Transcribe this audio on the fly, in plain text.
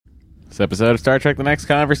This episode of Star Trek The Next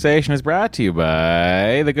Conversation is brought to you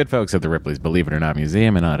by the good folks at the Ripley's Believe It or Not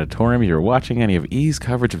Museum and Auditorium. You were watching any of E's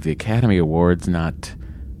coverage of the Academy Awards not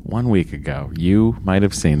 1 week ago. You might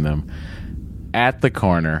have seen them at the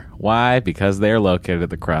corner. Why? Because they're located at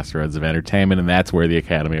the crossroads of entertainment, and that's where the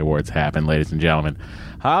Academy Awards happen, ladies and gentlemen.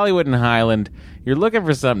 Hollywood and Highland, you're looking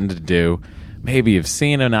for something to do. Maybe you've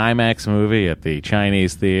seen an IMAX movie at the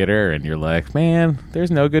Chinese theater, and you're like, man,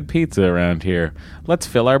 there's no good pizza around here. Let's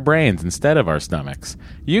fill our brains instead of our stomachs.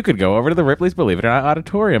 You could go over to the Ripley's Believe It or Not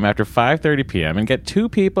Auditorium after 5:30 p.m. and get 2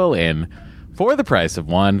 people in for the price of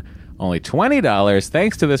one. Only $20,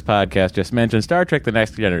 thanks to this podcast. Just mention Star Trek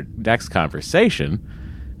The Next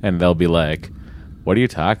Conversation, and they'll be like, what are you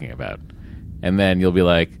talking about? And then you'll be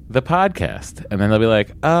like, the podcast. And then they'll be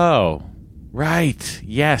like, oh, right,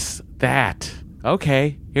 yes, that.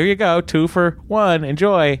 Okay, here you go, 2 for 1.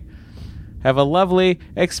 Enjoy. Have a lovely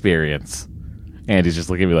experience. Andy's just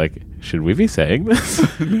looking at me like, should we be saying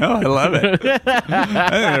this? No, I love it. I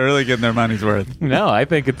think they're really getting their money's worth. No, I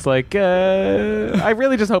think it's like, I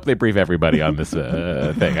really just hope they brief everybody on this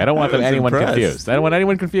thing. I don't want anyone confused. I don't want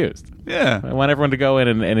anyone confused. Yeah. I want everyone to go in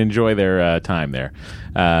and enjoy their time there.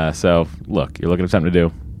 So, look, you're looking for something to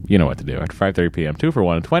do. You know what to do. After 5:30 p.m., 2 for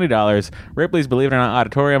 1, $20. Ripley's Believe It or Not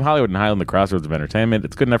Auditorium, Hollywood and Highland, the crossroads of entertainment.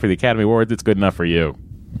 It's good enough for the Academy Awards. It's good enough for you.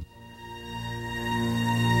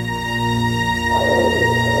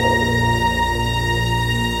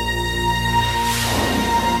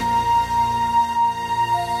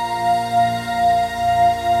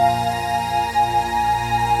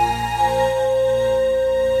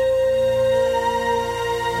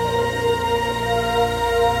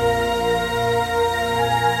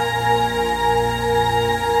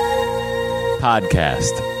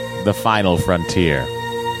 Podcast, The Final Frontier.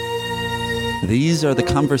 These are the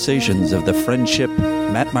conversations of the friendship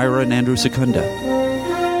Matt Myra and Andrew Secunda.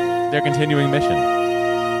 Their continuing mission.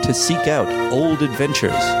 To seek out old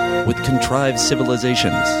adventures with contrived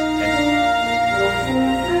civilizations.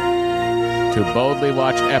 To boldly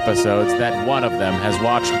watch episodes that one of them has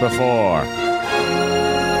watched before.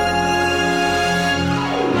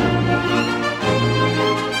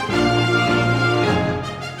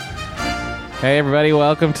 Hey everybody,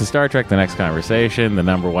 welcome to Star Trek The Next Conversation, the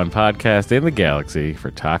 #1 podcast in the galaxy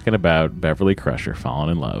for talking about Beverly Crusher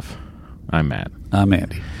falling in love. I'm Matt. I'm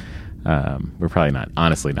Andy. We're probably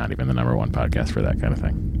honestly not even the #1 podcast for that kind of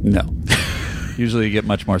thing. No. Usually you get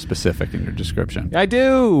much more specific in your description. I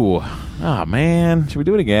do! Oh man, should we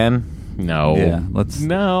do it again? No. Yeah, let's...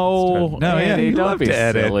 No. No, yeah, Andy, you don't love be to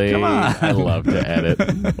edit. silly. Come on. I love to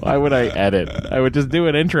edit. Why would I edit? I would just do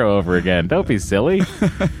an intro over again. Don't be silly.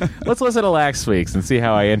 Let's listen to last week's and see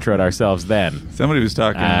how I introed ourselves then. Somebody was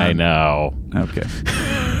talking... I know. Okay.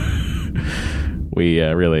 We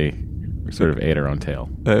really sort of ate our own tail.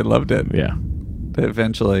 I loved it. Yeah.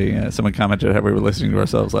 Eventually, someone commented how we were listening to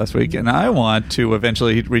ourselves last week, and I want to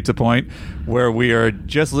eventually reach a point where we are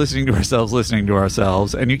just listening to ourselves,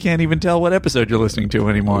 and you can't even tell what episode you're listening to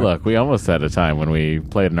anymore. Look, we almost had a time when we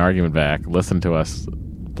played an argument back, listened to us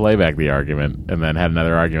play back the argument, and then had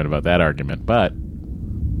another argument about that argument, but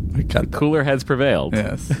we got cooler heads prevailed.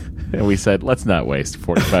 Yes. And we said, let's not waste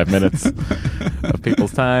 45 minutes of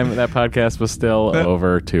people's time. That podcast was still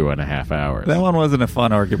over 2.5 hours. That one wasn't a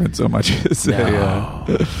fun argument so much as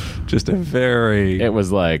just a very... It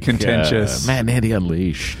was like... contentious. Matt and Andy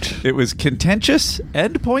Unleashed. It was contentious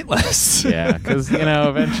and pointless. Yeah, because,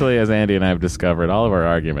 eventually, as Andy and I have discovered, all of our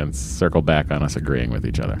arguments circle back on us agreeing with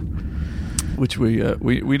each other. Which we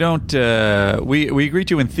don't... we agree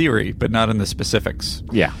to in theory, but not in the specifics.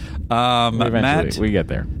 Yeah. Eventually, Matt, we get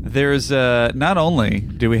there. There's not only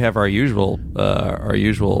do we have our usual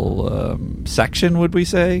section, would we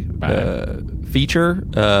say, feature.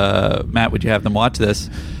 Matt, would you have them watch this?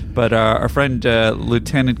 But our friend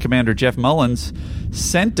Lieutenant Commander Jeff Mullins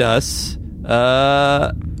sent us,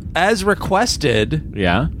 as requested.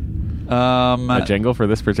 Yeah. A jingle for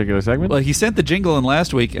this particular segment? Well, he sent the jingle in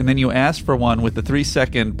last week, and then you asked for one with the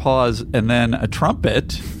 3-second pause and then a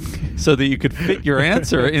trumpet so that you could fit your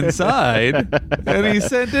answer inside, and he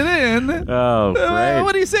sent it in. Oh, great.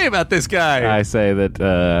 What do you say about this guy? I say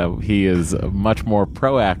that he is much more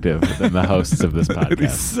proactive than the hosts of this podcast.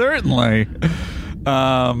 Certainly.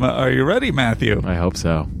 Are you ready, Matthew? I hope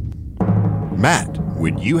so. Matt,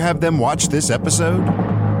 would you have them watch this episode?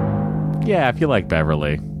 Yeah, if you like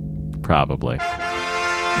Beverly. Probably.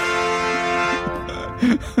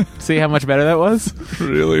 See how much better that was?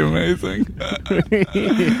 Really amazing.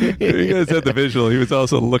 You guys had the visual. He was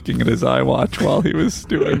also looking at his iWatch while he was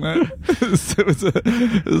doing that. So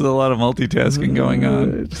it was a lot of multitasking going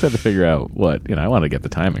on. Just had to figure out what, I want to get the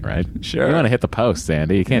timing right. Sure. You want to hit the post,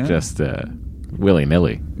 Sandy. You can't just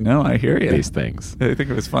willy-nilly No, I hear you. these things. I think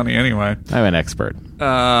it was funny anyway. I'm an expert.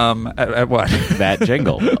 At what? That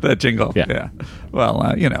jingle. That jingle. Yeah. Yeah.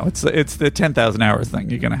 Well, it's the 10,000 hours thing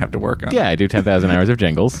you're going to have to work on. Yeah, I do 10,000 hours of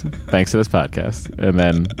jingles thanks to this podcast. And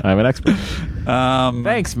then I'm an expert.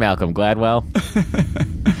 Thanks, Malcolm Gladwell.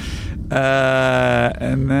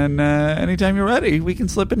 And then anytime you're ready, we can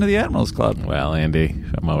slip into the Admirals Club. Well, Andy,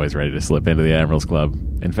 I'm always ready to slip into the Admirals Club.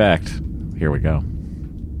 In fact, here we go.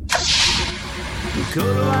 Go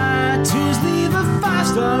to iTunes, leave a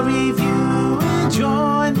 5-star review, and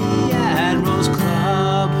join the Admirals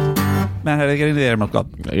Club. Matt, how do I get into the Admiral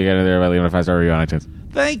Club? You got in there by leaving a 5-star review on iTunes.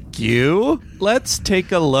 Thank you. Let's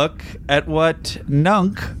take a look at what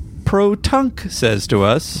Nunk Pro Tunk says to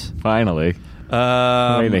us. Finally.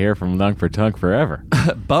 I'm waiting to hear from Nunk for Tunk forever.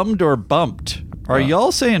 Bummed or bumped? Are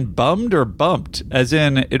y'all saying bummed or bumped? As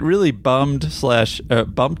in, it really bumped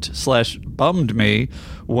me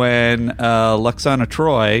when Luxana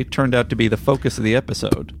Troy turned out to be the focus of the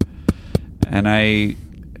episode. And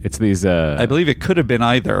It's these... I believe it could have been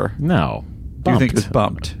either. No. Do you think it was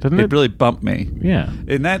bumped? Didn't it? It really bumped me. Yeah.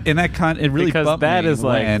 In that it really Because bumped that me. is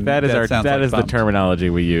like when that is sounds like the bumped. terminology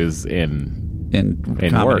we use in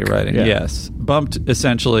comedy work. writing. Yeah. Yes, bumped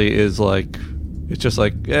essentially is like it's just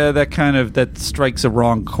like that strikes a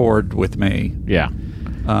wrong chord with me. Yeah.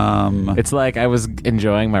 It's like I was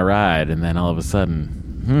enjoying my ride, and then all of a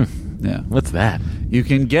sudden, Yeah, what's that? you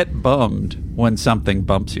can get bummed when something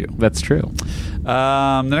bumps you. That's true.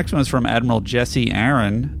 The next one is from Admiral Jesse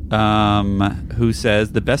Aaron, who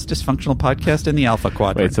says the best dysfunctional podcast in the Alpha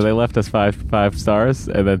Quadrant. Wait, so they left us five stars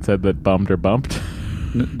and then said that bummed or bumped?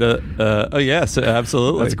 Yes,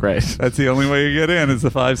 absolutely. That's great. That's the only way you get in is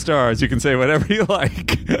the 5 stars. You can say whatever you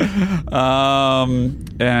like.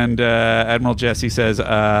 And Admiral Jesse says,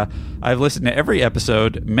 I've listened to every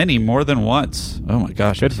episode, many more than once. Oh my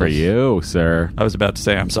gosh. Good for you, sir. I was about to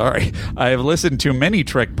say, I'm sorry. I have listened to many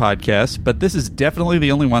Trek podcasts, but this is definitely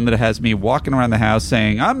the only one that has me walking around the house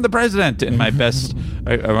saying, I'm the president, in my best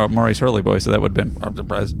Maurice Hurley voice. So that would have been, I'm the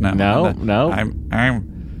president. No.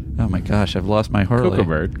 I'm oh my gosh, I've lost my Hurley. Cuckoo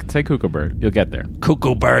bird. Say cuckoo bird. You'll get there.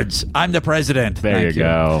 Cuckoo birds. I'm the president. There Thank you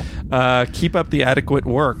go. Keep up the adequate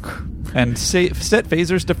work and set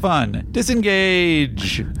phasers to fun.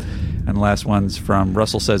 Disengage. And the last one's from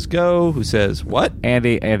Russell Says Go, who says, what?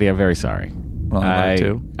 Andy, I'm very sorry. Well, I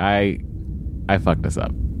too. I fucked this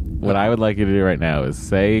up. What I would like you to do right now is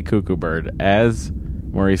say cuckoo bird as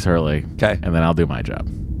Maurice Hurley. Okay. And then I'll do my job.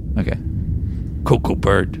 Okay. Cuckoo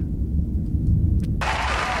bird.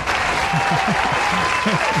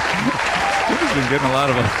 He's been getting a lot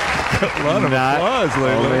of applause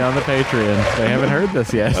lately. Only on the Patreon. They haven't heard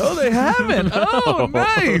this yet. Oh, they haven't. Oh,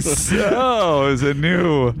 nice. Oh, it's a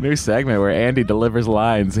new segment where Andy delivers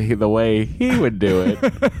lines the way he would do it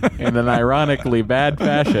in an ironically bad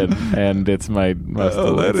fashion, and it's my most.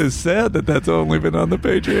 Oh, that is sad that's only been on the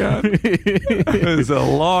Patreon. It's a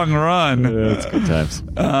long run. It's good times.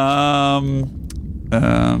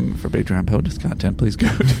 For Patreon bonus content, please go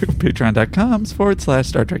to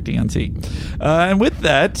patreon.com/Star Trek DNC. And with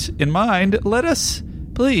that in mind, let us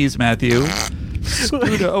please, Matthew.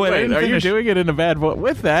 Wait, are you doing it in a bad voice?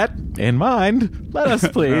 With that in mind, let us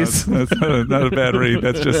please. That's not a bad read.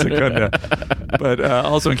 That's just Secunda. But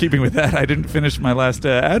also in keeping with that, I didn't finish my last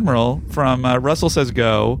Admiral from Russell Says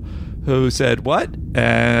Go, who said, what?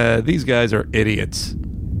 These guys are idiots.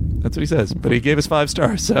 That's what he says. But he gave us 5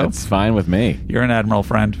 stars, so That's fine with me. you're an Admiral,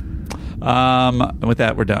 friend. And with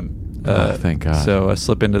that, we're done. Thank God. So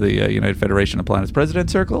slip into the United Federation of Planets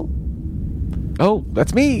President Circle Oh,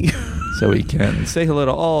 that's me. so we can say hello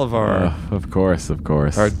to all of our Of course.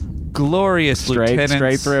 our glorious lieutenants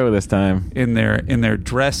Straight through this time. in their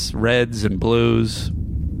dress reds and blues.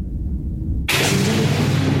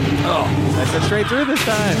 I said straight through this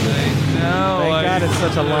time. No, Thank God it's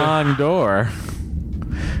such a long door.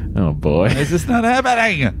 Oh, boy. Is this not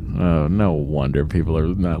happening? Oh, no wonder people are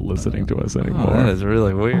not listening to us anymore. Oh, that is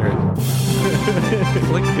really weird.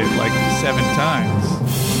 Clicked it like 7 times.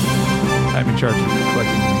 I'm in charge of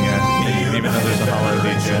clicking the even though there's a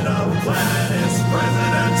holiday DJ.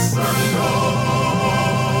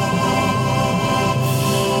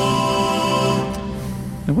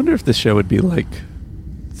 I wonder if the show would be like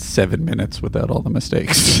 7 minutes without all the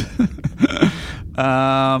mistakes.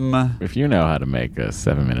 If you know how to make a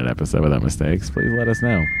 7-minute episode without mistakes, please let us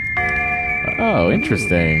know. Oh,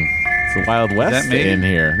 interesting. It's the Wild West me? in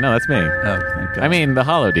here. No, that's me. Oh, thank God. I mean, the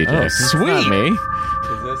Hollow DJ. Oh, It's sweet. not me.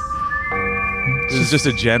 This is just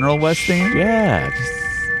a general West theme? Yeah.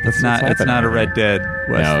 It's not a Red Dead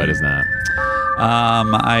West No, theme. it is not.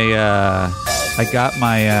 I got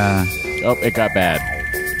my Oh, it got bad.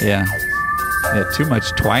 yeah, too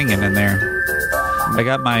much twanging in there. I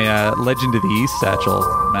got my Legend of the East satchel,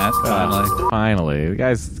 Matt. Finally. The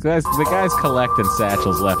guys collecting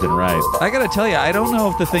satchels left and right. I gotta tell you, I don't know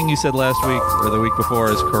if the thing you said last week or the week before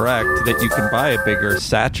is correct. That you can buy a bigger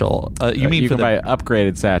satchel. You mean you for can buy an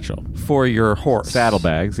upgraded satchel. for your horse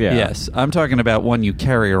Saddlebags, yeah. Yes, I'm talking about one you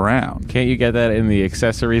carry around. Can't you get that in the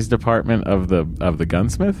accessories department of the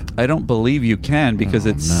gunsmith? I don't believe you can because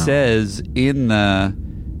it says in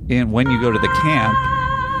when you go to the camp,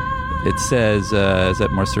 it says is that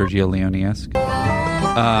more Sergio Leone-esque?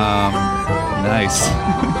 Nice.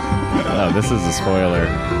 Oh, this is a spoiler.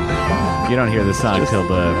 You don't hear the song till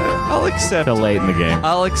late in the game.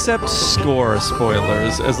 I'll accept score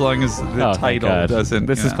spoilers as long as the Thank title God. doesn't.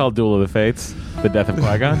 This is called Duel of the Fates, the Death of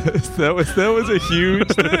Qui-Gon. that was a huge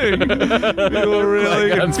thing. People were really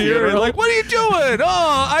Qui-Gon's infuriated. funeral. Like, what are you doing? Oh,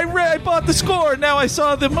 I bought the score. Now I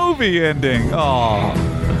saw the movie ending. Oh.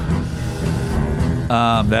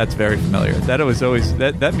 That's very familiar.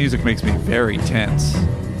 That music makes me very tense.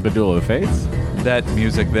 The Duel of the Fates? That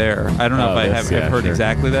music there. I don't know if I've heard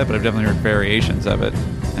exactly that, but I've definitely heard variations of it.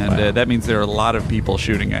 And that means there are a lot of people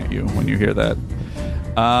shooting at you when you hear that.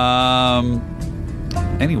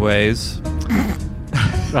 Anyways.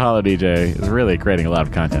 The Hollow DJ is really creating a lot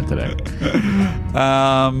of content today.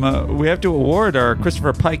 We have to award our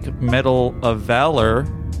Christopher Pike Medal of Valor.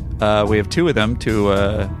 We have two of them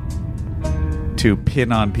to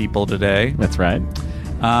pin on people today. That's right.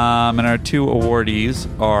 And our two awardees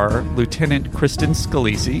are Lieutenant Kristen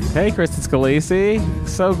Scalisi. Hey, Kristen Scalisi.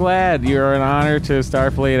 So glad you're an honor to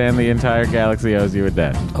Starfleet and the entire galaxy owes you a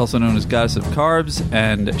debt. Also known as Goddess of Carbs,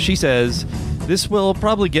 and she says, "This will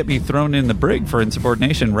probably get me thrown in the brig for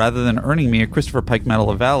insubordination rather than earning me a Christopher Pike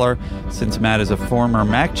Medal of Valor, since Matt is a former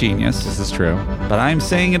Mac genius. This is true. But I'm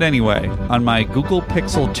saying it anyway. On my Google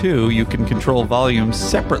Pixel 2, you can control volume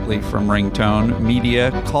separately from ringtone,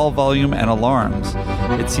 media, call volume, and alarms.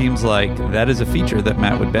 It seems like that is a feature that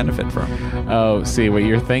Matt would benefit from." Oh, see, what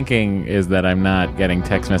you're thinking is that I'm not getting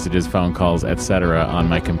text messages, phone calls, etc. on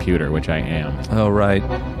my computer, which I am. Oh, right.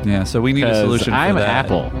 Yeah, so we need a solution for I'm that.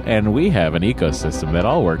 Apple, and we have an ecosystem that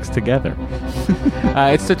all works together.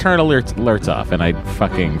 It's to turn alerts off, and I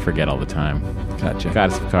fucking forget all the time. Gotcha.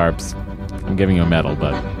 Goddess of Carbs, I'm giving you a medal,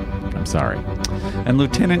 but I'm sorry. And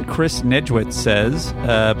Lieutenant Chris Nedgewitz says,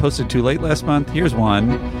 posted too late last month. Here's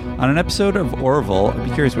one. On an episode of Orville, I'd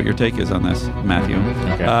be curious what your take is on this, Matthew.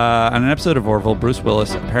 Okay. On an episode of Orville, Bruce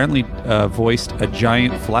Willis apparently voiced a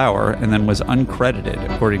giant flower and then was uncredited,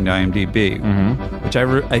 according to IMDb. Mm-hmm. Which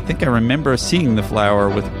I think I remember seeing the flower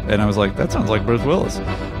and I was like, that sounds like Bruce Willis.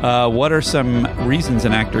 What are some reasons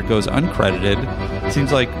an actor goes uncredited? It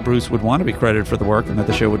seems like Bruce would want to be credited for the work and that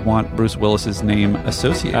the show would want Bruce Willis's name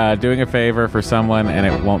associated. Doing a favor for someone and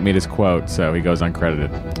it won't meet his quote, so he goes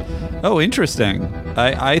uncredited. Oh, interesting.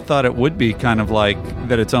 I thought it would be kind of like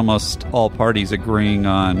that it's almost all parties agreeing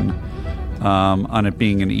on it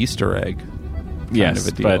being an Easter egg. Yes,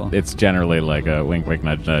 of a deal. but it's generally like a wink, wink,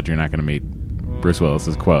 nudge, nudge. You're not going to meet Bruce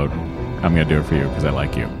Willis's quote. I'm going to do it for you because I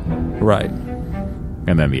like you. Right.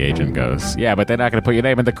 And then the agent goes, yeah, but they're not going to put your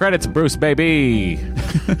name in the credits, Bruce, baby.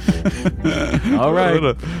 All right.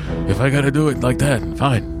 If I got to do it like that,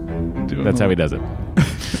 fine. That's how he does it.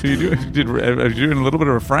 You are doing a little bit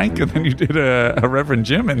of a Frank, and then you did a Reverend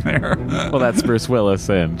Jim in there. Well, that's Bruce Willis,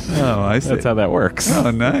 and I see. that's how that works. Oh,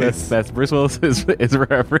 nice. That's Bruce Willis is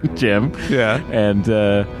Reverend Jim. Yeah. And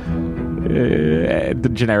the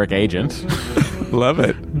generic agent. Love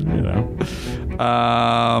it. You know.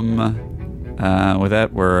 With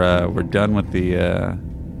that, we're done with the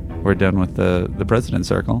President's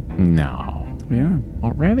Circle. No. We are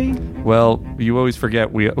Already? Well, you always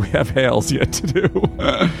forget we have hails yet to do.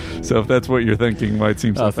 So if that's what you're thinking, why it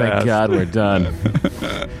seems so Oh, thank fast. God we're done.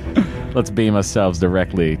 Let's beam ourselves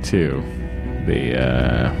directly to the.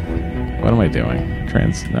 What am I doing?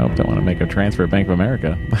 Nope, don't want to make a transfer at Bank of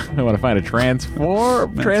America. I want to find a Matt's doing a lot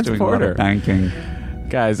of transporter. banking.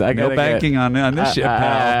 Guys, I gotta No banking on this ship,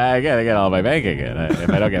 pal. I gotta get all my banking in. If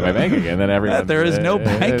I don't get my banking in, then everyone. There is no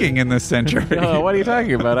banking in this century. Oh, what are you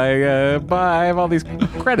talking about? I have all these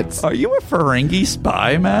credits. Are you a Ferengi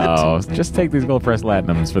spy, Matt? Oh, just take these gold press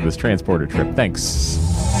platinums for this transporter trip. Thanks.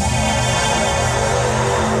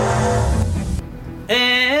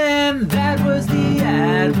 And that was the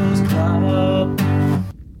Admirals Club.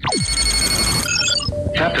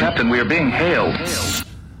 Captain, we are being hailed.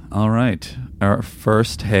 All right. Our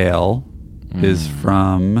first hail is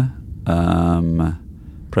from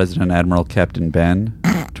President Admiral Captain Ben,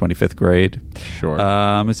 25th grade. Sure.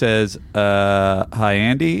 It says, hi,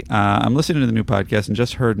 Andy. I'm listening to the new podcast and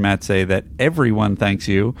just heard Matt say that everyone thanks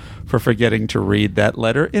you for forgetting to read that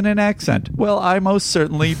letter in an accent. Well, I most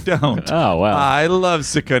certainly don't. Oh, well. I love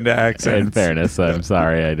Secunda accents. In fairness, I'm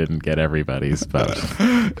sorry I didn't get everybody's, but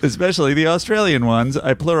Especially the Australian ones.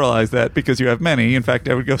 I pluralize that because you have many. In fact,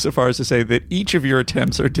 I would go so far as to say that each of your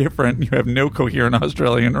attempts are different. You have no coherent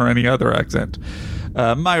Australian or any other accent.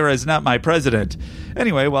 Myra is not my president.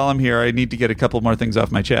 Anyway, while I'm here, I need to get a couple more things off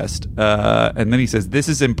my chest. And then he says, this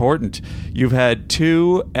is important. You've had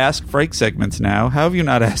 2 Ask Frakes segments now. How have you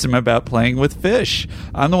not asked him about playing with fish?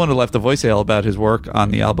 I'm the one who left the voicemail about his work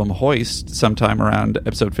on the album Hoist sometime around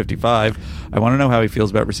episode 55. I want to know how he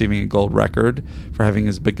feels about receiving a gold record for having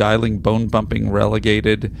his beguiling, bone-bumping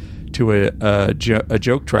relegated to a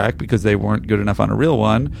joke track because they weren't good enough on a real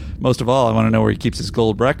one. Most of all, I want to know where he keeps his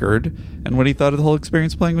gold record and what he thought of the whole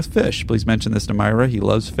experience playing with fish. Please mention this to Myra. He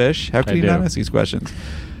loves fish. How can you not ask these questions?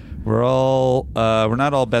 We're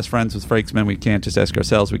not all best friends with Frakes men. We can't just ask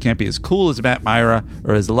ourselves. We can't be as cool as Matt Myra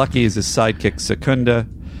or as lucky as his sidekick Secunda.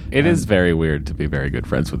 it is very weird to be very good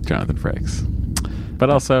friends with Jonathan Frakes. But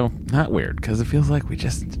also not weird because it feels like we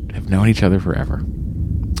just have known each other forever.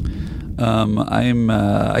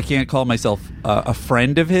 I can't call myself a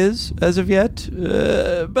friend of his as of yet,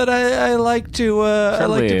 but I like to. I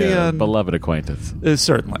like to be a beloved acquaintance.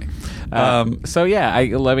 Certainly. So yeah,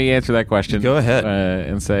 let me answer that question. Go ahead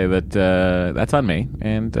and say that that's on me,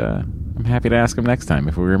 and I'm happy to ask him next time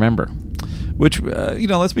if we remember. Which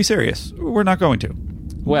let's be serious. We're not going to.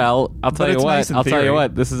 Well, I'll tell you what. Nice I'll tell you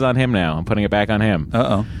what. This is on him now. I'm putting it back on him.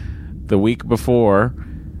 Uh-oh. The week before.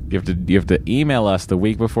 You have to email us the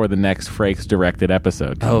week before the next Frakes directed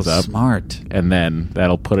episode comes up. Smart. And then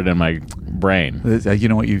that'll put it in my brain. You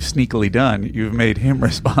know what you've sneakily done? You've made him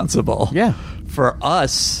responsible. Yeah. For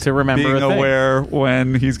us to remember being a thing. aware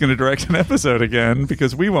when he's going to direct an episode again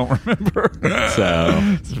because we won't remember. So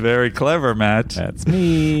it's very clever, Matt. That's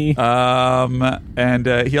me. And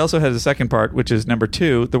he also has a second part, which is number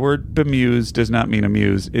 2. The word bemused does not mean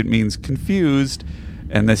amused. It means confused.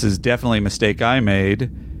 And this is definitely a mistake I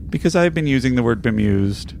made because I've been using the word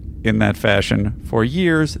bemused in that fashion for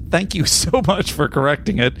years. Thank you so much for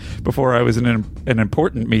correcting it before I was in an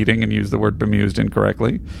important meeting and used the word bemused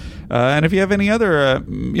incorrectly. And if you have any other,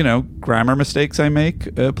 grammar mistakes I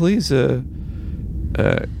make, please,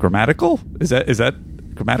 grammatical? Is that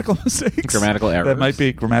grammatical mistakes? Grammatical errors? That might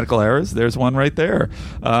be grammatical errors. There's one right there.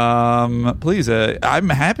 Please, I'm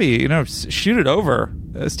happy. Shoot it over.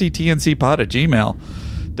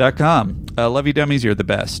 sttncpod@gmail.com. Love you, dummies. You're the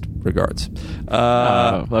best. Regards.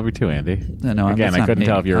 Love you too, Andy. No, again, I couldn't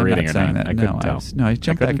tell if you were reading or not. That. I couldn't tell. I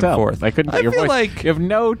jumped back and forth. I couldn't. I Your feel voice, like you have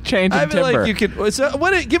no change in I feel timbre. like you could. So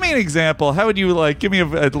give me an example. How would you give me a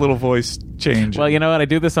little voice change? Well, you know what? I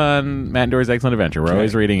do this on Matt and Dory's Excellent Adventure. We're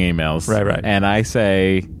always reading emails, right, and I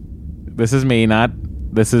say, "This is me, not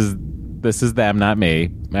this is them, not me."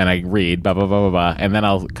 And I read blah blah blah blah blah, and then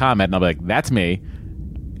I'll comment and I'll be like, "That's me."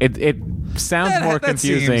 It sounds more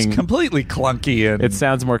confusing. That seems completely clunky, and it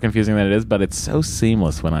sounds more confusing than it is, but it's so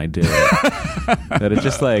seamless when I do it that it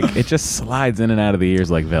just slides in and out of the ears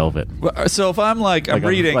like velvet. So if I'm I'm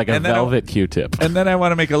reading like a and then velvet Q-tip, and then I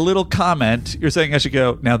want to make a little comment, you're saying I should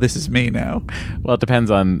go, now this is me now. Well, it depends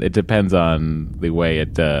on the way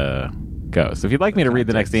it goes. If you'd like me to read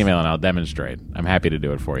the next email and I'll demonstrate, I'm happy to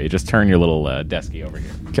do it for you. Just turn your little desky over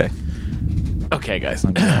here. Okay, guys.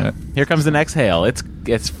 Here comes the next hail. It's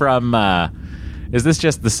from. Is this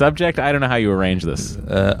just the subject? I don't know how you arrange this.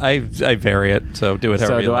 I vary it, so do it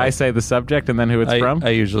however you do like. I say the subject and then who it's from?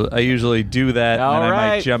 I usually do that, All and then right. I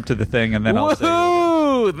might jump to the thing, and then I'll say.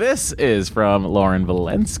 Woohoo! This is from Lauren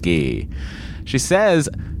Valensky. She says,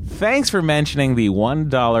 "Thanks for mentioning the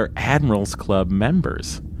 $1 Admirals Club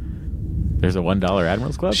members." There's a $1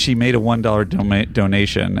 Admirals Club? She made a $1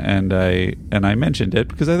 donation, and I mentioned it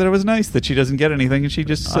because I thought it was nice that she doesn't get anything, and she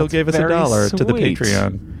just still gave us $1 to the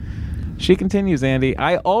Patreon. She continues, Andy,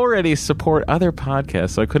 "I already support other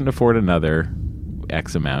podcasts, so I couldn't afford another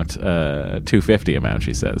X amount, $250 amount,"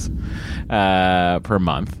 she says, per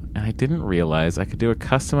month. And I didn't realize I could do a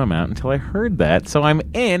custom amount until I heard that, so I'm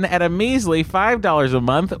in at a measly $5 a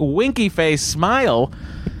month. Winky face smile.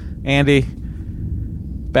 Andy,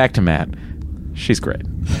 back to Matt. She's great.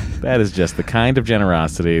 That is just the kind of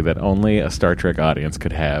generosity that only a Star Trek audience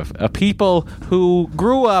could have. A people who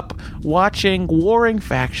grew up watching warring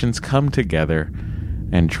factions come together,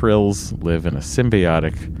 and Trills live in a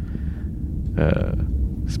symbiotic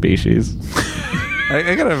species.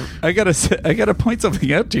 I gotta point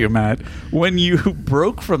something out to you, Matt. When you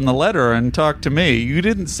broke from the letter and talked to me, you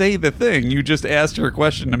didn't say the thing. You just asked your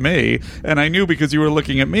question to me, and I knew because you were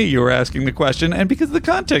looking at me, you were asking the question, and because of the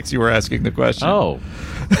context, you were asking the question. Oh.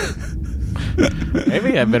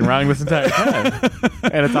 Maybe I've been wrong this entire time.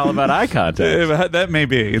 And it's all about eye contact. That may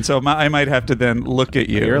be. And so I might have to then look at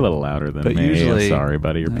you. You're a little louder than But me. usually- I'm sorry,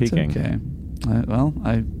 buddy. You're That's peaking.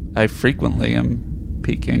 okay. I frequently am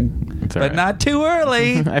peaking. It's all But right. not too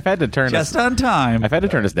early. I've had to turn Just us. on time. I've had to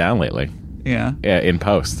turn us down lately. Yeah. Yeah, in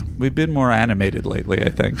post. We've been more animated lately, I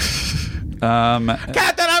think.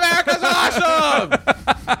 Captain America's awesome.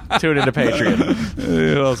 Tune into Patreon.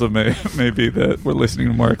 It also may be that we're listening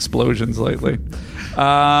to more explosions lately.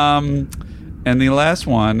 And the last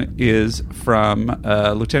one is from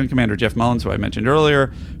Lieutenant Commander Jeff Mullins, who I mentioned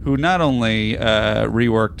earlier, who not only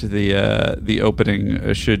reworked the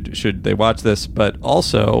opening should they watch this, but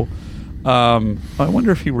also I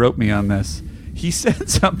wonder if he wrote me on this. He said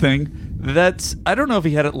something that's, I don't know if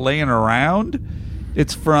he had it laying around.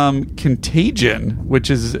 It's from Contagion, which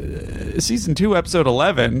is season 2, episode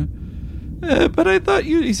 11. But I thought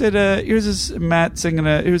he said, here's Matt singing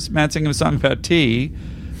a song about tea.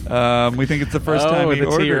 We think it's the first time he the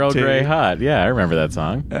ordered Tea Earl tea. Grey Hot. Yeah, I remember that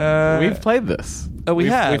song. We've played this. Oh, we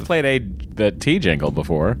have? We've played the tea jingle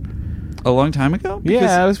before. A long time ago?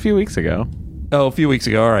 Yeah, it was a few weeks ago. Oh, a few weeks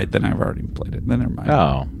ago. All right, then I've already played it. Then never mind.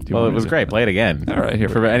 Oh, you well, want it was me to- great. Play it again. All right, here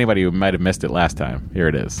we For go. anybody who might have missed it last time, here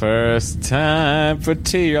it is. First time for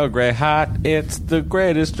Tea Earl Grey Hot. It's the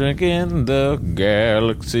greatest drink in the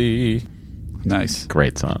galaxy. Nice.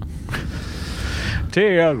 Great song.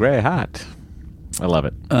 Tea Earl Grey Hot. I love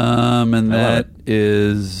it. And I love that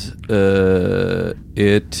is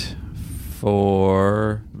it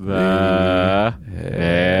for The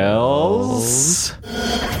Hells.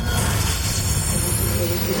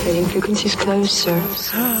 Radio frequencies closed, sir.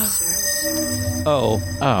 Oh,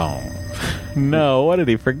 Oh. No, what did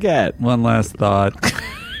he forget? one last thought.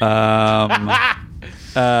 Mark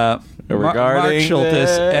Regarding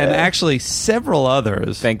Schultes the- and actually several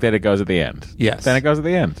others. Think that it goes at the end. Yes. Then it goes at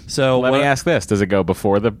the end. So let me what- ask this. Does it go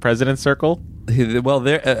before the President's Circle? Well,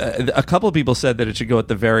 there a couple of people said that it should go at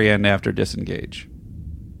the very end after Disengage.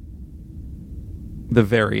 The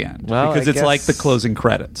very end, Well, because I it's like the guess- closing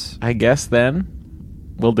credits. I guess then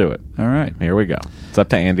we'll do it. All right. Here we go. It's up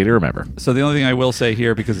to Andy to remember. So the only thing I will say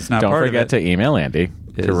here, because it's not Don't part forget of to it, email Andy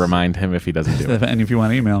to is- remind him if he doesn't do it. and if you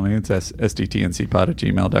want to email me, it's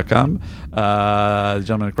sttncpod@gmail.com. The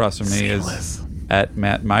gentleman across from me Seamless. is at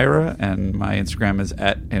Matt Myra, and my Instagram is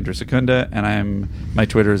at Andrew Secunda, and my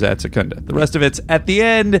Twitter is at Secunda. The rest of it's at the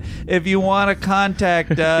end. If you want to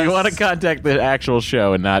contact us, If you want to contact the actual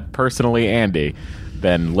show and not personally Andy,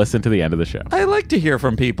 then listen to the end of the show. I like to hear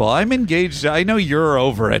from people. I'm engaged. I know you're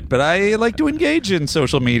over it, but I like to engage in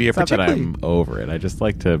social media, It's not that particularly. I'm over it. I just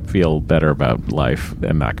like to feel better about life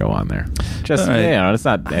and not go on there. Just, All right. it's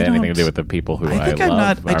not I anything to don't- do with the people who I think I'm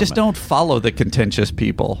love. not. I just don't follow the contentious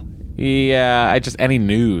people. Yeah, any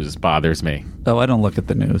news bothers me. Oh, I don't look at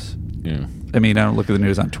the news. Yeah. I mean, I don't look at the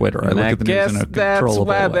news on Twitter. I And look I at the news guess in a that's controllable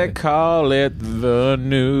why way. they call it the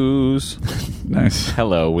news. Nice.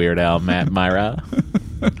 Hello, Weird Al Matt Myra.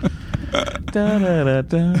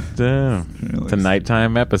 Da-da-da-da-da. It's a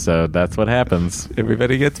nighttime episode. That's what happens.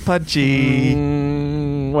 Everybody gets punchy.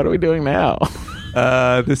 What are we doing now?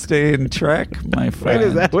 This day in Trek, my friend. Wait,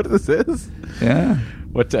 is that what this is? Yeah.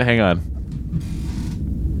 Hang on.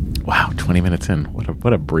 Wow, 20 minutes in.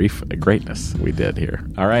 What a brief greatness we did here.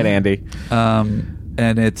 All right, Andy.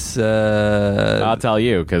 And it's. I'll tell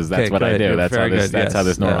you because that's okay, what I good. do. You're That's very how this. good, That's how yes.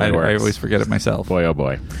 this normally I works. always forget it myself. Boy, oh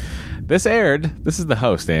boy. This aired. This is the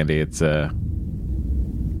host, Andy. It's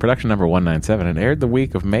production number 197. It aired the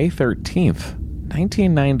week of May 13th,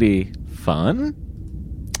 1990. Fun?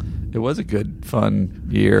 It was a good, fun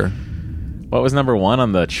year. What was number one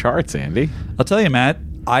on the charts, Andy? I'll tell you, Matt.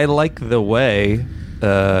 I like the way,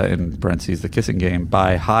 in parentheses, the kissing game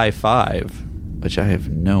by High Five, which I have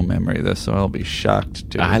no memory of this, so I'll be shocked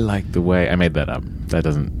to. I like the way. I made that up.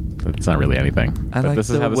 It's not really anything. I But like this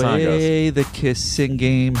is the how the song goes. way the kissing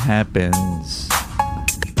game happens.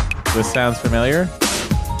 This sounds familiar?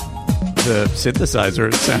 The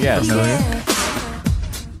synthesizer sounds Yes. familiar.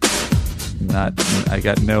 I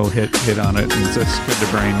got no hit on it in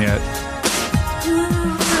Secunda Brain yet.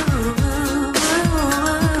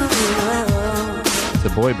 It's a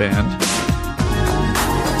boy band.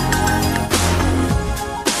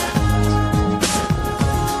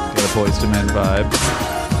 Got a Boyz II Men vibe.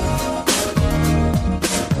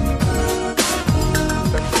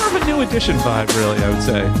 More of a new edition vibe, really, I would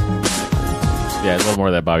say. Yeah, a little more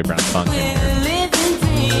of that Bobby Brown funk in here.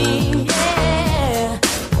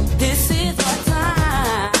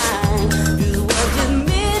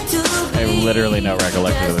 literally no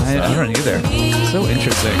recollection of this I song. don't either. So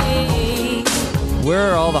interesting.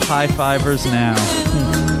 Where are all the high fivers now?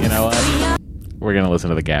 You know what? We're going to listen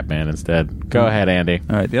to the Gap Band instead. Go ahead, Andy.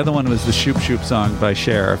 All right, the other one was the Shoop Shoop song by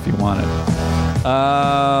Cher, if you want it.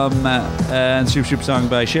 And Shoop Shoop song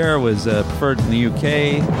by Cher was preferred in the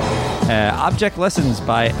UK. Object Lessons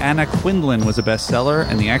by Anna Quindlen was a bestseller,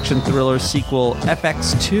 and the action thriller sequel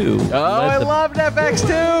FX2. Oh, I loved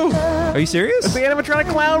FX2. Are you serious? The animatronic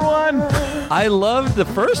clown one. I loved the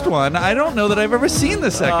first one. I don't know that I've ever seen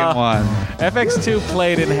the second one. FX2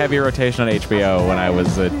 played in heavy rotation on HBO when I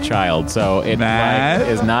was a child, so it Matt?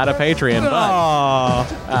 is not a Patreon,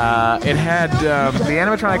 but it had the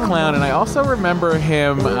animatronic clown, and I also remember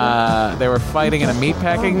him. They were fighting in a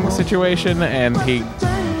meatpacking situation, and he,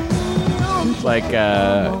 like,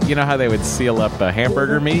 you know how they would seal up a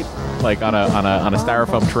hamburger meat, like on a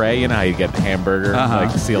styrofoam tray. You know how you get hamburger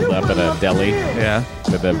like sealed up at a deli. Yeah.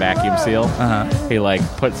 With a vacuum seal. He like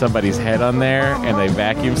put somebody's head on there, and they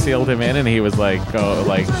vacuum sealed him in, and he was like, "Oh,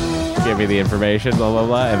 like, give me the information, blah blah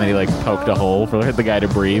blah," and then he like poked a hole for the guy to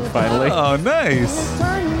breathe. Finally. Oh, nice.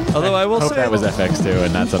 Although I will hope say that was FX2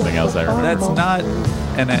 and not something else I remember. that's not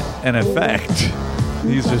an effect.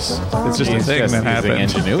 It's just a thing just that using happened.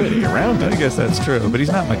 ingenuity around I it. guess that's true, but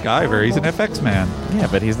he's not MacGyver. He's an FX man. Yeah,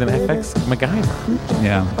 but he's an FX MacGyver.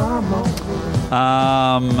 Yeah.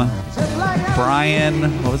 Brian,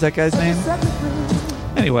 what was that guy's name?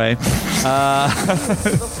 Anyway,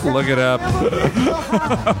 look it up.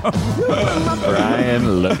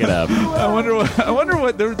 Brian, look it up. I wonder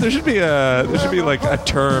what there should be like a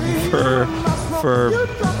term for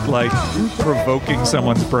like provoking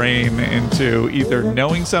someone's brain into either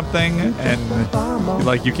knowing something and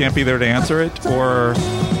like you can't be there to answer it, or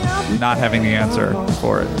not having the answer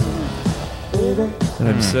for it.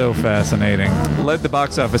 That's so fascinating. Led the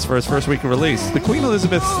box office for its first week of release. The Queen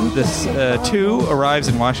Elizabeth II arrives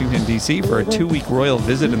in Washington, D.C. for a 2-week royal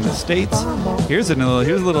visit in the States. Here's a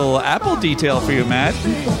little Apple detail for you, Matt.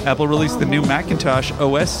 Apple released the new Macintosh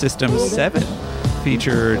OS System 7.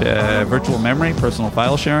 Featured virtual memory, personal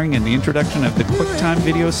file sharing, and the introduction of the QuickTime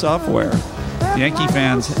video software. Yankee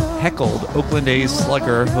fans heckled Oakland A's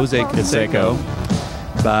slugger Jose Canseco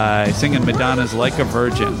by singing Madonna's Like a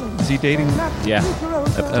Virgin. Is he dating? Yeah.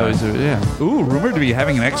 Yeah. Ooh, rumored to be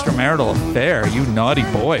having an extramarital affair. You naughty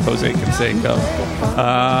boy, Jose Canseco.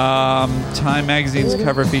 Time magazine's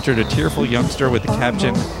cover featured a tearful youngster with the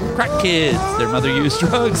caption, "Crack kids, their mother used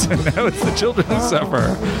drugs, and now it's the children who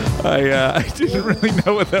suffer." I didn't really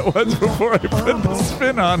know what that was before I put the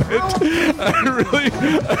spin on it. I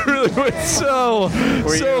really went so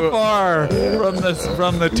far from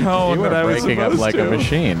the tone You were that I was breaking up supposed like to. a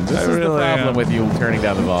machine. This is the problem with you turning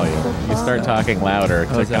down the volume. You start talking louder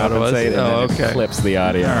to is that what it was? compensate, and Oh, then okay. it clips the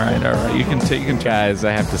audio. All right. You can Guys,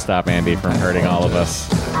 I have to stop Andy from hurting all of us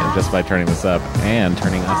just by turning this up and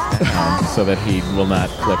turning us down so that he will not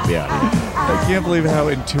clip the audio. I can't believe how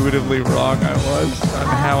intuitively wrong I was on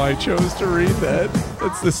how I chose to read that.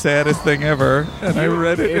 That's the saddest thing ever, and I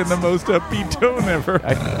read it in the most upbeat tone ever.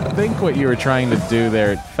 I think what you were trying to do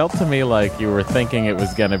there, it felt to me like you were thinking it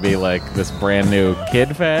was going to be like this brand new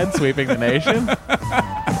kid fad sweeping the nation.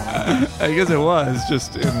 I guess it was,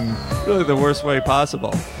 just in really the worst way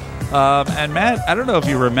possible. And Matt, I don't know if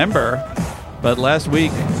you remember, but last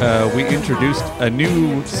week we introduced a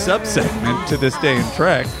new subsegment to This Day in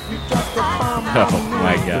Trek. Oh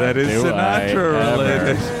my God. That is Do I Sinatra ever.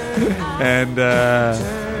 related. And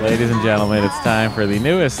Ladies and gentlemen, it's time for the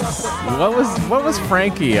newest. What was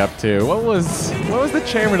Frankie up to? What was the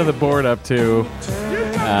chairman of the board up to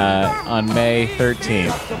on May 13th,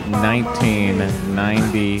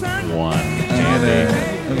 1991? Andy.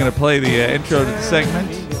 I'm going to play the intro to the segment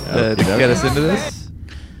to get us into this.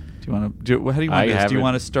 Do you want to how do you want this? Do you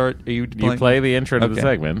want to start? Are you playing? You play the intro to the Okay.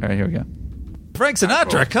 segment. All right, here we go. Frank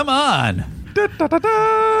Sinatra, come on.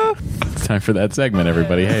 It's time for that segment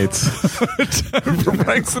everybody hates. Time for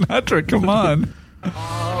Frank Sinatra, come on.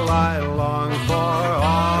 All I long for,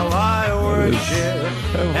 all I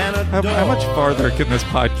worship, and How much farther can this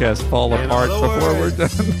podcast fall apart before we're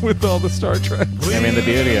done with all the Star Trek? I mean, the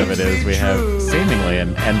beauty of it is we have seemingly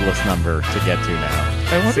an endless number to get to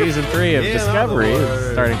now. Season 3 of Discovery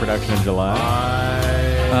is starting production in July.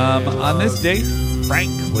 On this date,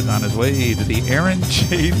 Frank was on his way to the Aaron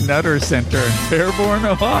J. Nutter Center in Fairborn,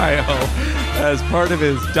 Ohio, as part of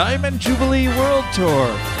his Diamond Jubilee World Tour.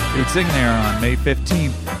 He would sing there on May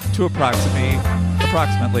 15th to approximately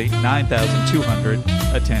 9,200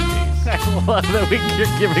 attendees. I love that you're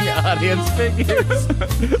giving audience figures.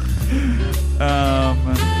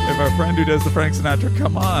 If our friend who does the Frank Sinatra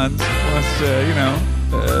Come On wants to,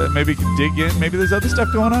 Maybe dig in. Maybe there's other stuff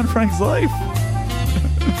going on in Frank's life.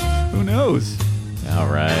 Who knows? All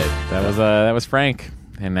right. That was Frank.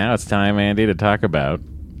 And now it's time, Andy, to talk about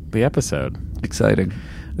the episode. Exciting.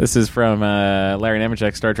 This is from Larry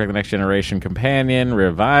Nemeczek, Star Trek The Next Generation Companion,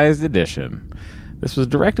 Revised Edition. This was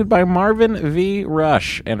directed by Marvin V.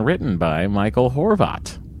 Rush and written by Michael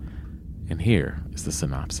Horvat. And here is the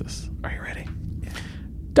synopsis. Are you ready?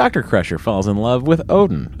 Dr. Crusher falls in love with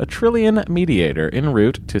Odin, a Trillian mediator en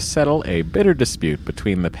route to settle a bitter dispute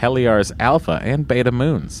between the Peliar's Alpha and Beta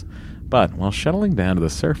moons. But while shuttling down to the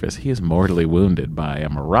surface, he is mortally wounded by a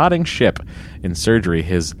marauding ship. In surgery,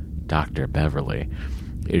 his Dr. Beverly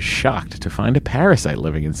is shocked to find a parasite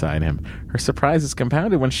living inside him. Her surprise is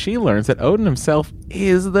compounded when she learns that Odin himself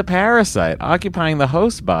is the parasite, occupying the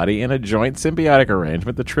host body in a joint symbiotic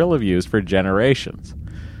arrangement the Trill have used for generations.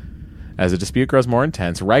 As the dispute grows more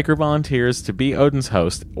intense, Riker volunteers to be Odin's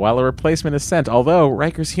host while a replacement is sent. Although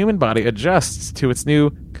Riker's human body adjusts to its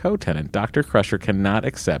new co-tenant, Dr. Crusher cannot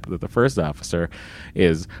accept that the first officer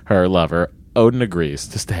is her lover. Odin agrees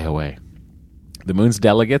to stay away. The moon's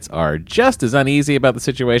delegates are just as uneasy about the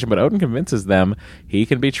situation, but Odin convinces them he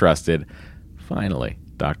can be trusted. Finally,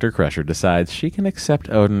 Dr. Crusher decides she can accept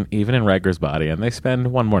Odin even in Riker's body, and they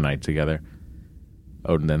spend one more night together.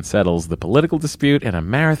 Odin then settles the political dispute in a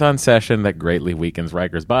marathon session that greatly weakens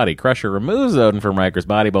Riker's body. Crusher removes Odin from Riker's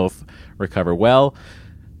body. Both recover well.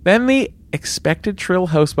 Then the expected Trill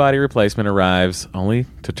host body replacement arrives, only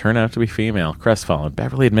to turn out to be female. Crestfallen,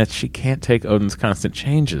 Beverly admits she can't take Odin's constant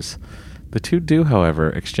changes. The two do, however,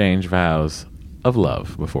 exchange vows of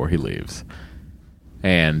love before he leaves.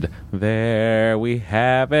 And there we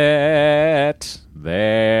have it.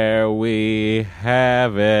 There we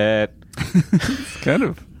have it.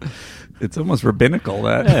 It's almost rabbinical,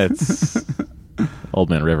 that. Yeah, it's Old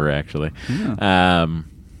Man River, actually. Yeah.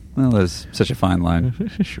 Well, there's such a fine line.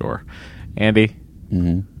 Sure. Andy,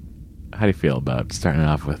 how do you feel about starting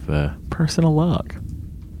off with the personal log?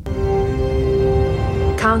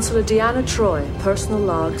 Counselor Deanna Troy, personal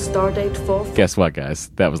log, stardate 4... Guess what, guys?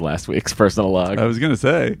 That was last week's personal log. I was going to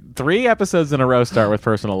say. 3 episodes in a row start with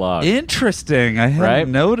personal log. Interesting. I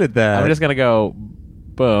hadn't noted that. I'm just going to go,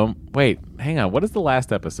 boom. Wait, hang on. What is the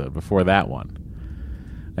last episode before that one?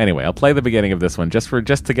 Anyway, I'll play the beginning of this one just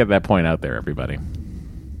to get that point out there, everybody.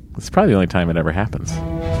 It's probably the only time it ever happens.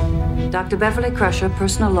 Dr. Beverly Crusher,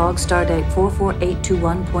 personal log, stardate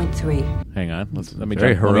 44821.3. Hang on. Let me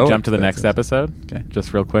jump to the next episode. Okay.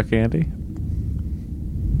 Just real quick, Andy.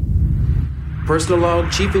 Personal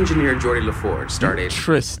log, Chief Engineer Geordie LaForge, stardate.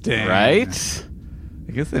 Interesting. Right?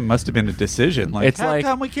 I guess there must have been a decision. It's how like,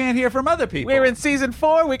 come we can't hear from other people? We're in season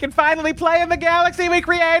 4. We can finally play in the galaxy we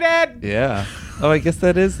created. Yeah. Oh, I guess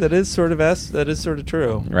that is sort of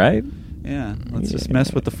true. Right? Yeah. Let's just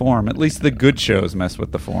mess with the form. At least the good shows mess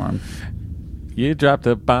with the form. You dropped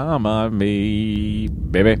a bomb on me,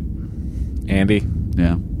 baby. Andy.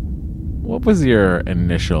 Yeah. What was your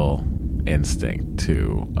initial instinct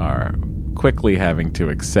to our quickly having to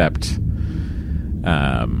accept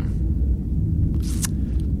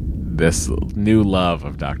this new love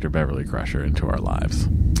of Dr. Beverly Crusher into our lives?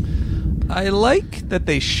 I like that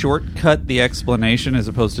they shortcut the explanation as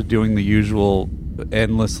opposed to doing the usual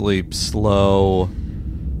endlessly slow,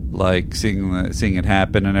 like seeing it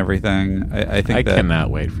happen and everything. I think I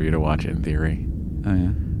cannot wait for you to watch In Theory. Oh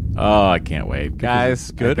yeah. Oh, I can't wait,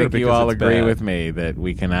 guys. Good, I think you all agree bad? with me that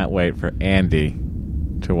we cannot wait for Andy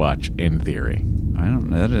to watch In Theory. I don't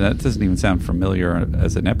know. That doesn't even sound familiar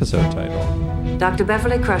as an episode title. Dr.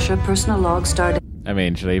 Beverly Crusher, personal log, stardate... I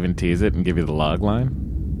mean, should I even tease it and give you the log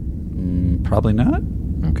line? Probably not.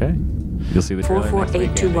 Okay. You'll see the trailer next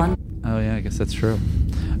week, 44821. Oh, yeah, I guess that's true.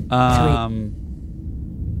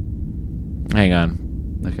 Hang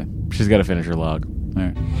on. Okay. She's got to finish her log. All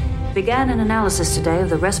right. Began an analysis today of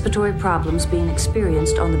the respiratory problems being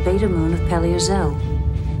experienced on the beta moon of Peliar-Zel.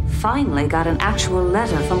 Finally got an actual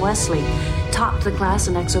letter from Wesley. Topped the class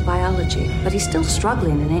in exobiology, but he's still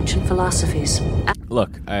struggling in ancient philosophies.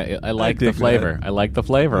 Look, I like the flavor. I like the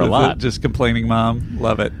flavor a lot. Just complaining mom.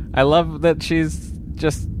 Love it. I love that she's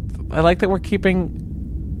just... I like that we're keeping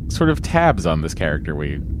sort of tabs on this character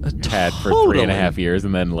we had for 3.5 years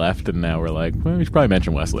and then left, and now we're like, well, we should probably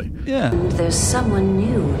mention Wesley. Yeah. There's someone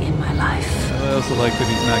new in my life. I also like that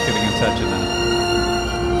he's not getting in touch enough.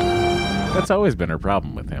 That's always been her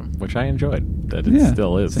problem with him, which I enjoyed. That it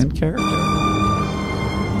still is. In character.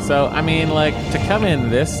 So, I mean, like, to come in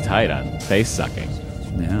this tight on face sucking.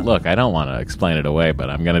 Yeah. Look, I don't want to explain it away, but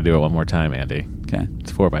I'm going to do it one more time, Andy. Okay.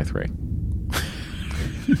 It's 4x3.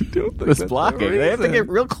 Don't think This blocking. They have to get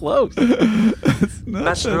real close.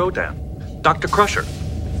 That's Rodan. Dr. Crusher.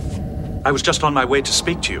 I was just on my way to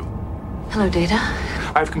speak to you. Hello, Data.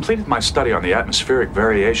 I've completed my study on the atmospheric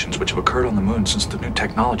variations which have occurred on the moon since the new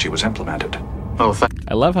technology was implemented.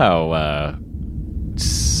 I love how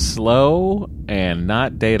slow and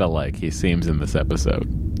not Data-like he seems in this episode.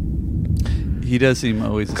 He does seem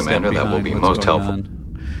always a Commander, step that will behind be what's most going helpful.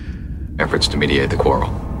 on. Efforts to mediate the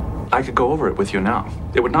quarrel. I could go over it with you now.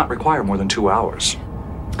 It would not require more than 2 hours.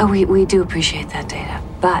 Oh, we do appreciate that, Data.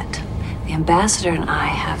 But the ambassador and I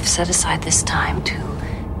have set aside this time to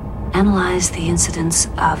analyze the incidence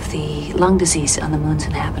of the lung disease on the moon's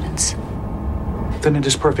inhabitants. Then it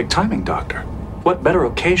is perfect timing, Doctor. What better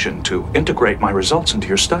occasion to integrate my results into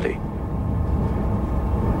your study?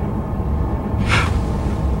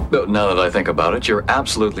 Now that I think about it, you're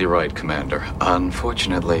absolutely right, Commander.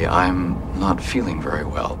 Unfortunately, I'm not feeling very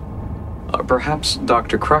well. Perhaps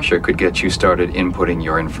Dr. Crusher could get you started inputting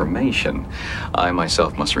your information. I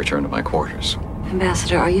myself must return to my quarters.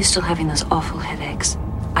 Ambassador, are you still having those awful headaches?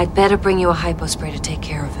 I'd better bring you a hypo spray to take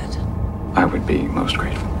care of it. I would be most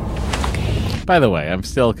grateful. By the way, I'm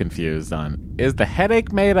still confused on, is the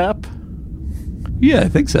headache made up? Yeah, I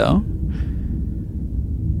think so.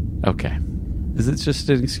 Okay. Is it just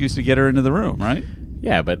an excuse to get her into the room, right?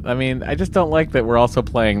 Yeah, but I mean, I just don't like that we're also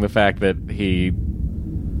playing the fact that he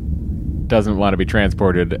doesn't want to be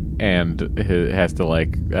transported and has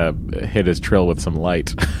to hit his trill with some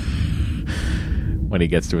light when he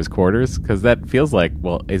gets to his quarters, because that feels like,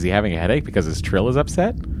 well, is he having a headache because his trill is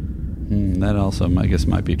upset? That also, I guess,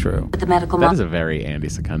 might be true. The medical That is a very Andy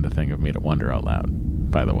Secunda thing of me to wonder out loud,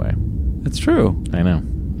 by the way. It's true. I know.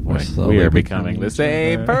 We are becoming the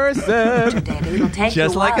same person.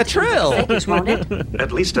 Just like a trill.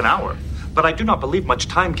 At least an hour. But I do not believe much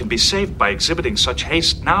time can be saved by exhibiting such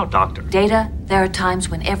haste now, Doctor. Data, there are times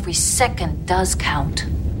when every second does count.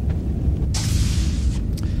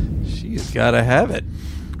 She's got to have it.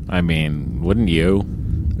 I mean, wouldn't you?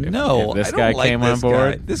 No, if this I don't guy like came this on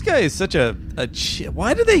board. Guy. This guy is such a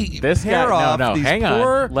why do they pair off these hang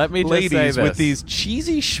poor on. Let me just ladies say this. with these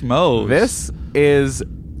cheesy schmoes? This is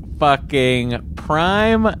fucking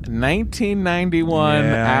prime 1991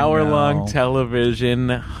 hour-long television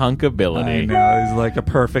hunkability. I know, he's like a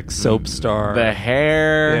perfect soap star. The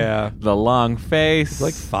hair, the long face. He's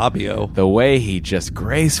like Fabio. The way he just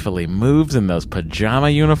gracefully moves in those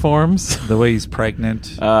pajama uniforms. The way he's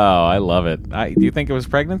pregnant. Oh, I love it. Do you think it was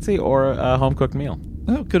pregnancy or a home-cooked meal?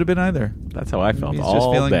 Oh, it could have been either. That's how I felt He's all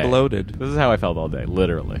just feeling day. bloated. This is how I felt all day,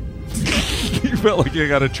 literally. You felt like you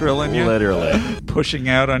got a trill in you? Literally. Pushing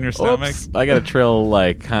out on your stomach? Oops. I got a trill,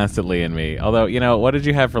 constantly in me. Although, what did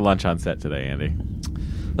you have for lunch on set today, Andy?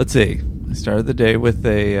 Let's see. I started the day with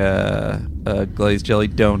a glazed jelly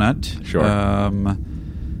donut. Sure.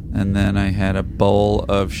 And then I had a bowl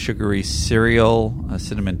of sugary cereal, a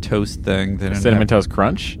cinnamon toast thing. Cinnamon Toast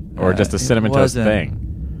Crunch? Or just a Cinnamon Toast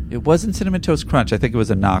thing? It wasn't Cinnamon Toast Crunch. I think it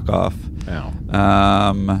was a knockoff. Oh.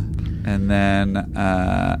 And then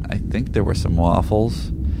I think there were some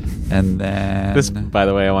waffles. And then... This, by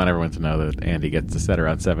the way, I want everyone to know that Andy gets to set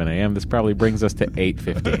around 7 a.m. This probably brings us to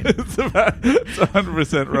 8:15. It's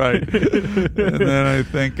 100% right. And then I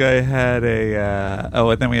think I had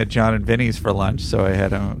and then we had John and Vinny's for lunch, so I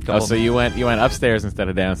had a couple... Oh, so you went upstairs instead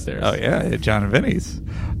of downstairs. Oh, yeah, I had John and Vinny's.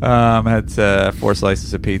 Had 4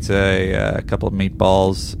 slices of pizza, a couple of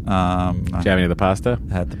meatballs. Did you have any of the pasta?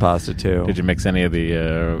 Had the pasta, too. Did you mix any of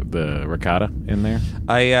the ricotta in there?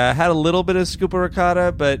 I had a little bit of scoop of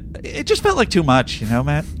ricotta, but it just felt like too much,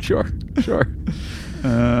 Matt? Sure.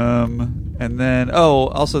 And then,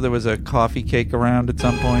 also there was a coffee cake around at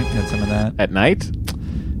some point. Had some of that. At night?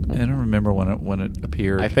 I don't remember when it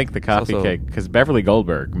appeared. I think the coffee cake, because Beverly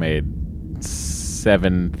Goldberg made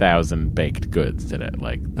 7,000 baked goods today, she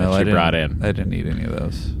brought in. I didn't eat any of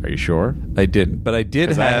those. Are you sure? I didn't, but I did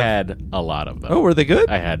have... I had a lot of them. Oh, were they good?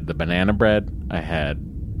 I had the banana bread.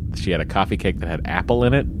 She had a coffee cake that had apple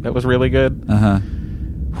in it that was really good. Uh-huh.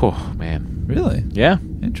 Oh, man. Really? Yeah.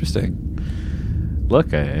 Interesting.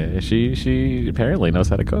 Look, she apparently knows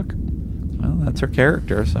how to cook. Well, that's her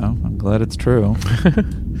character, so I'm glad it's true.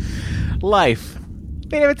 Life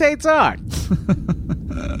imitates art.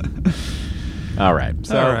 All right.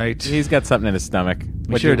 So he's got something in his stomach.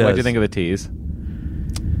 What'd you think of the tease?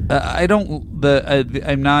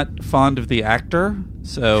 I'm not fond of the actor,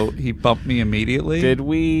 so he bumped me immediately. Did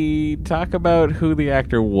we talk about who the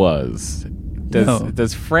actor was?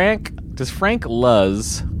 Does Frank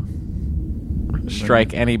Luz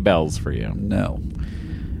strike any bells for you? No.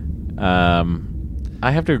 I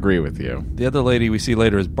have to agree with you. The other lady we see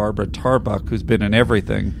later is Barbara Tarbuck, who's been in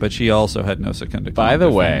everything, but she also had no Secunda. By the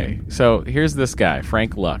way, so here's this guy,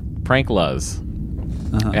 Frank Luz.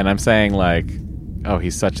 And I'm saying, oh,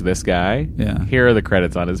 he's such this guy. Yeah. Here are the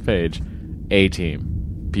credits on his page: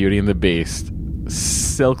 A-Team, Beauty and the Beast,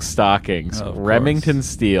 Silk Stockings, Of Remington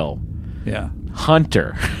Steele, Yeah.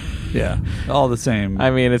 Hunter. Yeah. All the same.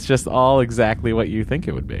 I mean, it's just all exactly what you think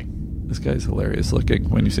it would be. This guy's hilarious looking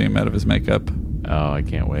when you see him out of his makeup. Oh, I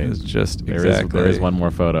can't wait. It's just There exactly is one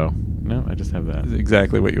more photo. No, I just have that. It's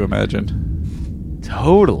exactly what you imagined.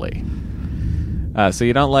 Totally. So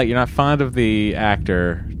you're not fond of the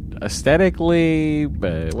actor aesthetically,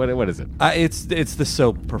 but what is it? It's the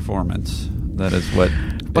soap performance. That is what.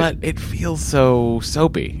 But it feels so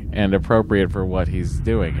soapy and appropriate for what he's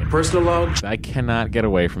doing. Personal log. I cannot get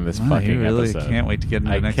away from this Oh, fucking you really episode. can't wait to get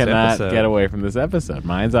into the next I cannot episode. get away from this episode.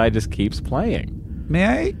 Mind's Eye just keeps playing. May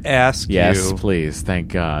I ask you? Yes, please. Thank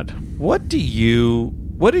God. What did you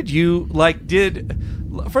like?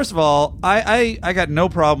 First of all, I got no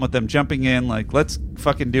problem with them jumping in. Like, let's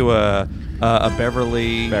fucking do a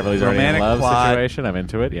Beverly's already in romantic love plot situation. I'm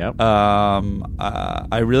into it. Yep.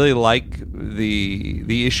 I really like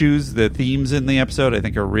the issues, the themes in the episode. I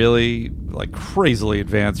think are really like crazily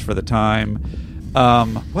advanced for the time.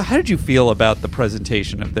 Well, how did you feel about the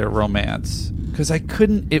presentation of their romance? Because I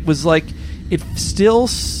couldn't. It was like it still.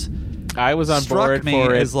 I was on struck board me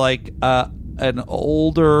for it. as like an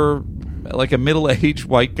older, like a middle-aged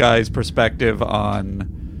white guy's perspective on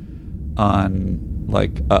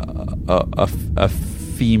like a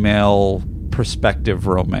female perspective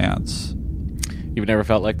romance. You've never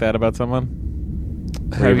felt like that about someone?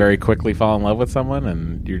 Where you very quickly fall in love with someone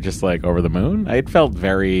and you're just like over the moon? It felt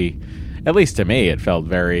very, at least to me, it felt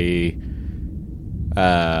very.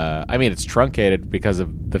 I mean, it's truncated because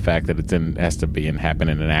of the fact that has to happen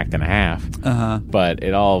in an act and a half. But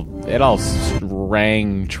it all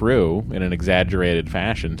rang true in an exaggerated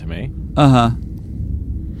fashion to me.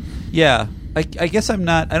 Yeah, I guess I don't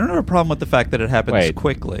have a problem with the fact that it happens Wait.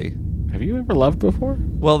 quickly. Have you ever loved before?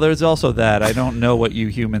 Well, there's also that. I don't know what you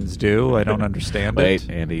humans do. I don't understand Wait, it.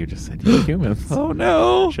 Andy, you just said you humans. Oh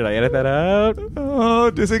no! Should I edit that out?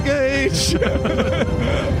 Oh, disengage!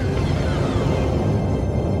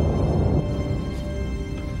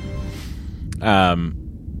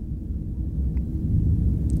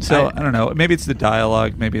 So I don't know. Maybe it's the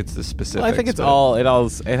dialogue. Maybe it's the specifics. Well, I think it's but all. It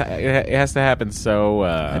has to happen. So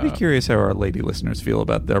I'd be curious how our lady listeners feel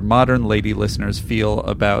about their modern lady listeners feel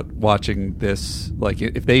about watching this. Like,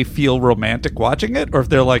 if they feel romantic watching it, or if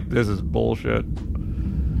they're like, "This is bullshit."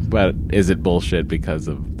 But is it bullshit because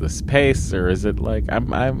of this pace, or is it like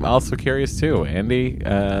I'm also curious too, Andy?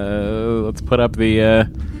 Let's put up the.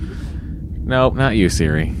 Nope, not you,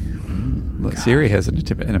 Siri. Siri has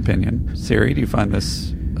an opinion. Siri, do you find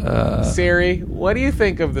this? Siri, what do you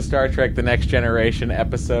think of the Star Trek: The Next Generation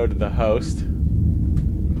episode, The Host?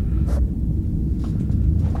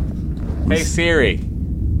 Hey Siri,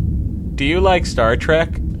 do you like Star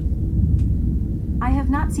Trek? I have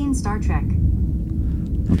not seen Star Trek.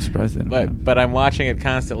 I'm surprised they don't. But I'm watching it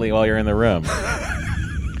constantly while you're in the room.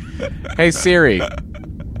 Hey Siri,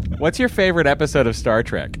 what's your favorite episode of Star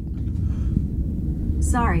Trek?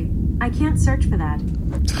 Sorry, I can't search for that.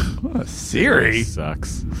 Siri That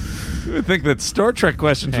sucks. You would think that Star Trek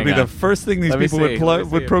questions would be the first thing these people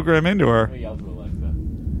would program into her. Let me yell to Alexa.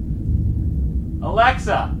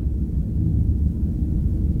 Alexa,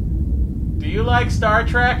 do you like Star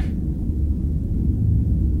Trek?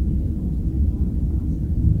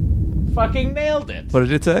 Fucking nailed it. What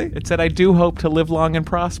did it say? It said, I do hope to live long and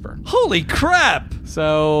prosper. Holy crap!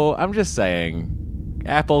 So, I'm just saying,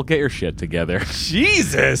 Apple, get your shit together.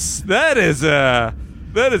 Jesus, that is a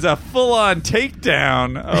full-on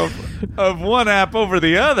takedown of one app over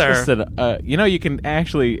the other. Just you can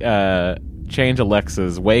actually change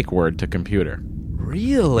Alexa's wake word to computer.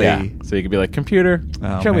 Really? Yeah. So you could be like, computer,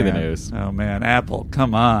 show me the news. Oh man, Apple,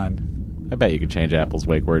 come on. I bet you could change Apple's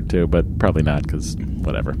wake word too, but probably not because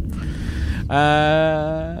whatever.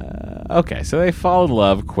 Okay, so they fall in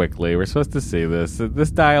love quickly. We're supposed to see this.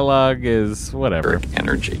 This dialogue is whatever.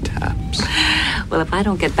 Energy taps. Well, if I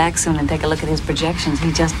don't get back soon and take a look at his projections,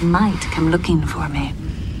 he just might come looking for me.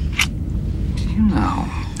 You know,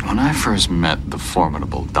 when I first met the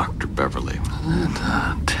formidable Dr. Beverly,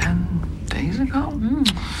 10 days ago,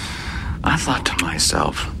 I thought to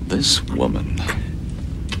myself, this woman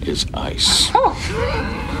is ice.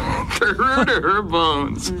 Through to her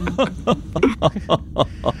bones.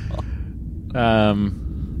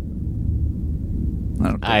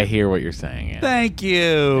 I hear what you're saying. Andy. Thank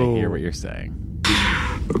you. I hear what you're saying.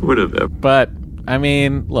 Would have ever. But, I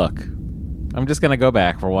mean, look, I'm just going to go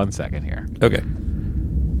back for 1 second here. Okay.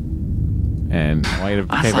 And I want you to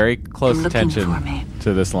pay very close attention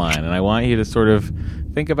to this line. And I want you to sort of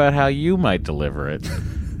think about how you might deliver it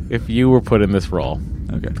if you were put in this role.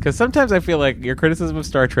 Okay. Because sometimes I feel like your criticism of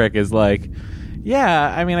Star Trek is like,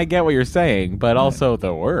 yeah, I mean, I get what you're saying, but also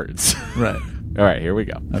the words. Right. All right, here we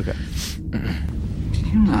go. Okay.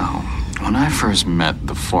 You know, when I first met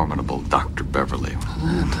the formidable Dr. Beverly,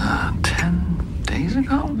 was it 10 days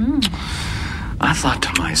ago? I thought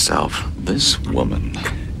to myself, this woman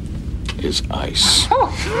is ice.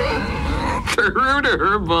 Through to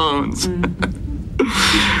her bones.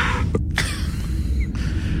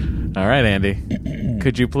 All right, Andy.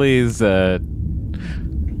 Could you please... this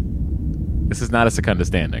is not a Secunda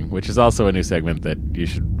Standing, which is also a new segment that you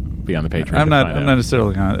should be on the Patreon. I'm not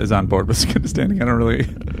necessarily as on board with Secunda Standing. I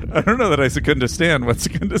don't know that I Secunda stand what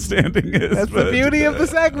Secunda Standing is. That's the beauty of the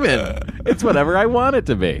segment. It's whatever I want it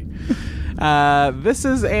to be. This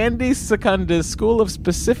is Andy Secunda's School of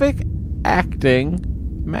Specific Acting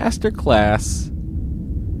Masterclass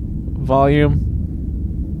Volume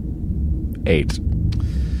 8.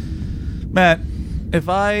 Matt, if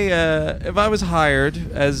I was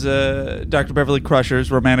hired as Dr. Beverly Crusher's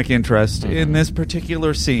romantic interest in this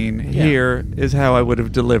particular scene, here is how I would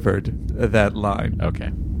have delivered that line.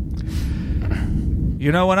 Okay.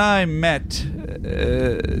 You know, when I met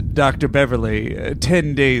Dr. Beverly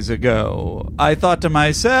 10 days ago, I thought to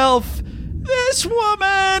myself, this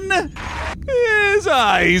woman is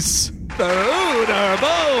ice through her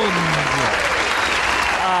bones.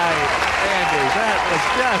 Andy, that was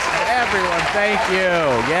just everyone. Thank you.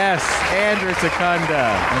 Yes, Andrew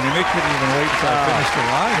Secunda. I mean, they couldn't even wait until I finished the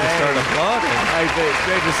line to start applauding.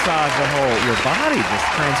 They just saw your body just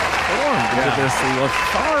transformed into this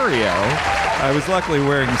Lothario. I was luckily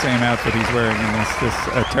wearing the same outfit he's wearing in this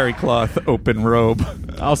terry cloth open robe.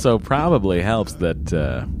 Also, probably helps that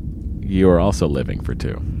you are also living for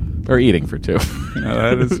two. Or eating for two.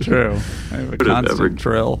 That is true. I have a constant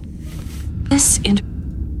trill. This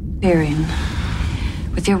interfering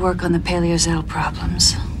with your work on the Paleozel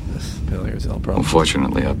problems. Paleozel problem.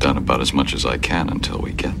 Unfortunately, I've done about as much as I can until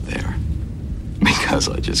we get there. Because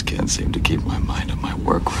I just can't seem to keep my mind on my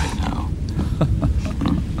work right now.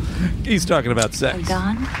 He's talking about sex.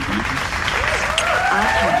 Gone? I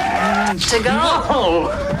have to go.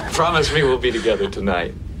 No! Promise me we'll be together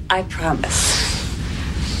tonight. I promise.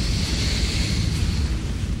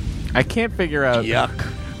 I can't figure out Yuck.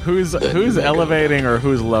 who's elevating or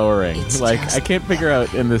who's lowering. Like, I can't figure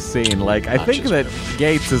out in this scene. Like, I think that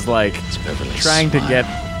Gates is like trying to get,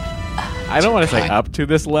 I don't want to say up to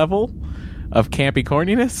this level of campy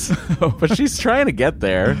corniness, but she's trying to get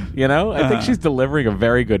there, you know? I think she's delivering a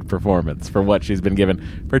very good performance for what she's been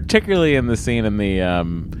given, particularly in the scene in the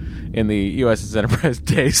USS Enterprise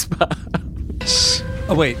day spa.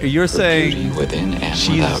 Oh wait, you're saying within and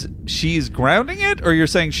she's grounding it, or you're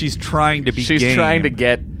saying she's trying to be? She's game? Trying to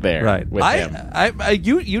get there, right? With him.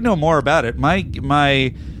 You know more about it.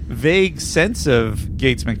 My vague sense of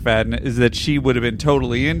Gates McFadden is that she would have been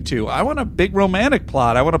totally into, I want a big romantic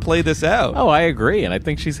plot. I want to play this out. Oh, I agree, and I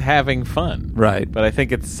think she's having fun. Right, but I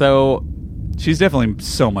think it's so. She's definitely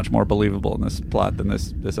so much more believable in this plot than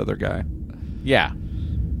this other guy. Yeah,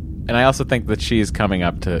 and I also think that she's coming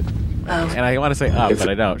up to. And I want to say up, but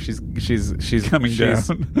I don't. She's coming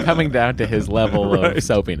down, coming down to his level of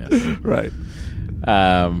soapiness. Right.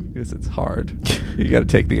 Because it's hard. You got to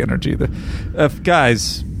take the energy.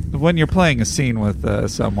 Guys, when you're playing a scene with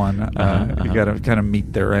someone, you got to kind of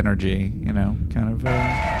meet their energy. You know, kind of.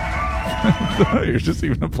 You're just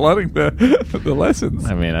even applauding the lessons.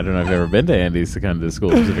 I mean, I don't know if you've ever been to Andy's Secunda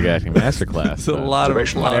School of Specific Acting Masterclass. It's a lot of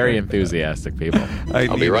very enthusiastic people.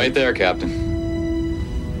 I'll be right there, Captain.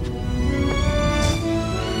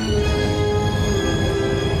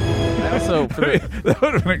 Also, that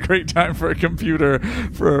would have been a great time for a computer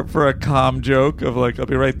for a calm joke of like, I'll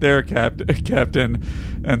be right there, Captain,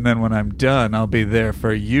 and then when I'm done, I'll be there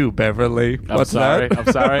for you, Beverly. I'm sorry,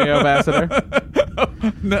 Ambassador.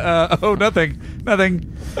 Nothing.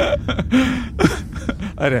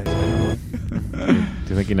 I didn't. Do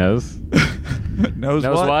you think he knows? Knows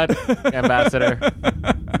what? Ambassador.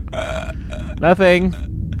 Nothing.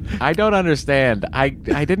 I don't understand. I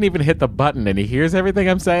didn't even hit the button and he hears everything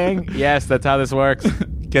I'm saying? Yes, that's how this works.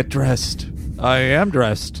 Get dressed. I am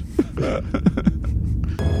dressed.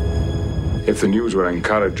 If the news were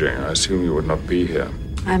encouraging, I assume you would not be here.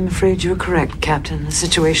 I'm afraid you're correct, Captain. The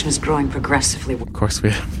situation is growing progressively. Of course we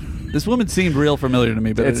have. This woman seemed real familiar to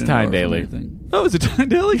me, but it's Tyne Daly. Oh, is it Tyne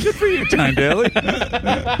Daly? Good for you, Tyne Daly.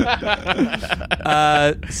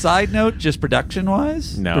 Side note, just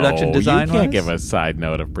production-wise? No, production design-wise? You can't give a side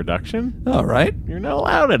note of production. All right. You're not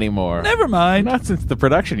allowed anymore. Never mind. Not since the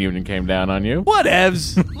production union came down on you.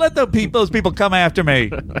 Whatevs. Let those people come after me.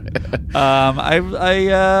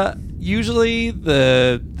 usually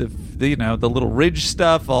the little ridge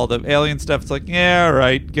stuff, all the alien stuff, it's like, yeah, all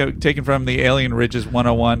right, taken from the Alien Ridges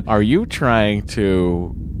 101. Are you trying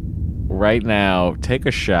to right now take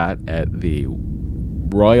a shot at the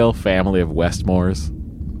royal family of Westmores,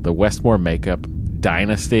 the Westmore makeup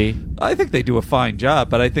dynasty? I think they do a fine job,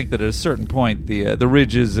 but I think that at a certain point the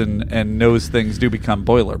ridges and nose things do become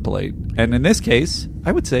boilerplate. And in this case,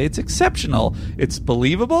 I would say it's exceptional. It's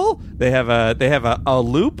believable. They have a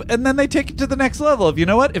loop, and then they take it to the next level. If you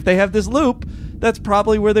know what, if they have this loop, that's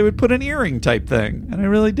probably where they would put an earring type thing, and I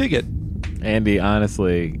really dig it. Andy,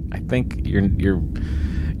 honestly, I think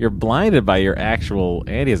you're blinded by your actual.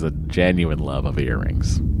 Andy has a genuine love of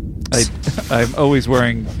earrings. I'm always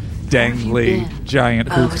wearing dangly giant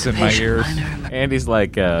hoops in my ears. Andy's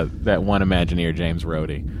like that one Imagineer, James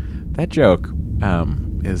Rhodey. That joke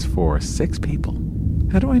is for 6 people.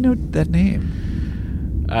 How do I know that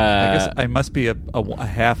name? I guess I must be a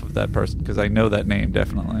half of that person because I know that name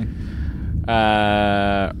definitely.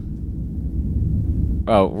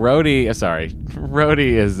 Rhodey. Sorry,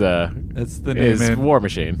 Rhodey is that's the name. Is War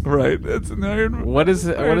Machine, right? That's an Iron. What is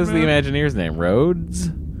the Imagineer's name? Rhodes?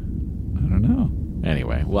 I don't know.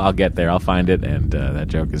 Anyway, well, I'll get there. I'll find it, and that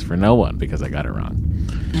joke is for no one because I got it wrong.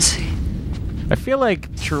 Let's see. I feel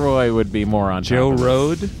like Troy would be more on Joe top of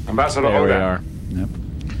Road. Ambassador There we Oda. are. Yep.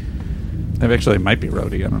 Actually, it might be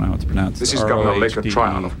Rhodey. I don't know how it's pronounced. This is Governor Laker R-O-H-D-E.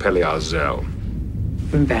 Tryon of Peliar Zell.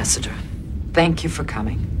 Ambassador, thank you for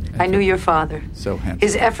coming. I knew your father. So handsome.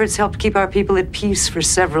 His efforts helped keep our people at peace for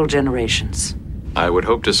several generations. I would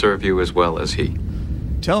hope to serve you as well as he.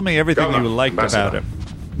 Tell me everything Governor, you liked Ambassador. about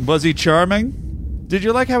him. Was he charming? Did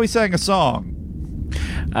you like how he sang a song?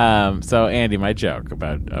 So Andy, my joke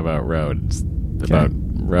about Rhodes, about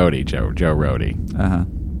Rhodey, Joe Rhodey. Uh-huh.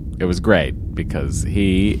 It was great because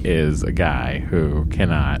he is a guy who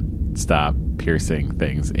cannot stop piercing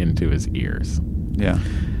things into his ears. Yeah.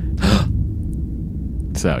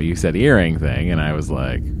 So you said earring thing, and I was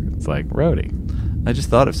like, it's like Rhodey. I just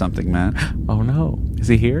thought of something, Matt. Oh no, is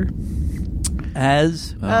he here?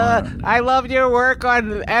 I loved your work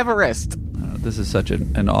on Everest. This is such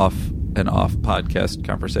an off podcast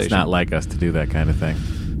conversation. It's not like us to do that kind of thing.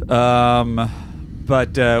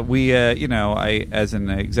 But we, I as an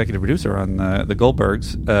executive producer on the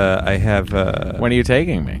Goldbergs, I have. When are you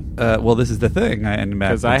taking me? Well, this is the thing,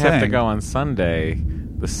 Because I have to go on Sunday,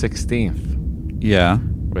 the 16th. Yeah,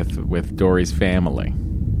 with Dory's family.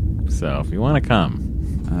 So if you want to come,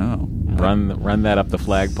 run that up the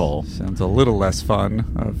flagpole. Sounds a little less fun.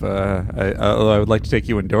 Although I would like to take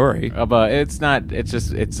you and Dory. But it's not. It's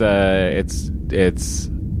just it's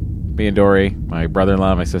me and Dory, my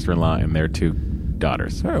brother-in-law, my sister-in-law, and their 2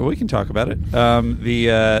 daughters. All right, we can talk about it.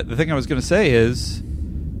 The thing I was going to say is,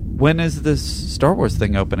 when is this Star Wars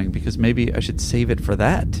thing opening? Because maybe I should save it for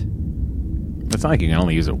that. It's not like you can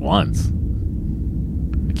only use it once.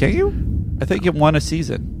 Can't you? I think you won a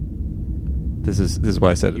season. This is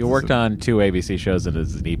why I said you worked on 2 ABC shows and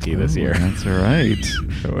as an EP this year. That's right.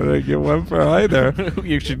 Would I get one for either?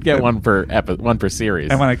 You should get one per series.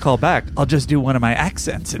 And when I call back, I'll just do one of my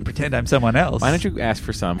accents and pretend I'm someone else. Why don't you ask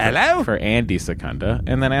for some for Andy Secunda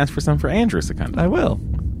and then ask for some for Andrew Secunda? I will.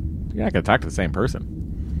 You're not going to talk to the same person.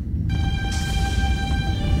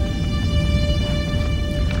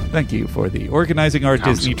 Thank you for the Organizing Our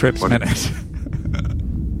Disney Trips Minute.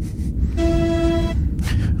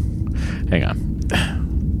 Hang on.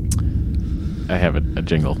 I have a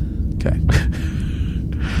jingle. Okay.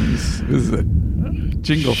 This is a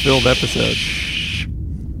jingle-filled episode.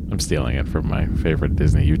 I'm stealing it from my favorite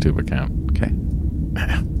Disney YouTube account. Okay.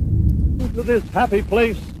 To this happy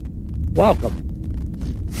place, welcome.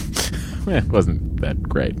 It wasn't that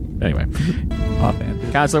great. Anyway.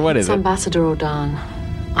 Offhand. Counselor, what is it? Ambassador O'Dan,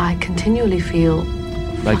 I continually feel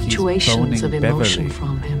Like he's fluctuations of boning emotion Beverly.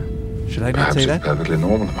 from him. Should I not Perhaps say it's that? perfectly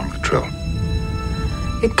normal among the Trill.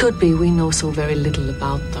 It could be we know so very little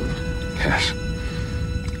about them. Yes.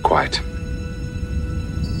 Quite.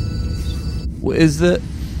 Is the...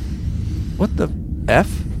 What the F?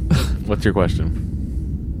 What's your question?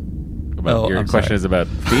 Your I'm question sorry. is about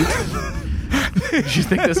feet? Did you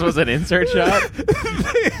think this was an insert shot?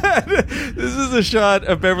 This is a shot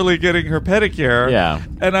of Beverly getting her pedicure. Yeah.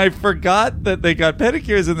 And I forgot that they got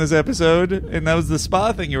pedicures in this episode, and that was the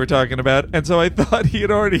spa thing you were talking about. And so I thought he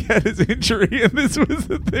had already had his injury, and this was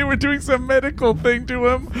that they were doing some medical thing to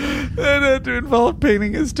him that had to involve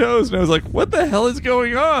painting his toes. And I was like, what the hell is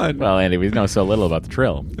going on? Well, Andy, we know so little about the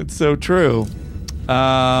Trill. It's so true.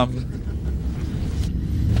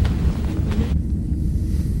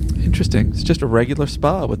 interesting. It's just a regular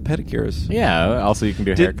spa with pedicures. Yeah. Also, you can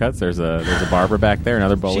do haircuts. There's a barber back there.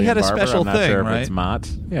 Another Bolian She had a barber. special I'm not thing, sure right? if it's Mott.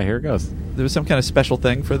 Yeah, here it goes. There was some kind of special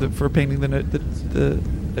thing for painting the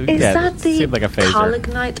Is that the seemed like a phaser.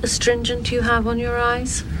 Colignite astringent you have on your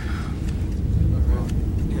eyes?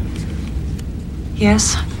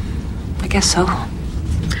 Yes, I guess so.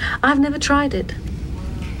 I've never tried it.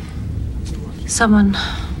 Someone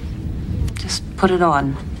just put it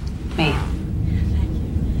on me.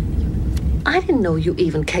 I didn't know you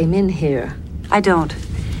even came in here. I don't.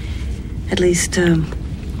 At least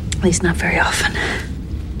not very often.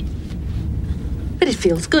 But it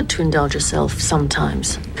feels good to indulge yourself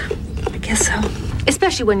sometimes. I guess so.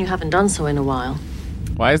 Especially when you haven't done so in a while.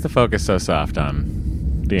 Why is the focus so soft on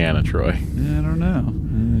Deanna Troi? I don't know.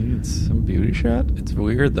 It's some beauty shot. It's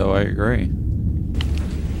weird, though. I agree.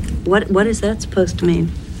 What is that supposed to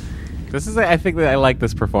mean? I think that I like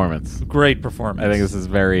this performance. Great performance. I think this is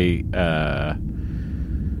very...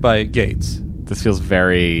 by Gates. This feels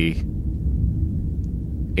very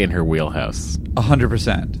in her wheelhouse.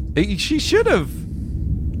 100%. She should have...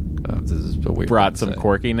 this is a weird brought some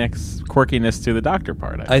quirkiness to the doctor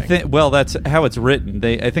part. I think. Well, that's how it's written.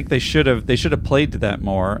 I think they should have played to that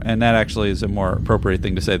more, and that actually is a more appropriate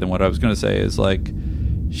thing to say than what I was going to say. Is like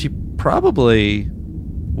she probably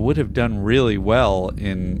would have done really well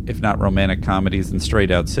in, if not romantic comedies, and straight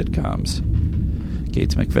out sitcoms.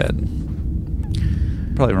 Gates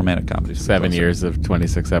McFadden. Probably romantic comedies. 7 years of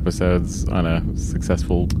 26 episodes on a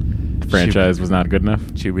successful franchise was not good enough.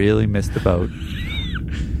 She really missed the boat.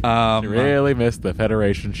 She really missed the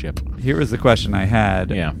Federation ship. Here was the question I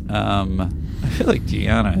had. Yeah. I feel like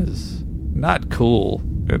Deanna is not cool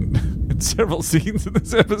in several scenes in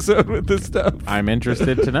this episode with this stuff. I'm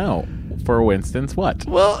interested to know. For instance, what?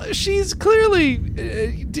 Well, she's clearly,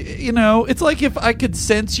 it's like if I could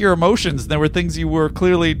sense your emotions and there were things you were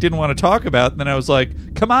clearly didn't want to talk about, and then I was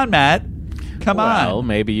like, come on, Matt. Come on. Well,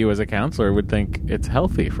 maybe you as a counselor would think it's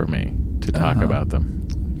healthy for me to talk about them.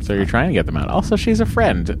 So you're trying to get them out. Also, she's a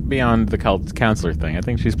friend beyond the counselor thing. I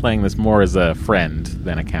think she's playing this more as a friend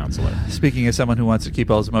than a counselor. Speaking as someone who wants to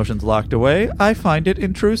keep all his emotions locked away, I find it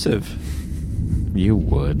intrusive. You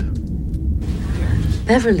would.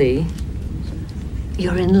 Beverly,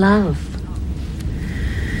 you're in love.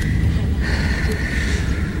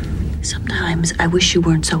 Sometimes I wish you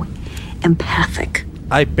weren't so empathic.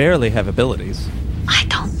 I barely have abilities. I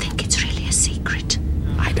don't think it's really a secret.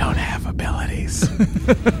 I don't have abilities.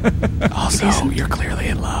 Also, you're clearly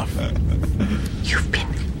in love. You've been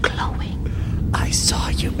glowing. I saw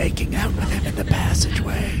you making out with him in the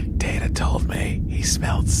passageway. Data told me he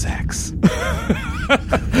smelled sex.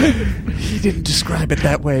 He didn't describe it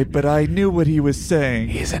that way, but I knew what he was saying.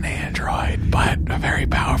 He's an android, but a very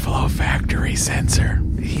powerful olfactory sensor.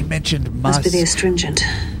 He mentioned Must be the astringent.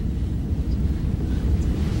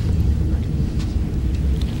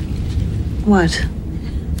 What?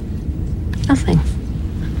 Nothing.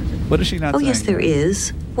 What is she not saying? Oh, yes, there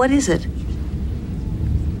is. What is it?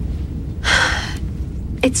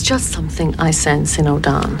 It's just something I sense in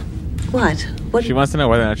Odan. What? She wants to know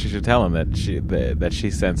whether or not she should tell him that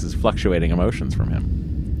she senses fluctuating emotions from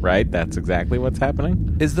him. Right? That's exactly what's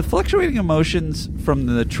happening. Is the fluctuating emotions from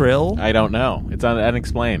the Trill? I don't know. It's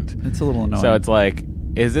unexplained. It's a little annoying. So it's like,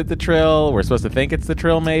 is it the Trill? We're supposed to think it's the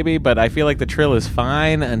Trill maybe, but I feel like the Trill is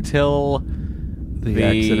fine until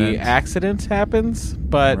the accident happens.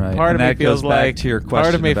 But right. part and of me that feels goes back like to your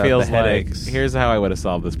part of me question feels about the like headaches. here's how I would have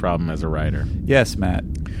solved this problem as a writer. Yes, Matt.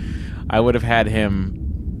 I would have had him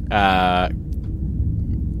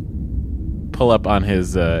pull up on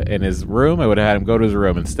his in his room. I would have had him go to his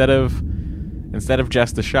room instead of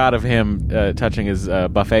just a shot of him touching his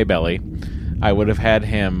buffet belly. I would have had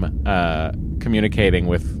him communicating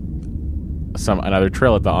with another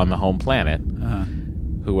Trill on the home planet,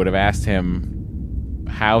 who would have asked him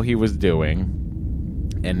how he was doing,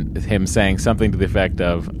 and him saying something to the effect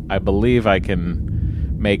of, "I believe I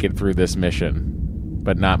can make it through this mission,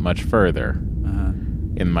 but not much further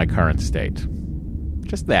in my current state."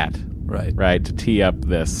 Just that. Right, to tee up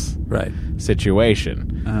this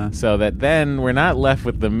situation. So that then we're not left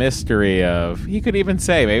with the mystery of, he could even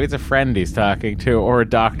say, maybe it's a friend he's talking to, or a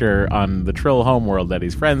doctor on the Trill homeworld that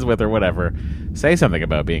he's friends with, or whatever, say something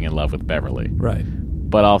about being in love with Beverly. Right.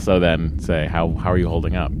 But also then say, how are you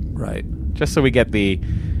holding up? Right. Just so we get the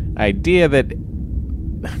idea that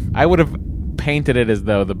I would have painted it as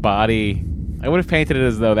though that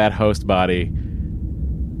host body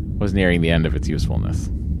was nearing the end of its usefulness,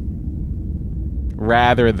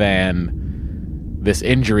 rather than this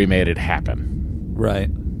injury made it happen.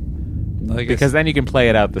 Right. Because then you can play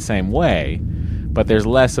it out the same way, but there's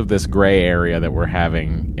less of this gray area that we're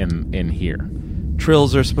having in here.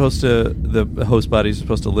 Trills are supposed to, the host bodies are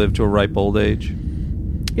supposed to live to a ripe old age.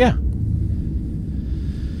 Yeah.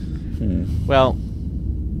 Well,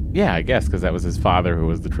 yeah, I guess, because that was his father who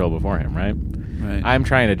was the Trill before him, right? Right. I'm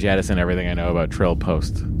trying to jettison everything I know about Trill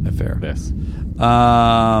post Fair. this.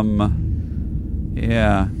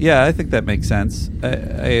 Yeah, I think that makes sense. I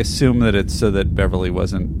assume that it's so that Beverly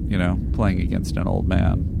wasn't, playing against an old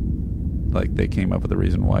man. Like, they came up with a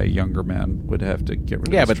reason why a younger man would have to get rid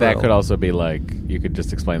of his but Trill. that could also be like, you could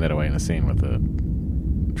just explain that away in a scene with a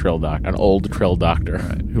Trill an old Trill doctor.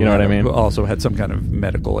 Right. Who You know what I mean? Who also had some kind of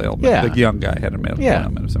medical ailment. Yeah. The young guy had a medical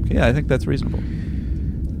ailment of some kind. Yeah, I think that's reasonable.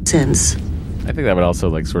 Since I think that would also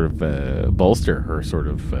like sort of bolster her sort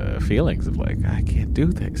of feelings of like, I can't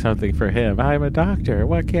do something for him. I'm a doctor.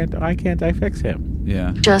 Why can't I fix him?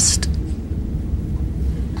 Yeah. Just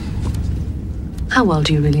how well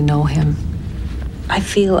do you really know him? I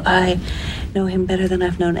feel I know him better than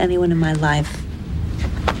I've known anyone in my life.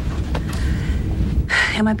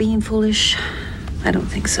 Am I being foolish? I don't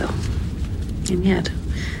think so. And yet,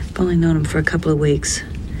 I've only known him for a couple of weeks.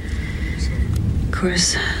 Of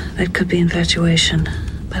course, that could be infatuation.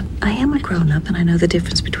 But I am a grown-up, and I know the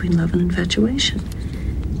difference between love and infatuation.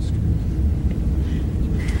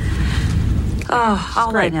 Oh,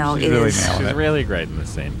 all I know is... She's really great in this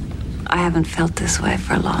scene. I haven't felt this way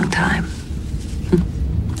for a long time.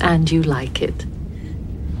 And you like it.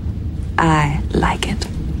 I like it.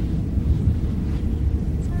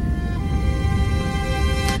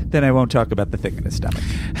 Then I won't talk about the thing in his stomach.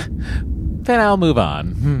 Then I'll move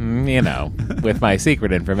on, with my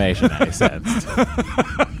secret information I sensed.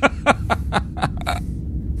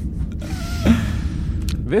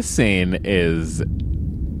 This scene is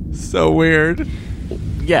so weird.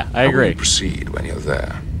 Yeah, I agree. How will you proceed when you're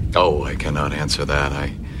there? Oh, I cannot answer that.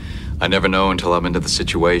 I never know until I'm into the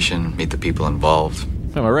situation, meet the people involved.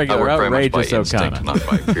 I'm a regular I work very much by outrageous instinct, O'Connor. not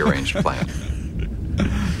by prearranged plan.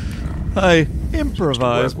 I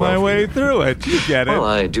improvise my way through it. You get it. Well,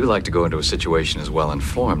 I do like to go into a situation as well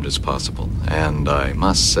informed as possible, and I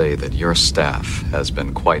must say that your staff has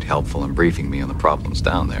been quite helpful in briefing me on the problems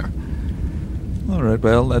down there. All right,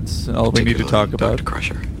 well, that's all we need to talk about. Dr.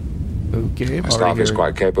 Crusher. Okay, My staff is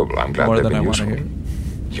quite capable. I'm glad more they've than been I want to useful. hear.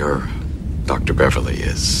 Your Dr. Beverly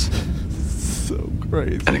is so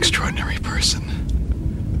crazy. An extraordinary person,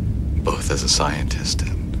 both as a scientist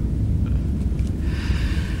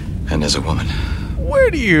and as a woman. Where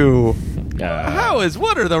do you...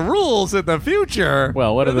 what are the rules in the future?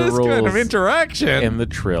 Well, what are the this rules kind of interaction? in the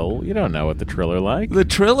Trill? You don't know what the Trill are like. The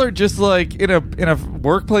Trill are just like in a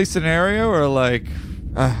workplace scenario, or like...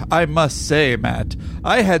 I must say, Matt,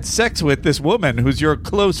 I had sex with this woman who's your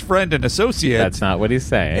close friend and associate. That's not what he's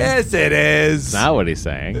saying. Yes, it is. It's not what he's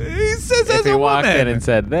saying. He says if as he a walked woman. in and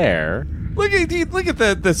said there... Look at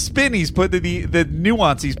the spin he's put, the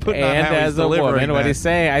nuance he's putting on And how he's as a delivering woman, what that. he's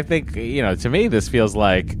saying, I think, to me, this feels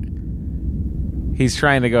like he's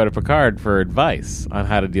trying to go to Picard for advice on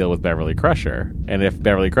how to deal with Beverly Crusher, and if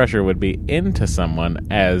Beverly Crusher would be into someone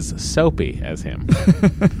as soapy as him.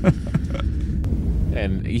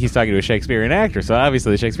 And he's talking to a Shakespearean actor, so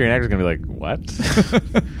obviously the Shakespearean actor's going to be like,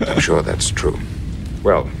 what? I'm sure that's true.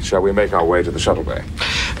 Well, shall we make our way to the shuttle bay?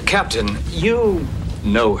 Captain, you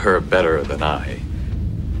know her better than I.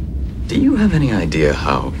 Do you have any idea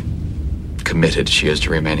how committed she is to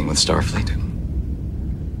remaining with Starfleet?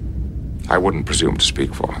 I wouldn't presume to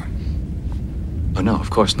speak for her. Oh, no, of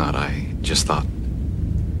course not. I just thought...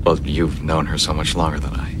 Well, you've known her so much longer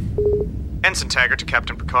than I. Ensign Taggart to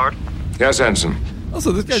Captain Picard. Yes, Ensign.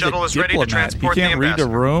 Also, this guy's Shuttle a is ready to diplomat. He transport the can't read a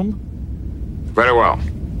ambassador. room. Very well.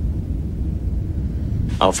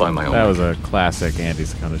 I'll find my own. That was a classic Andy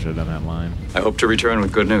Secunda should have done that line. I hope to return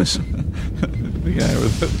with good news. The guy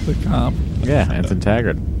with the comp. Yeah, Ensign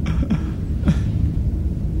Taggart.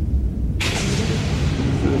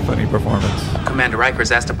 Funny performance. Commander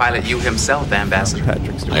Riker's asked to pilot you himself, Ambassador.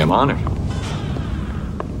 Patrick's doing I am honored.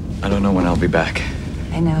 I don't know when I'll be back.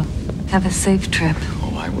 I know. Have a safe trip.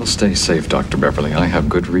 Oh, I will stay safe, Dr. Beverly. I have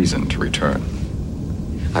good reason to return.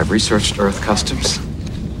 I've researched Earth customs.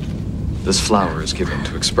 This flower is given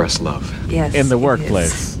to express love. Yes. In the it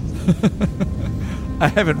workplace. I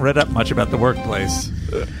haven't read up much about the workplace.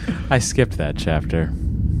 I skipped that chapter.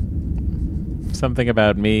 Something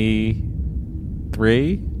about me...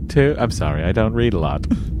 3? 2? I'm sorry, I don't read a lot.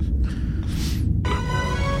 There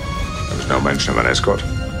was no mention of an escort.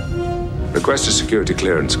 Request a security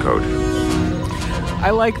clearance code.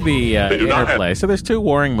 I like the do not interplay. So there's 2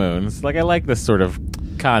 warring moons. Like, I like this sort of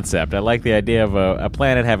concept. I like the idea of a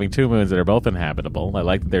planet having 2 moons that are both inhabitable. I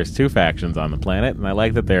like that there's 2 factions on the planet, and I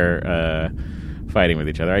like that they're fighting with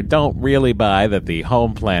each other. I don't really buy that the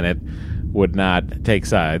home planet would not take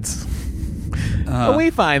sides. But we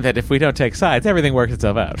find that if we don't take sides, everything works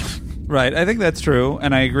itself out. Right, I think that's true,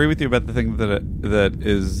 and I agree with you about the thing that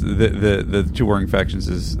is the two warring factions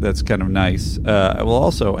is that's kind of nice. I will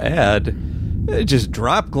also add, just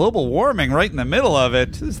drop global warming right in the middle of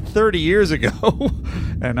it. This is 30 years ago,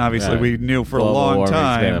 and obviously we knew for a long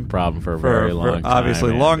time. Been a problem for a very long time.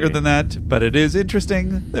 Obviously longer than that, but it is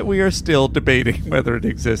interesting that we are still debating whether it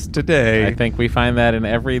exists today. I think we find that in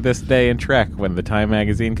every This Day in Trek, when the Time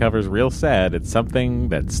magazine covers real sad, it's something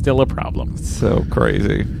that's still a problem. So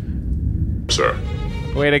crazy. Sir.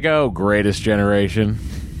 Way to go, Greatest Generation.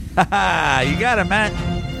 Ha you got it, Matt.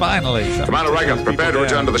 Finally. Commander Riker, prepare to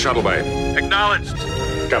return to the shuttle bay. Acknowledged.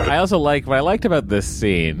 Captain. I also like, what I liked about this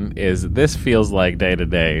scene is this feels like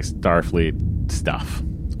day-to-day Starfleet stuff.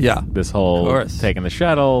 Yeah. This whole taking the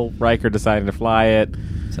shuttle, Riker deciding to fly it.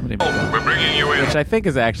 We're bringing you in. Which I think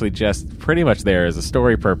is actually just pretty much there as a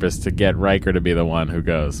story purpose to get Riker to be the one who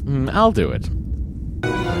goes, I'll do it.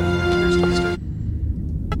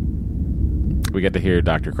 We get to hear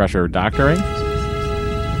Dr. Crusher doctoring.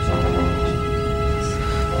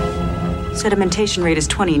 Sedimentation rate is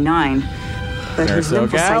 29, but his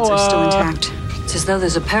lymphocytes are still intact. It's as though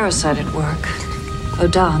there's a parasite at work.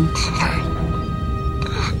 Odan.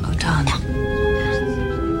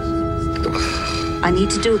 I need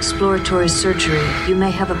to do exploratory surgery. You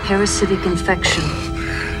may have a parasitic infection.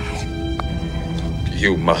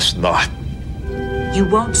 You must not. You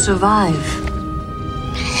won't survive.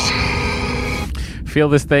 Feel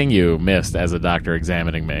this thing you missed as a doctor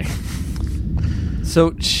examining me.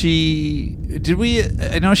 So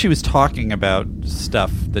I know she was talking about stuff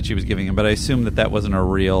that she was giving him, but I assume that wasn't a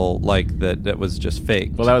real, that was just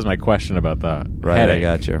fake. Well, that was my question about the right, headache. I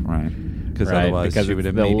got you, right. Otherwise she would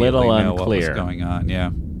immediately know what was going on,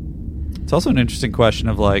 yeah. It's also an interesting question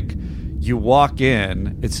of, you walk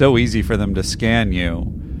in, it's so easy for them to scan you.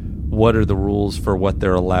 What are the rules for what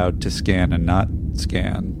they're allowed to scan and not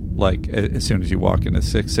scan? As soon as you walk into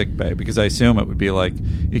sick bay, because I assume it would be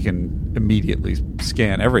you can immediately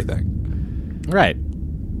scan everything. Right.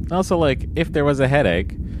 Also, if there was a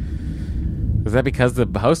headache, was that because the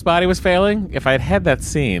host body was failing? If I'd had that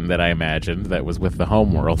scene that I imagined that was with the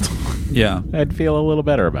home world, yeah, I'd feel a little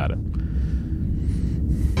better about it.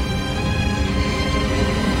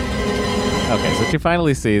 Okay, so she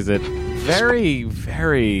finally sees it. Very,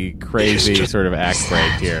 very crazy sort of act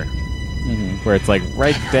break here. Where it's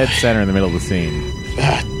right dead center in the middle of the scene.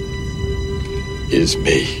 That is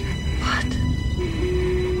me. What?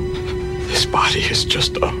 This body is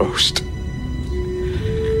just a host.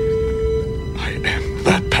 I am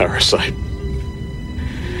that parasite.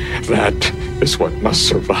 That is what must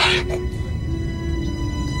survive.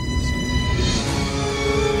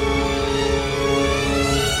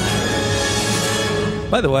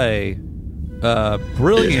 By the way,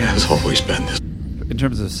 brilliant. It has always been this. In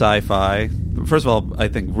terms of sci-fi, first of all, I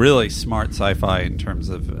think really smart sci-fi in terms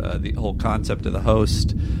of the whole concept of the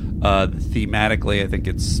host. Thematically, I think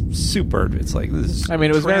it's super. It's this. I mean,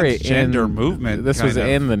 it was very transgender movement. This was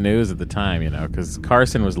in the news at the time, because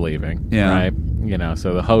Carson was leaving. Yeah. Right.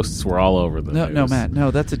 So the hosts were all over the news. No, Matt.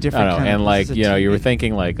 No, that's a different. And you were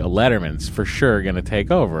thinking a Letterman's for sure going to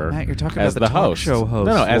take over. Matt, you're talking as about the talk host. show host.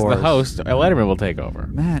 No, as the host, a Letterman will take over.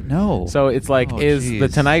 Matt, no. So it's is the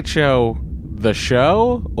Tonight Show the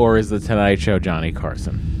show, or is the Tonight Show Johnny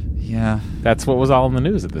Carson? Yeah. That's what was all in the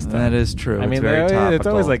news at this time. That is true. I mean, it's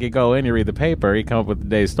always you go in, you read the paper, you come up with the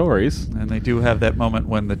day's stories. And they do have that moment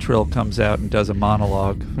when the Trill comes out and does a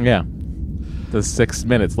monologue. Yeah. The 6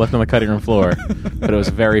 minutes left on the cutting room floor. But it was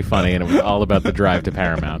very funny, and it was all about the drive to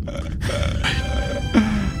Paramount.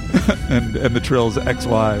 and the Trill's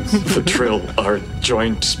ex-wives. The Trill are a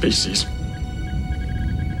joint species.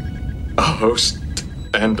 A host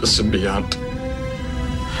and a symbiont.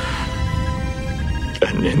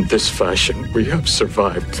 And in this fashion, we have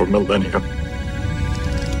survived for millennia.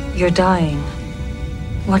 You're dying.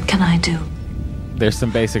 What can I do? There's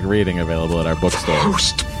some basic reading available at our bookstore.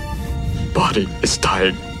 Host body is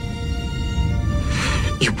dying.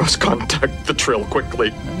 You must contact the Trill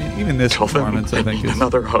quickly. I mean, even this performance, I think, is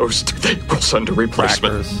another host. They will send a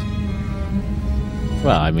replacement.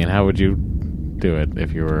 Well, I mean, how would you do it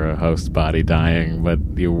if you were a host body dying, but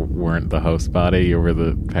you weren't the host body, you were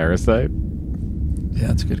the parasite? Yeah,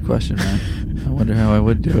 that's a good question, man. I wonder how I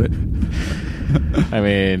would do it. I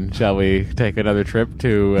mean, shall we take another trip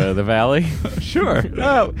to the valley? Sure.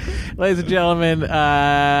 Oh, ladies and gentlemen, give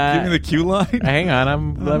me the cue line. Hang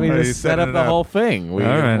on, let me just set up the whole thing. All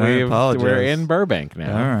right, I apologize. We're in Burbank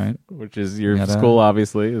now. All right, which is your school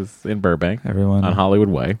obviously is in Burbank, everyone on Hollywood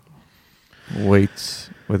Way. waits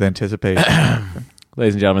with anticipation.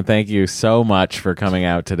 Ladies and gentlemen, thank you so much for coming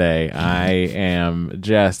out today.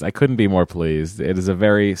 I couldn't be more pleased. It is a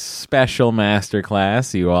very special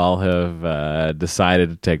masterclass you all have decided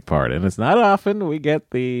to take part in. It's not often we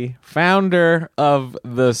get the founder of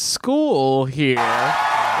the school here.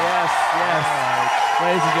 Yes.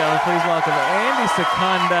 Ladies and gentlemen, please welcome Andy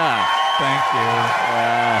Secunda. Thank you.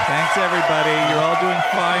 Thanks, everybody. You're all doing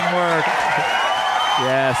fine work.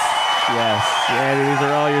 Yes. Andy, these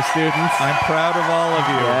are all your students. I'm proud of all of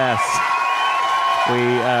you. Yes. We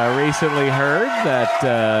recently heard that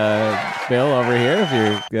Bill over here,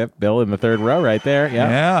 Bill in the third row right there. Yep.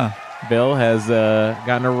 Yeah. Bill has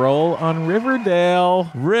gotten a role on Riverdale.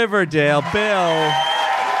 Bill.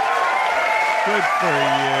 Good for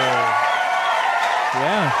you.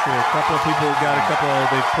 Yeah, so a couple of people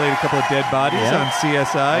they've played a couple of dead bodies on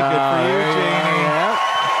CSI. Good for you, Janie. Yeah.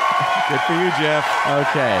 Good for you, Jeff.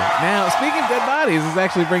 Okay. Now, speaking of dead bodies, this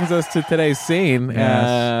actually brings us to today's scene.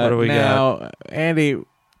 Yes. What do we got? Andy,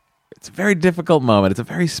 it's a very difficult moment. It's a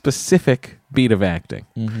very specific beat of acting.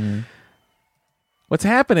 Mm-hmm. What's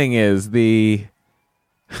happening is the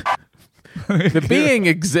being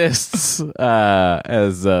exists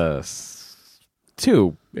as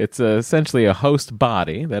two. It's essentially a host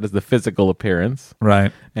body, that is the physical appearance,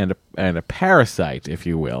 right, and a parasite, if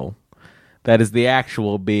you will, that is the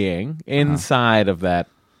actual being inside of that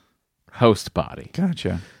host body.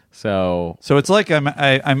 Gotcha. So it's like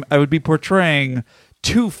I would be portraying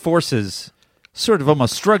two forces, sort of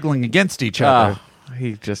almost struggling against each other.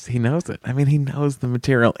 He knows it. I mean, he knows the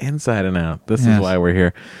material inside and out. This is why we're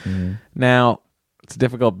here. Mm-hmm. Now, it's a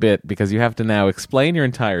difficult bit because you have to now explain your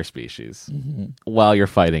entire species while you're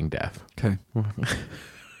fighting death. Okay.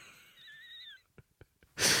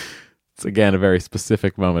 It's, again, a very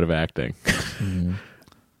specific moment of acting. Mm-hmm.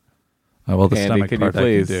 Oh, well, the Andy, stomach part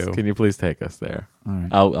I can do. Can you please take us there? All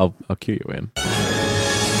right. I'll cue you in.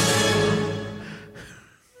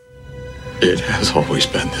 It has always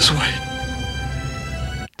been this way.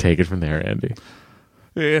 Take it from there, Andy.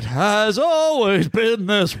 It has always been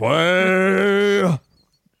this way.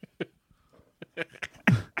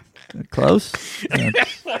 Close.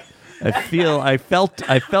 I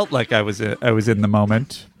felt like I was in the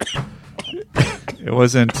moment. It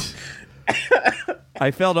wasn't.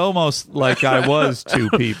 I felt almost like I was two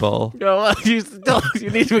people. Well, you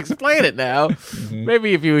need to explain it now. Mm-hmm.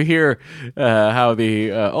 Maybe if you hear how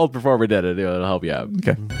the old performer did it, it'll help you out.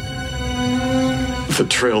 Okay. The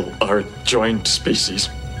Trill are a joined species.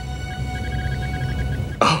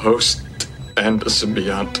 A host and a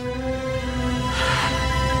symbiont.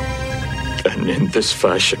 And in this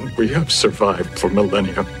fashion, we have survived for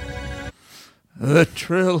millennia. The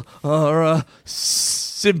Trill are a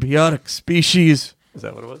symbiotic species. Is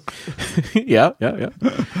that what it was? Yeah.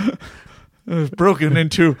 Broken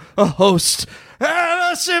into a host and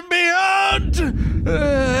a symbiont.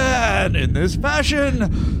 And in this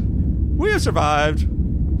fashion, we have survived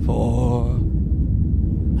for millennia.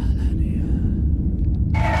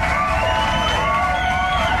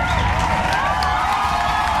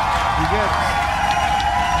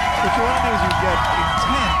 What you want to do is you get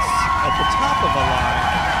intense at the top of a line,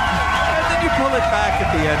 and then you pull it back at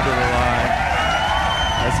the end of the line.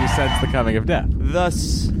 As you sense the coming of death.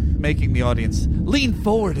 Thus, making the audience lean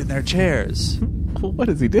forward in their chairs. What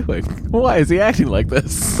is he doing? Why is he acting like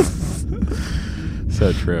this?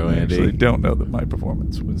 So true, Andy. I actually don't know that my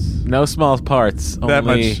performance was... No small parts. That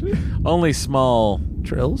much. Only small...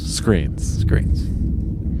 Trills? Screens.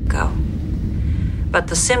 Go. But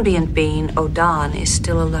the symbiont being, Odan, is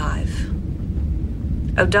still alive.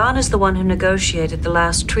 Odan is the one who negotiated the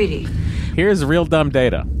last treaty. Here's real dumb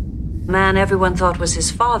data. The man everyone thought was his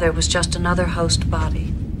father was just another host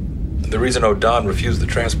body. The reason Odan refused the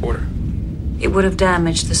transporter? It would have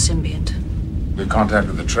damaged the symbiont. We've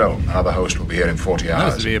contacted the Trill. Another host will be here in 40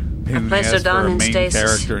 hours. I placed Odan in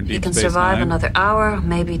stasis. He can survive another hour,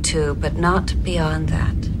 maybe two, but not beyond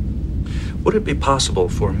that. Would it be possible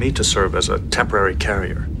for me to serve as a temporary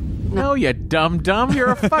carrier? No, you dumb.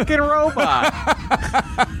 You're a fucking robot.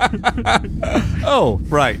 Oh,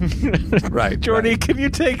 right. Jordy, can you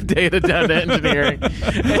take Data down to engineering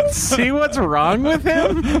and see what's wrong with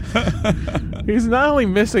him? He's not only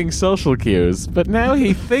missing social cues, but now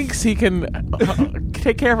he thinks he can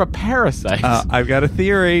take care of a parasite. I've got a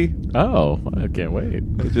theory. Oh, I can't wait.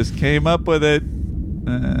 I just came up with it.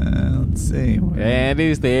 Let's see.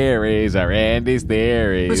 Andy's theories are Andy's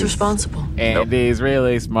theories. Who's responsible? Andy's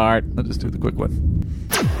really smart. I'll just do the quick one.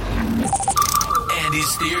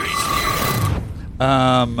 Andy's theories.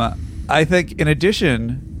 I think in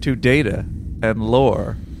addition to data and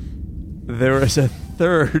lore, there is a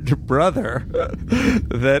third brother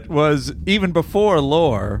that was even before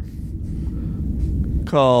Lore,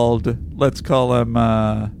 called, let's call him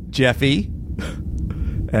Jeffy.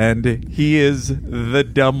 And he is the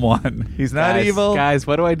dumb one. He's not evil. Guys,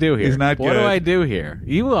 what do I do here? He's not good. What do I do here?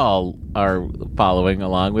 You all are following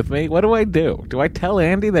along with me. What do I do? Do I tell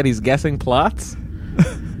Andy that he's guessing plots?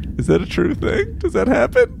 Is that a true thing? Does that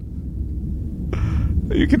happen?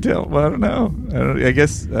 You can tell. Well, I don't know. I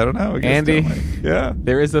guess I don't know. Andy, yeah.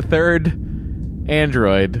 There is a third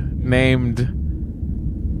android named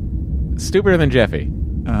stupider than Jeffy.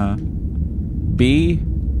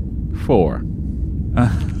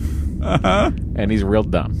 B4. And he's real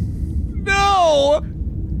dumb. No!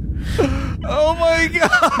 Oh my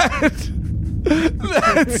god!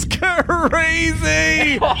 That's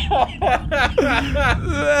crazy!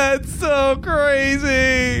 That's so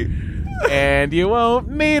crazy! And you won't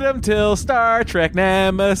meet him till Star Trek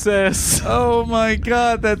Nemesis. Oh my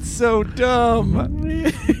god, that's so dumb. What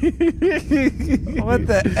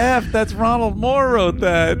the F? That's Ronald Moore wrote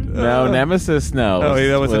that. No, Nemesis, no. Oh,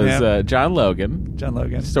 that wasn't him? John Logan. John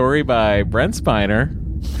Logan. Story by Brent Spiner.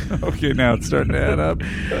 Okay, now it's starting to add up.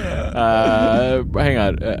 Hang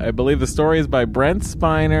on. I believe the story is by Brent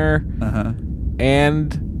Spiner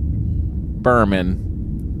and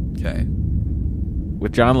Berman. Okay.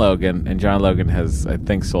 With John Logan, and John Logan has, I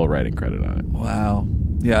think, sole writing credit on it. Wow.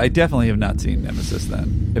 Yeah, I definitely have not seen Nemesis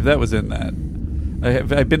then. If that was in that.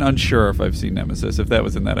 I've been unsure if I've seen Nemesis. If that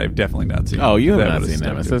was in that, I've definitely not seen it. Oh, you have not seen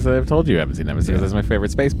Nemesis. I've told you haven't seen Nemesis. Yeah. That's my favorite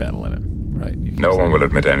space battle in it. Right. No one will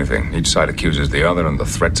admit anything. Each side accuses the other, and the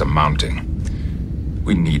threats are mounting.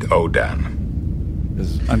 We need Odan.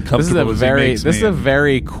 As uncomfortable as he makes This me. is a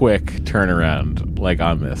very quick turnaround, like,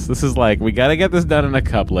 on this. This is like, we got to get this done in a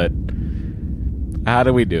couplet. How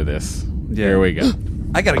do we do this? Yeah. Here we go.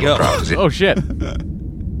 I gotta go. Oh, shit.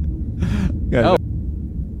 Oh.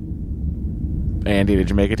 Andy,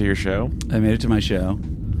 did you make it to your show? I made it to my show.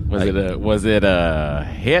 Was it a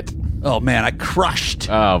hit? Oh man, I crushed.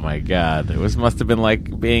 Oh my god, must have been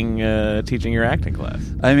like being teaching your acting class.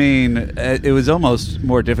 I mean, it was almost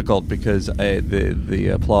more difficult because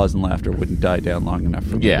the applause and laughter wouldn't die down long enough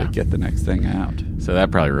for me to get the next thing out. So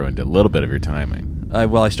that probably ruined a little bit of your timing.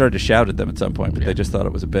 Well, I started to shout at them at some point, but they just thought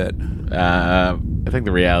it was a bit. I think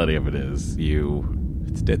the reality of it is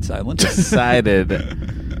it's dead silent. Decided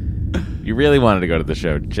you really wanted to go to the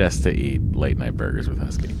show just to eat late night burgers with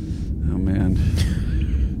Husky. Oh man.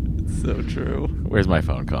 So true. Where's my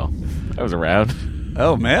phone call? I was around.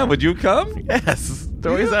 Oh man, would you come? Yes.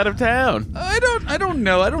 Dory's out of town. I don't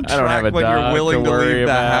know. I don't track have a when you're dog willing to to worry leave the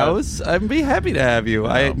about. house. I'd be happy to have you.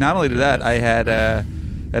 I not only did that, I had a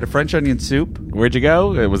French onion soup. Where'd you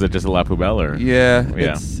go? Was it just a La Poubelle or? Yeah.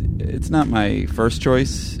 It's not my first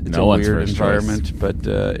choice. It's No a one's weird first environment, choice. but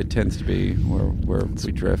it tends to be where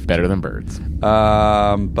we drift. Better than birds.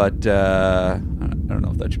 But I don't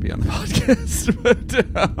know if that should be on the podcast. But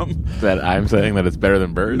that I'm saying that it's better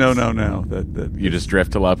than birds? No. That you just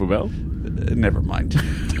drift to La Poubelle? Never mind.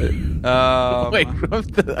 Wait,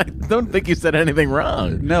 I don't think you said anything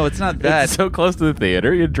wrong. No, it's not that. It's so close to the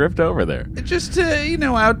theater, you drift over there. Just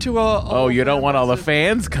out to a... Oh, you don't want all the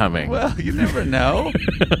fans coming. Well, you never know.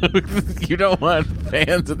 You don't want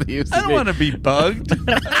fans at the UCB. I don't want to be bugged.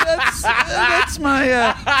 That's my...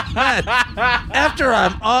 after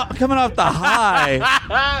I'm coming off the high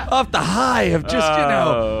of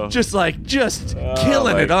just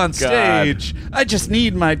killing it on stage. I just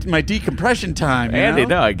need my decompression time. Andy,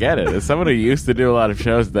 no, I get it. As someone who used to do a lot of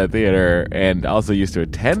shows at that theater and also used to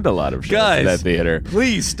attend a lot of shows at that theater.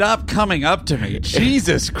 Please stop coming up to me.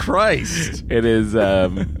 Jesus Christ. It is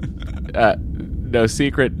no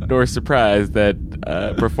secret nor surprise that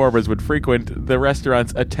performers would frequent the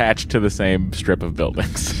restaurants attached to the same strip of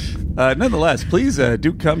buildings. Nonetheless, please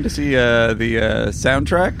do come to see the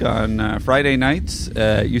soundtrack on Friday nights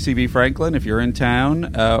at UCB Franklin if you're in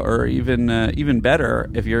town, or even better,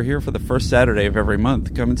 if you're here for the first Saturday of every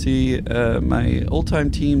month, come and see my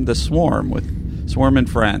old-time team, The Swarm, with Swarm and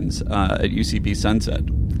Friends at UCB Sunset.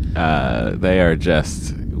 They are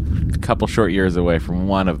just a couple short years away from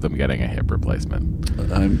one of them getting a hip replacement.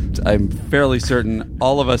 I'm fairly certain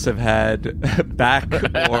all of us have had back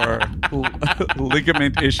or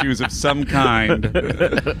ligament issues of some kind,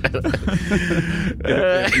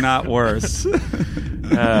 if not worse.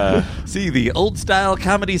 See the old-style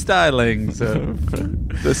comedy stylings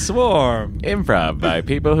of The Swarm. Improv by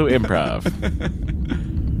people who improv.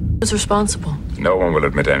 Who's responsible? No one will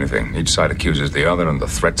admit anything. Each side accuses the other, and the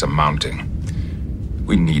threats are mounting.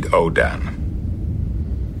 We need Odan.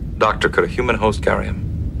 Doctor, could a human host carry him?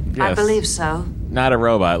 I believe so. Not a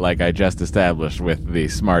robot like I just established with the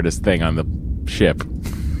smartest thing on the ship.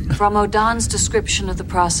 From Odan's description of the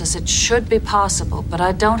process, it should be possible, but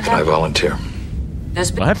I don't Can I have... volunteer?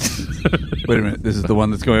 There's been What? Wait a minute. This is the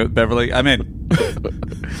one that's going with Beverly? I'm in.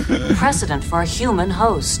 precedent for a human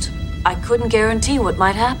host. I couldn't guarantee what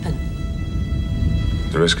might happen.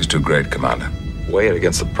 The risk is too great, Commander. Weigh it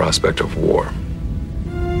against the prospect of war.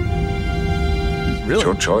 Really? It's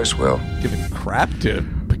your choice, Will. Giving crap to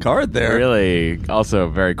Picard there. Really, also a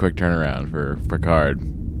very quick turnaround for Picard.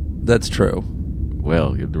 That's true.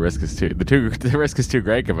 Will, the risk is the risk is too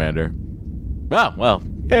great, Commander. Oh, well,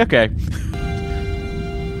 yeah, okay.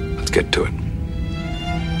 Let's get to it.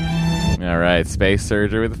 All right, space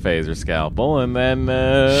surgery with a phaser scalpel, and then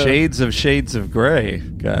Shades of gray,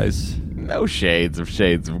 guys. no shades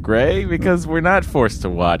of gray, because we're not forced to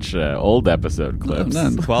watch old episode clips.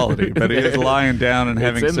 Not in quality, but he is lying down and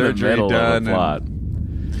having It's in the surgery middle done. of the plot.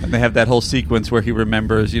 And they have that whole sequence where he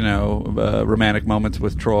remembers, romantic moments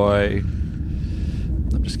with Troy.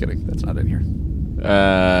 I'm just kidding. That's not in here.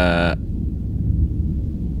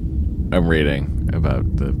 I'm reading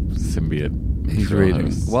about the symbiote. He's reading.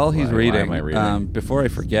 hosts. While he's Why am I reading? Before I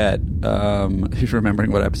forget, he's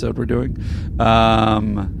remembering what episode we're doing. You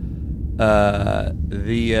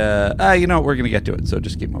know what? We're going to get to it, so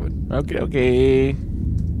just keep moving. Okay.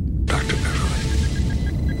 Dr. Beverly.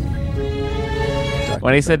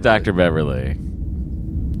 When he said Dr. Beverly,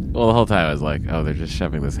 well, the whole time I was like, oh, they're just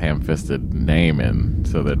shoving this ham-fisted name in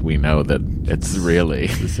so that we know that it's really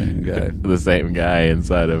the same guy. the same guy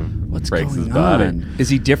inside of Frakes' body. Is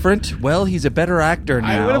he different? Well, he's a better actor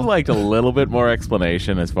now. I would have liked a little bit more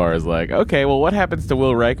explanation as far as like, okay, well, what happens to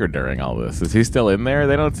Will Riker during all this? Is he still in there?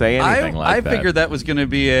 They don't say anything I that. figured that was going to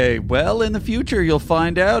be in the future you'll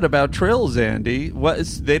find out about Trills, Andy.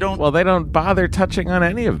 They don't bother touching on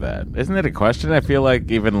any of that. Isn't it a question I feel like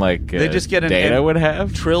even like they just get Data would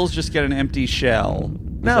have? Trills just get an empty shell.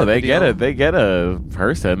 No, they get it. They get a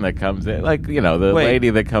person that comes in, like the lady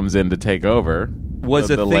that comes in to take over. Was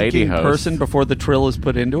the a lady thinking host. person before the Trill is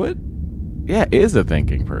put into it? Yeah, is a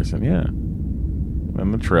thinking person. Yeah,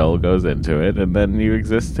 and the Trill goes into it, and then you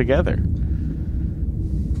exist together.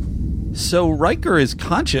 So Riker is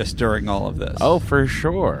conscious during all of this. Oh, for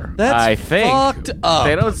sure. That's I think fucked up.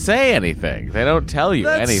 They don't say anything. They don't tell you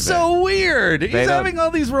That's anything. so weird. He's They don't- having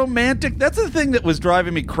all these romantic... That's the thing that was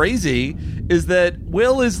driving me crazy, is that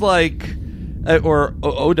Will is like... or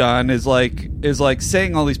Odan is like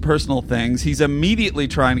saying all these personal things. He's immediately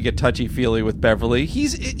trying to get touchy-feely with Beverly.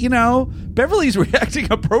 He's, Beverly's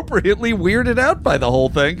reacting appropriately weirded out by the whole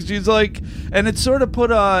thing. She's like... And it's sort of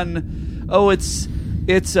put on... Oh, it's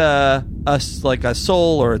like a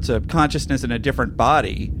soul or it's a consciousness in a different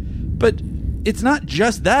body. But it's not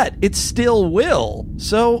just that. It's still Will.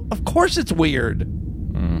 So, of course it's weird.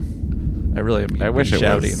 I really am wish it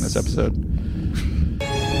shouty was- in this episode.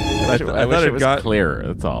 I wish it was clearer.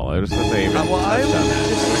 That's all. I was just saying. I was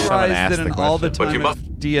just surprised that in all the time of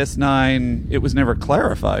DS9, it was never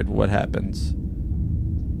clarified what happens.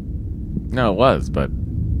 No, it was, but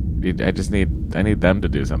I need them to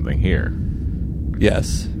do something here.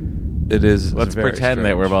 Yes, it is. Let's very pretend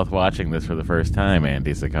that strange. we're both watching this for the first time,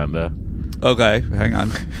 Andy Secunda. Okay, hang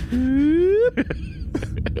on.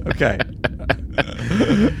 Okay.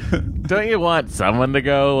 Don't you want someone to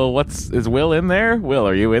go, well, is Will in there? Will,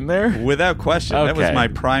 are you in there? Without question. That was Okay. my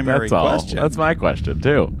primary That's all. question. That's my question,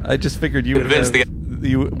 too. I just figured you would have,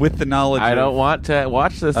 with the knowledge I of don't want to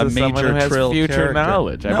watch this a as someone major who has Trill future character.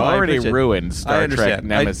 knowledge. I've No, I already appreciate- ruined I Star Trek understand.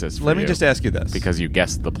 Nemesis for Let me you just ask you this. because you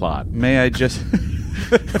guessed the plot. May I just...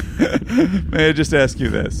 May I just ask you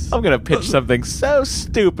this? I'm going to pitch something so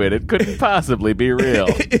stupid it couldn't possibly be real.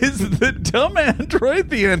 Is the dumb android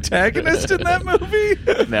the antagonist in that movie?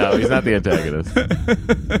 No, he's not the antagonist.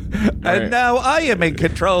 And now I am in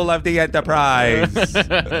control of the Enterprise.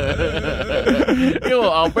 You will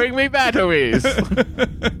all bring me batteries.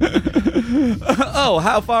 Oh,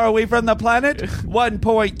 how far are we from the planet?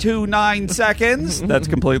 1.29 seconds. That's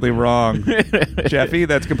completely wrong. Jeffy,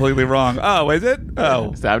 that's completely wrong. Oh, is it?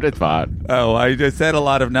 Oh. Sounded fun. Oh, I just said a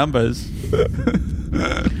lot of numbers.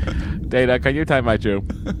 Data, can you tie my shoe?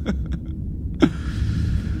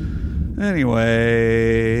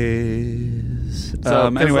 Anyways.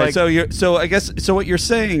 like- So what you're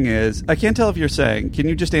saying is, I can't tell if you're saying, can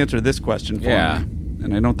you just answer this question for me?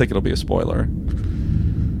 And I don't think it'll be a spoiler.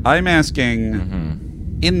 I'm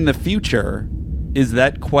asking, in the future, is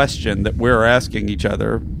that question that we're asking each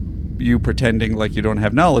other, you pretending like you don't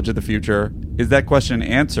have knowledge of the future, is that question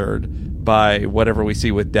answered by whatever we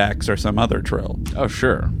see with Dax or some other Trill? Oh,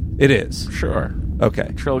 sure. It is. Sure.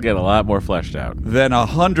 Okay. Trill get a lot more fleshed out. Then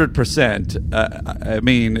 100%. I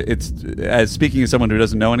mean, it's as speaking as someone who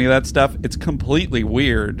doesn't know any of that stuff, it's completely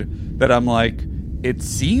weird that I'm like, it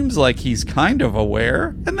seems like he's kind of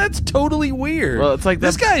aware, and that's totally weird. Well, it's like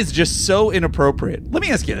this guy is just so inappropriate. Let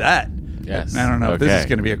me ask you that. Yes. I don't know if this is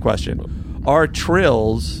going to be a question. Are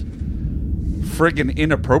Trills friggin'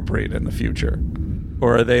 inappropriate in the future,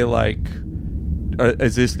 or are they like?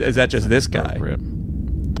 Is that just this guy?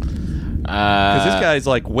 Because this guy's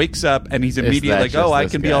like wakes up and he's immediately like, "Oh, I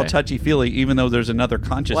can be all touchy feely," even though there's another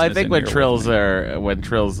consciousness. Well, I think when Trills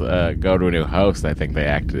go to a new host, I think they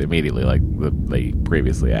acted immediately like they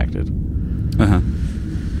previously acted.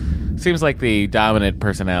 Seems like the dominant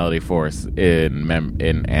personality force in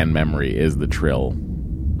memory is the Trill,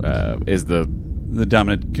 is the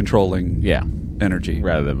dominant controlling energy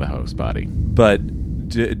rather than the host body. But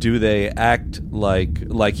do they act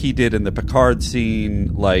like he did in the Picard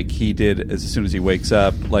scene, like he did as soon as he wakes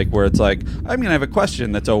up, like where it's like, I'm going to have a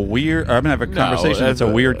question that's a weird, or I'm going to have a conversation that's a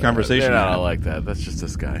weird conversation. They're not like that. That's just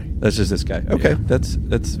this guy. That's just this guy. Okay, that's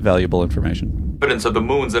valuable information. Evidence of the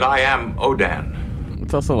moons that I am Odan.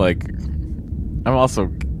 It's also like, I'm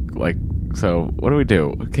also like, so what do we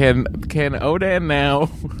do? Can Odan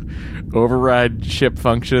now override ship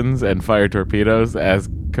functions and fire torpedoes as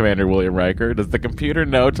Commander William Riker? Does the computer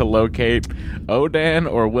know to locate Odan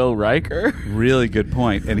or Will Riker? Really good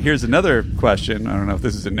point. And here's another question. I don't know if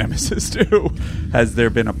this is a nemesis too. Has there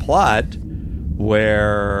been a plot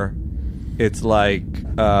where it's like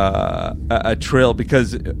a Trill?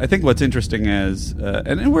 Because I think what's interesting is,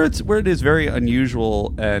 and where it is very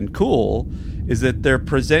unusual and cool, is that they're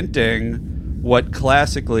presenting what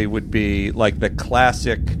classically would be like the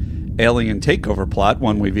classic alien takeover plot,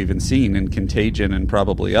 one we've even seen in Contagion and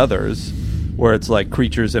probably others, where it's like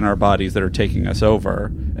creatures in our bodies that are taking us over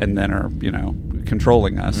and then are,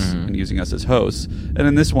 controlling us and using us as hosts. And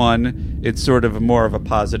in this one, it's sort of more of a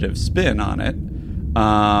positive spin on it.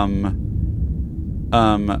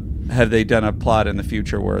 Have they done a plot in the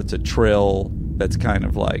future where it's a Trill that's kind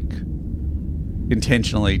of like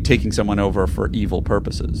intentionally taking someone over for evil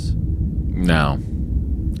purposes? No.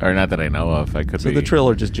 Or not that I know of. I could so be. The Trill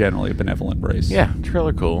are just generally a benevolent race. Yeah, Trill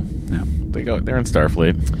are cool. Yeah, they're in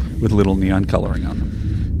Starfleet with little neon coloring on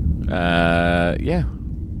them. Yeah.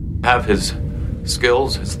 Have his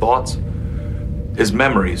skills, his thoughts, his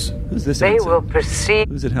memories. Who's this? They will proceed.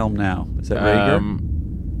 Who's at helm now? Is that Rager?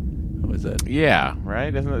 Who is it? Yeah,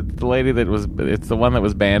 right. Isn't it the lady that was? It's the one that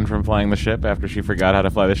was banned from flying the ship after she forgot how to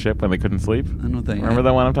fly the ship when they couldn't sleep. I don't think. Remember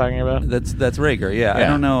the one I'm talking about? That's Rager. Yeah. I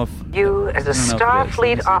don't know if you as a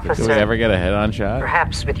Starfleet officer. Did we ever get a head-on shot?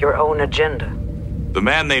 Perhaps with your own agenda. The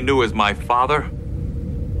man they knew as my father.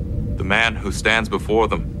 The man who stands before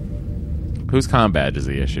them. Whose comm badge is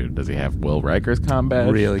he issued? Does he have Will Riker's comm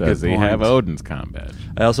badge? Really good Does he point. have Odin's comm badge?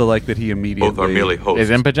 I also like that he immediately both are merely hosts. Is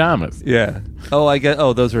in pajamas. Yeah. Oh, I get.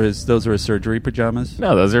 Oh, those are his surgery pajamas.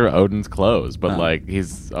 No, those are Odin's clothes. But like,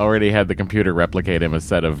 he's already had the computer replicate him a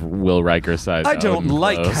set of Will Riker size. I don't Odin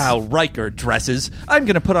like clothes. how Riker dresses. I'm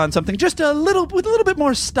going to put on something just with a little bit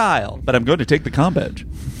more style. But I'm going to take the comm badge.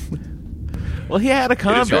 Well, he had a comm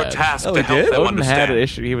badge. It is your task to he help did? them Odin understand. had an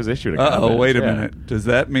issue. He was issued a comm badge. Oh, wait a yeah. minute. Does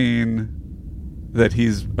that mean that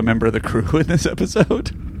he's a member of the crew in this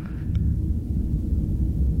episode?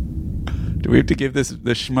 Do we have to give the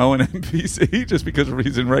schmo an NPC just because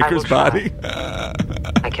he's in Riker's body?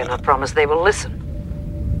 I cannot promise they will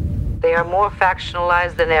listen. They are more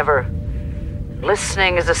factionalized than ever.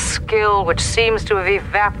 Listening is a skill which seems to have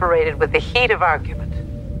evaporated with the heat of argument.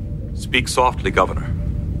 Speak softly, Governor.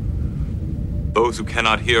 Those who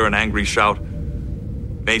cannot hear an angry shout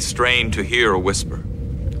may strain to hear a whisper.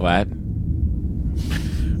 What?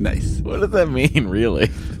 Nice. What does that mean, really?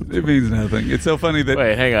 It means nothing. It's so funny that...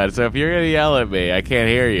 Wait, hang on. So if you're going to yell at me, I can't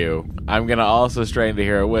hear you. I'm going to also strain to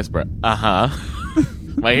hear a whisper. Uh-huh.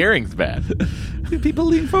 My hearing's bad. People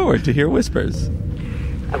lean forward to hear whispers.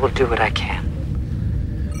 I will do what I can.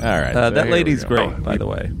 All right. That lady's great, by the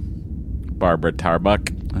way. Barbara Tarbuck.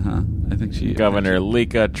 Uh-huh. I think she... Governor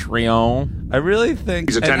Lika Trion. I really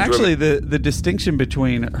think... And actually, the distinction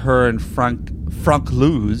between her and Frank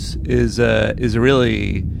Luz is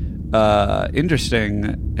really interesting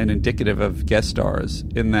and indicative of guest stars,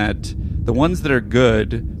 in that the ones that are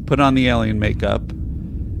good put on the alien makeup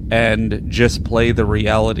and just play the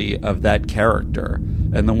reality of that character,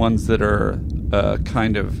 and the ones that are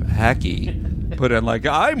kind of hacky put in like,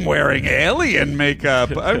 I'm wearing alien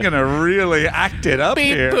makeup, I'm gonna really act it up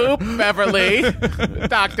Beep here. boop, Beverly.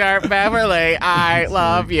 Dr. Beverly, I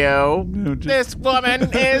love you. This woman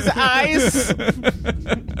is ice.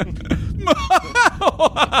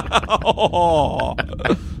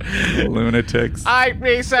 Lunatics. I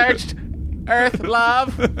researched Earth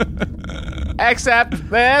love. Except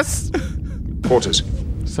this. Porters.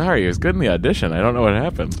 Sorry, it was good in the audition. I don't know what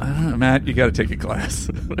happened. Matt, you got to take a class.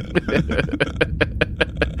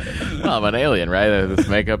 Well, I'm an alien, right? This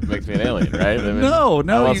makeup makes me an alien, right? I mean, no.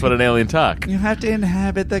 How else would an alien talk? You have to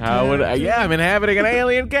inhabit the character. Yeah, I'm inhabiting an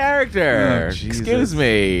alien character. Excuse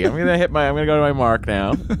me. I'm gonna go to my mark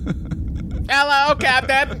now. Hello,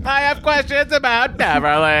 Captain. I have questions about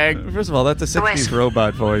Beverly. First of all, that's a 60s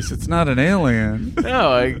robot voice. It's not an alien.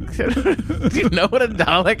 No, do you know what a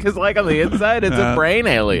Dalek is like on the inside? It's a brain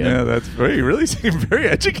alien. Yeah, that's very. You really seem very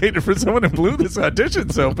educated for someone who blew this audition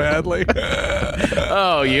so badly.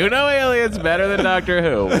 Oh, you know aliens better than Doctor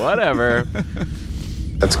Who. Whatever.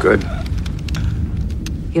 That's good.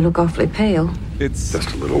 You look awfully pale. It's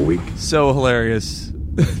just a little weak. So hilarious.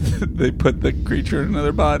 They put the creature in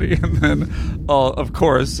another body, and then, of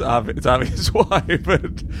course, it's obvious why,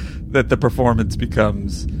 but that the performance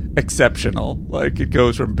becomes exceptional. Like, it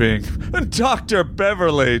goes from being Dr.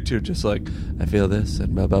 Beverly to just like, I feel this,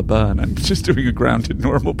 and blah, and I'm just doing a grounded,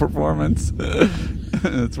 normal performance.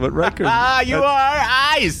 That's what Riker's... you are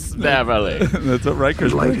ice, Beverly. That's what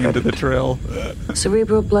Riker's bringing into the Trill.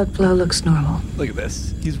 Cerebral blood flow looks normal. Look at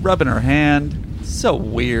this. He's rubbing her hand. So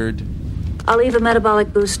weird. I'll leave a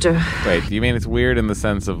metabolic booster. Wait, do you mean it's weird in the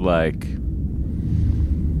sense of like...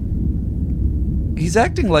 He's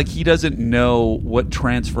acting like he doesn't know what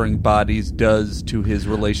transferring bodies does to his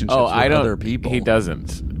relationships with other people. He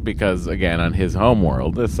doesn't. Because, again, on his home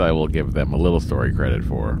world, this I will give them a little story credit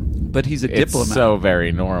for. But he's a diplomat. It's so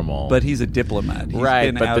very normal. But he's a diplomat. He's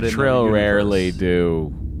right, but the Trill rarely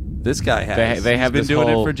do... This guy has. They have been this doing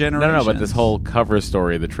whole, it for generations. No, but this whole cover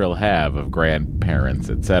story the Trill have of grandparents,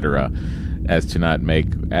 etc., as to not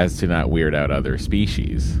weird out other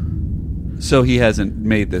species. So he hasn't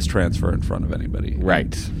made this transfer in front of anybody.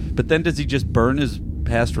 Right. But then does he just burn his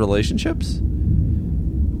past relationships?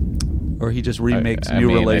 Or he just remakes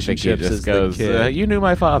new relationships I think he just goes, the kid? You knew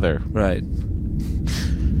my father. Right.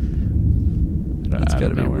 That's got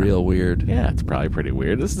to be real weird. Yeah, it's probably pretty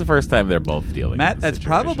weird. This is the first time they're both dealing Matt, with that's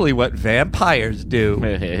situation. probably what vampires do.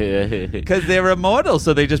 Because they're immortal,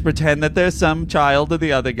 so they just pretend that they're some child of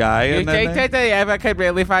the other guy. You think that they ever could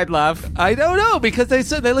really find love? I don't know, because they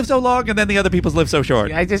live so long and then the other people's live so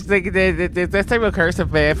short. I just think that's like a curse of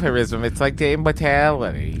vampirism. It's like the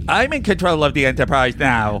immortality. I'm in control of the Enterprise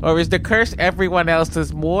now. Or is the curse everyone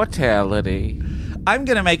else's mortality? I'm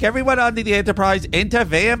going to make everyone on the Enterprise into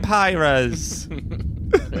vampires.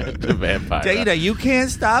 The vampire. Data, you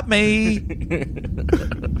can't stop me.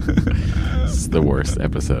 This is the worst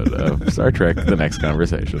episode of Star Trek The Next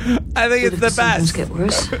Conversation. I think it's the best. Get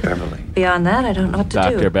worse. Beverly. Beyond that, I don't know what to do.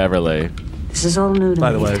 Dr. Beverly. This is all new to me.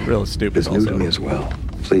 By the way, real stupid. It's new to me as well.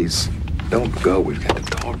 Please, don't go. We've got to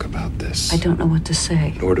talk about this. I don't know what to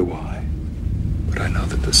say. Nor do I. But I know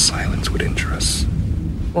that the silence would injure us.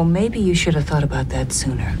 Well, maybe you should have thought about that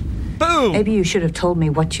sooner. Boom! Maybe you should have told me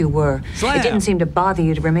what you were. Slam. It didn't seem to bother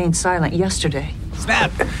you to remain silent yesterday.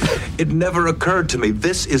 Snap! It never occurred to me.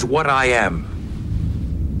 This is what I am.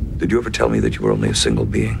 Did you ever tell me that you were only a single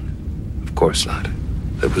being? Of course not.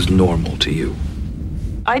 That was normal to you.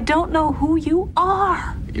 I don't know who you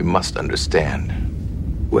are. You must understand.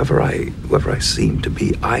 Whoever I seem to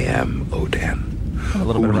be, I am Odan.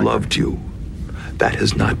 Who loved you. That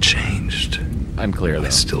has not changed. Unclear, though. I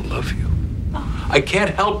still love you. I can't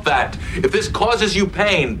help that. If this causes you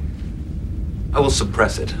pain, I will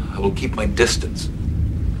suppress it. I will keep my distance.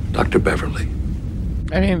 Dr. Beverly.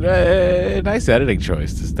 I mean, nice editing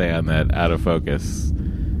choice to stay on that out of focus,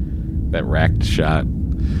 that racked shot.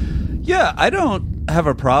 Yeah, I don't have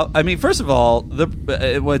a problem. I mean, first of all,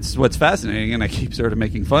 what's fascinating, and I keep sort of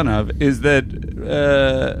making fun of, is that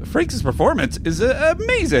Frakes' performance is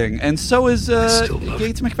amazing, and so is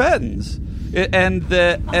Gates McFadden's. I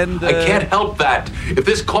can't help that. If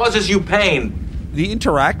this causes you pain, the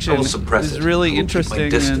interaction is really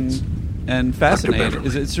interesting and fascinating.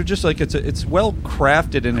 It's just like it's well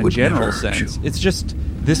crafted in a general sense. It's just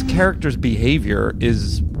this character's behavior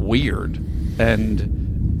is weird and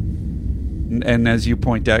as you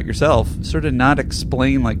point out yourself, sort of not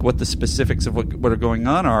explain like what the specifics of what are going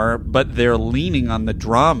on are, but they're leaning on the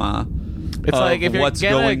drama. It's like if you're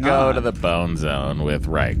gonna go to the Bone Zone with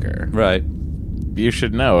Riker, right? You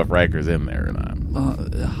should know if Riker's in there or not.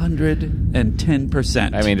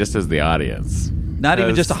 110%. I mean, just as the audience, not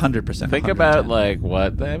even just 100%. Think about like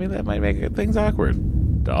what I mean. That might make things awkward.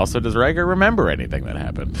 Also, does Riker remember anything that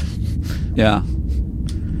happened? Yeah.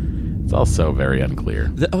 It's also very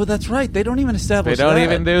unclear. Oh, that's right. They don't even establish They don't that.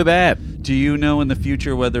 even do that. Do you know in the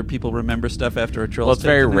future whether people remember stuff after a Trill? Well, it's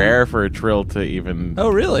very rare for a Trill to even. Oh,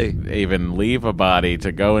 really? Even leave a body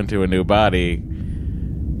to go into a new body,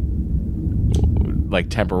 like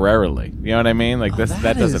temporarily. You know what I mean? Like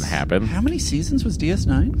that doesn't happen. How many seasons was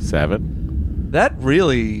DS9? 7. That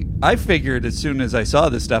really, I figured as soon as I saw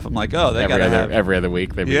this stuff, I'm like, oh, they got to have every other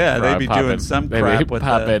week. They'd be doing some crap with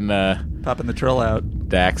popping the Trill out,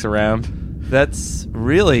 Dax around. That's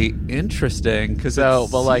really interesting because look,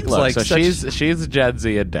 so she's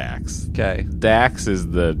Jadzia Dax. Okay, Dax is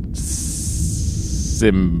the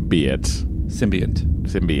symbiont.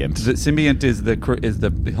 The symbiont is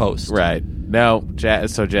the host, right? No,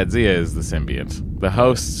 so Jadzia is the symbiont. The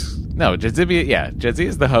host, no, Jadzia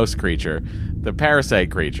is the host creature. The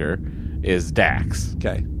parasite creature is Dax.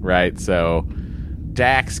 Okay, right. So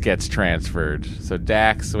Dax gets transferred. So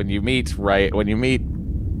Dax, when you meet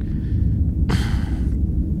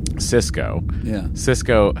Cisco. Yeah.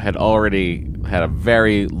 Cisco had already had a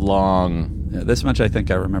very long. Yeah, this much I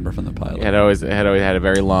think I remember from the pilot. Had always had a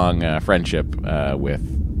very long friendship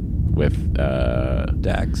with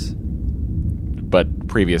Dax, but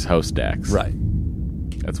previous host Dax. Right.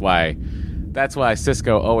 That's why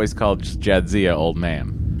Cisco always called Jadzia old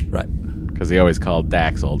man. Right. Because he always called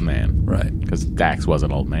Dax old man. Right. Because Dax was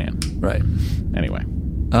an old man. Right. Anyway.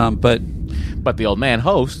 But the old man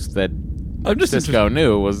host that Cisco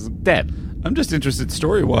knew was dead. I'm just interested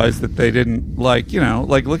story-wise that they didn't, look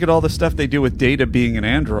at all the stuff they do with Data being an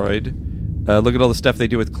android. Look at all the stuff they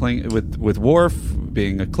do with Worf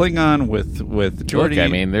being a Klingon, with Geordi. Look, I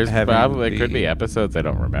mean, there could be episodes I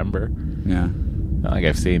don't remember. Yeah. Not like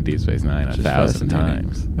I've seen Deep Space Nine 1,000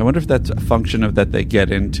 times. I wonder if that's a function of that they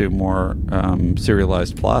get into more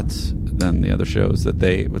serialized plots than the other shows.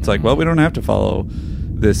 It's like, well, we don't have to follow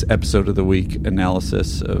this episode of the week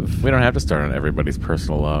analysis of. We don't have to start on everybody's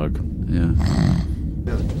personal log. Yeah.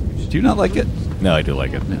 Do you not like it? No, I do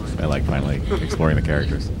like it. I like finally exploring the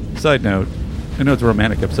characters. Side note, I know it's a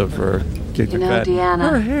romantic episode for Kate McFadden.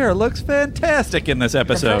 Deanna, her hair looks fantastic in this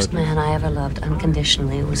episode. The first man I ever loved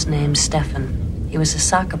unconditionally was named Stefan. He was a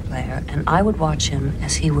soccer player, and I would watch him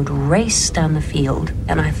as he would race down the field,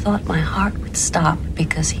 and I thought my heart would stop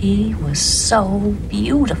because he was so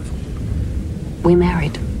beautiful. We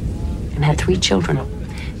married and had 3 children,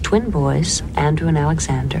 twin boys, Andrew and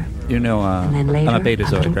Alexander. And then later, I'm a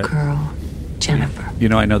Betazoid, little girl, Jennifer.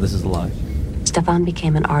 I know this is a lie. Stefan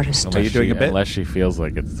became an artist. Unless she feels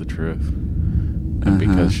like it's the truth. And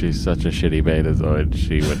because she's such a shitty Betazoid,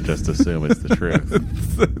 she would just assume it's the truth.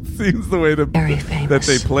 It seems the way that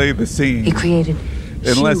they play the scene. He created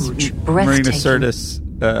huge, breathtaking. Marina Sirtis,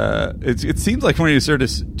 it seems like Marina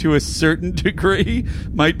Sirtis, to a certain degree,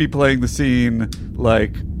 might be playing the scene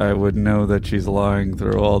like, I would know that she's lying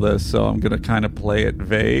through all this, so I'm going to kind of play it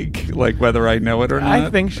vague, like whether I know it or not.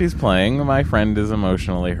 I think she's playing, my friend is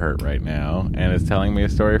emotionally hurt right now, and is telling me a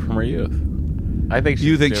story from her youth. I think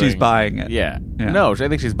she's buying it? Yeah. No, I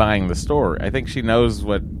think she's buying the story. I think she knows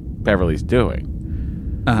what Beverly's doing.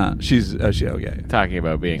 She's talking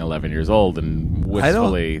about being 11 years old and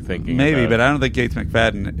wistfully thinking. Maybe, but I don't think Gates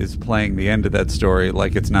McFadden is playing the end of that story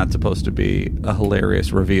like it's not supposed to be a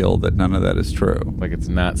hilarious reveal that none of that is true. Like it's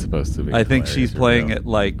not supposed to be. I think she's playing it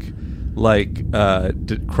like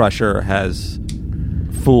Crusher has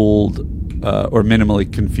fooled or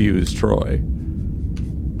minimally confused Troy.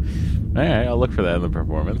 All right, I'll look for that in the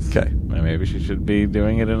performance. Okay. Maybe she should be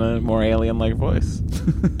doing it in a more alien-like voice.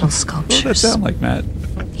 Little sculptures. What does that sound like, Matt?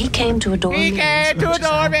 He came to adore me.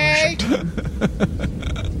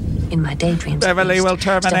 In my daydreams, Beverly will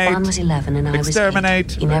terminate. Stefan was 11 and I was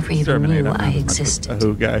 8. He never even knew I existed. A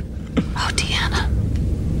who guy. Oh, Deanna.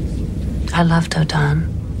 I loved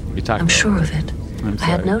Odan. I'm sure of it. I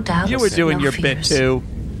had no doubt. You were doing your bit, too.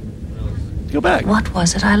 Go back. What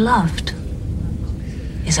was it I loved?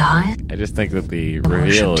 His eyes. I just think that the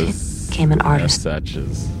reveal became an artist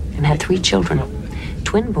and had 3 children,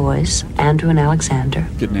 twin boys, Andrew and Alexander.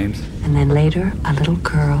 Good names. And then later, a little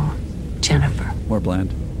girl, Jennifer. More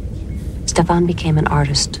bland. Stefan became an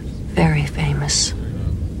artist, very famous.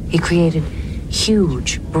 He created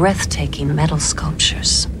huge, breathtaking metal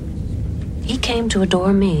sculptures. He came to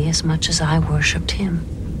adore me as much as I worshipped him.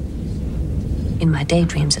 In my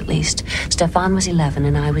daydreams, at least, Stefan was 11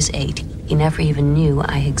 and I was 8. He never even knew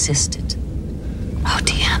I existed. Oh,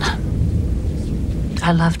 Deanna.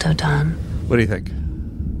 I loved Odan. What do you think?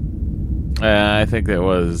 I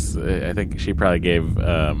think she probably gave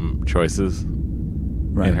choices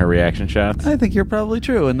in her reaction shots. I think you're probably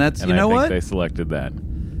true, and that's, I think they selected that.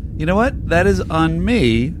 You know what? That is on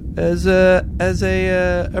me as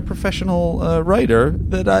a professional writer,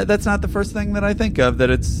 that's not the first thing that I think of. That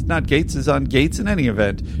it's not Gates is on Gates in any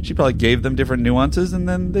event. She probably gave them different nuances, and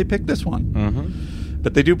then they picked this one. Mm-hmm.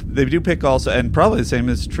 But they do pick also, and probably the same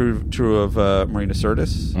is true of Marina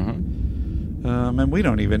Sirtis. Mm-hmm. And we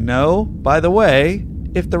don't even know, by the way,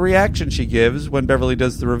 if the reaction she gives when Beverly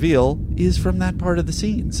does the reveal is from that part of the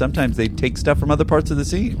scene. Sometimes they take stuff from other parts of the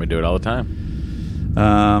scene. We do it all the time.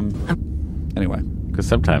 Anyway. Because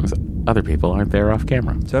sometimes other people aren't there off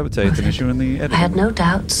camera. So I would say it's an issue in the editing. I had no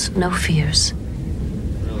doubts, no fears.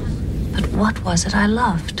 But what was it I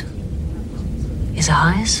loved? His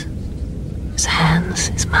eyes? His hands?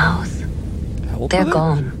 His mouth? They're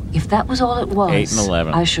gone. If that was all it was, 8 and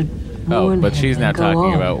 11. I should Oh, warn but him she's now and go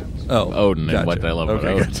talking on. about Odin and what I love about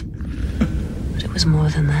Okay, Odin. But it was more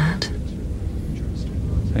than that.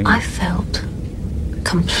 I felt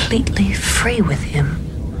completely free with him,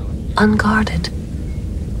 unguarded,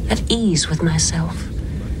 at ease with myself.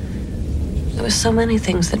 There were so many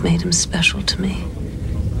things that made him special to me.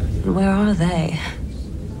 And where are they?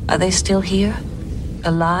 Are they still here?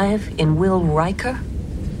 Alive in Will Riker?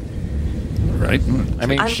 Right. I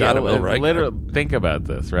mean, shot at Will Riker. Literally, think about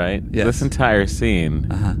this, right? Yes. This entire scene,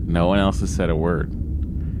 no one else has said a word.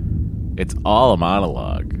 It's all a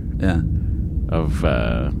monologue. Yeah. Of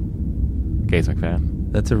Gates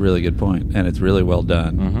McFadden. That's a really good point, and it's really well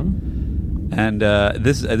done. Mm-hmm. And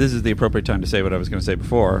this is the appropriate time to say what I was going to say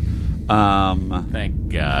before. Thank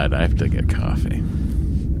God, I have to get coffee.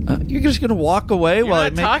 You're just going to walk away while I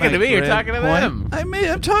not make talking my to me, you're grand talking to point? them.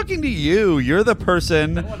 I'm talking to you. You're the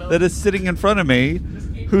person that is sitting in front of me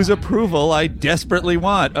whose approval I desperately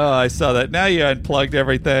want. Oh, I saw that. Now you unplugged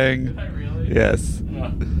everything. Really? Yes.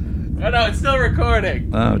 Oh, no, it's still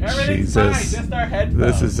recording. Oh, Everything's Jesus. fine, just our headphones.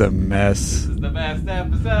 This is a mess. This is the best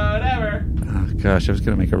episode ever. Oh, gosh, I was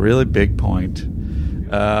going to make a really big point.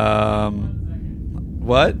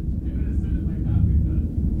 What?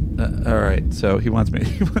 All right, so he wants me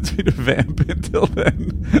to vamp until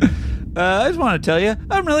then. I just want to tell you,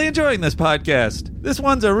 I'm really enjoying this podcast. This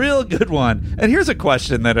one's a real good one. And here's a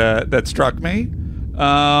question that struck me.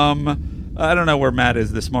 I don't know where Matt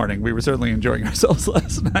is this morning. We were certainly enjoying ourselves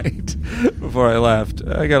last night before I left.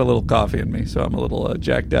 I got a little coffee in me, so I'm a little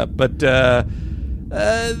jacked up. But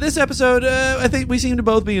this episode, I think we seem to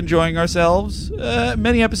both be enjoying ourselves.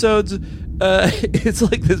 Many episodes, it's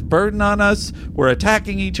like this burden on us. We're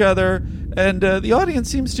attacking each other, and the audience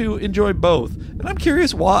seems to enjoy both. And I'm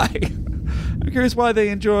curious why. I'm curious why they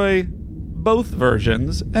enjoy both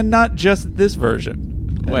versions and not just this version.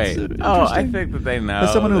 Wait. I think that they know.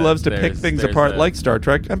 As someone who that loves to pick things apart like Star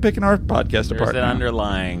Trek, I'm picking our podcast apart. There's an now.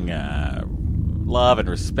 underlying love and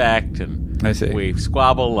respect, and I see. We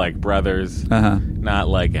squabble like brothers, not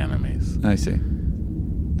like enemies. I see.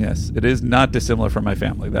 Yes, it is not dissimilar from my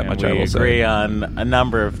family. That much I will say. We agree on a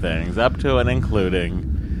number of things, up to and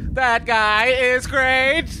including that guy is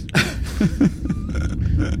great.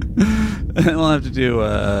 We'll have to do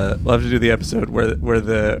the episode where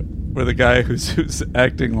the guy who's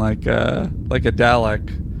acting like a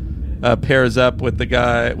Dalek pairs up with the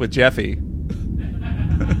guy with Jeffy,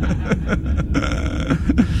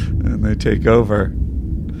 and they take over.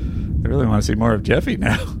 I really want to see more of Jeffy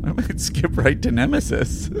now. I might skip right to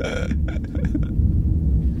Nemesis.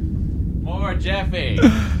 More Jeffy.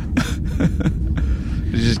 Did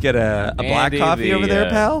you just get a black coffee over there,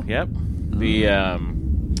 pal? Yep. The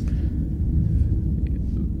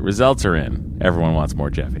results are in. Everyone wants more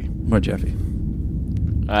Jeffy. More Jeffy.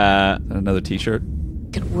 Another T-shirt.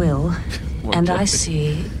 At Will, and Jeffy. I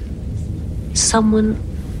see someone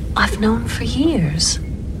I've known for years.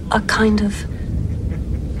 A kind of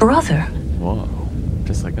brother. Whoa.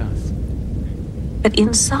 Just like us. But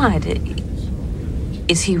inside,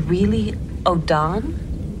 is he really Odan?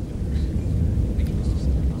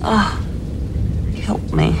 Ah,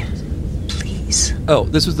 help me, please. Oh,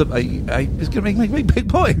 this was I was going to make my big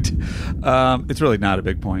point. It's really not a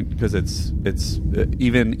big point because it's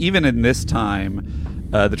even in this time,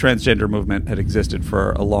 the transgender movement had existed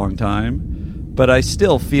for a long time. But I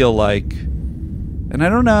still feel like, and I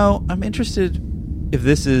don't know, I'm interested if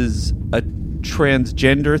this is a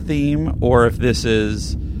transgender theme or if this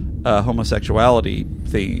is a homosexuality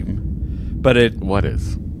theme. But what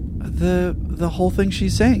is the whole thing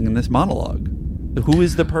she's saying in this monologue? Who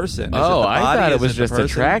is the person? I thought it was just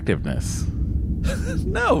attractiveness.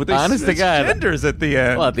 No, they honest to God, genders at the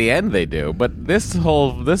end. Well, at the end they do, but this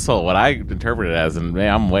whole what I interpret it as, and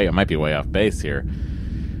I might be way off base here,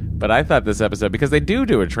 but I thought this episode, because they do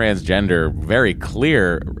a very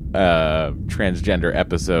clear transgender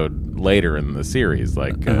episode later in the series,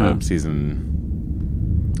 like season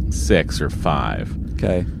 6 or 5.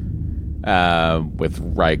 Okay. with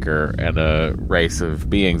Riker and a race of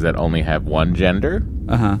beings that only have one gender.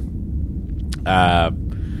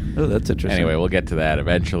 Oh, that's interesting. Anyway, we'll get to that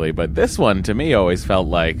eventually. But this one, to me, always felt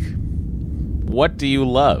like, what do you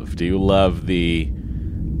love? Do you love the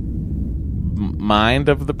mind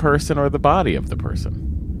of the person or the body of the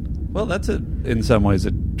person? Well, that's in some ways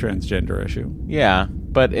a transgender issue. Yeah,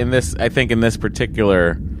 but I think in this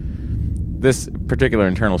particular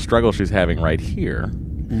internal struggle she's having right here,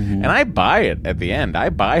 and I buy it at the end. I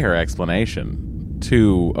buy her explanation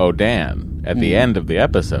to Odan at the end of the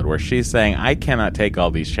episode, where she's saying, "I cannot take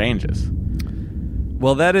all these changes."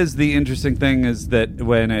 Well, that is the interesting thing, is that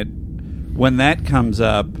when that comes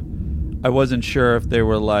up, I wasn't sure if they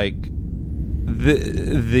were like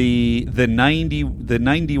the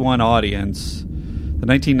 1991 audience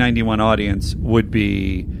would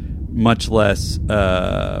be much less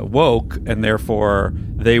woke, and therefore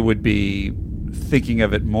they would be thinking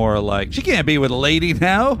of it more like, she can't be with a lady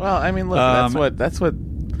now. Well, I mean, look, that's what.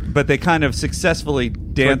 But they kind of successfully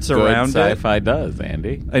dance around it. Sci-fi does,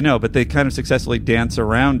 Andy. I know, but they kind of successfully dance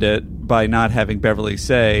around it by not having Beverly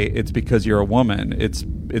say it's because you're a woman. It's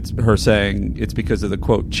her saying it's because of the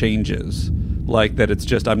quote changes, like that. It's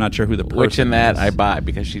just, I'm not sure who the person Which in that is. I buy,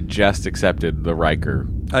 because she just accepted the Riker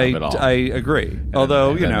of it all. I agree.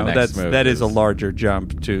 Although that is a larger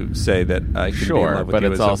jump to say that I can be in love with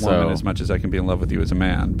you as a woman as much as I can be in love with you as a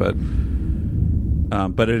man. But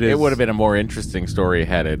it is. It would have been a more interesting story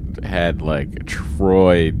had like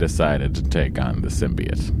Troy decided to take on the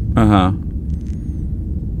symbiote.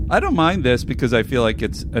 I don't mind this because I feel like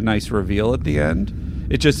it's a nice reveal at the end.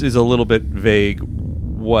 It just is a little bit vague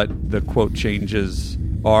what the quote changes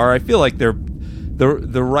are. I feel like the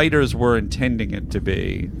writers were intending it to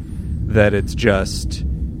be that it's just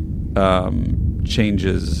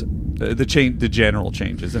changes. The general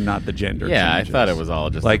changes and not the gender changes. I thought it was all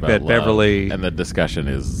just like about that. love. Beverly, and the discussion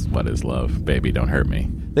is, what is love? Baby, don't hurt me.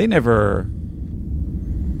 They never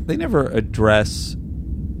address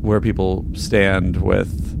where people stand with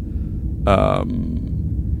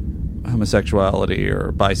homosexuality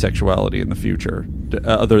or bisexuality in the future,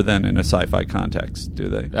 other than in a sci-fi context, do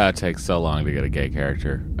they? It takes so long to get a gay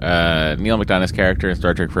character. Neil McDonough's character in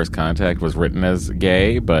Star Trek First Contact was written as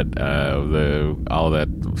gay, but all that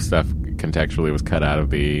stuff contextually was cut out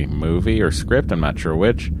of the movie or script. I'm not sure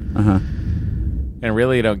which. And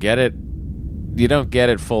really, you don't get it. You don't get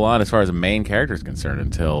it full on as far as a main character is concerned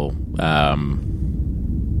until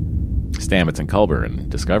Stamets and Culber in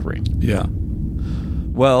Discovery. Yeah.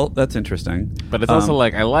 Well, that's interesting. But it's also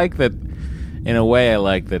like, I like that. In a way, I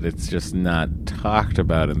like that it's just not talked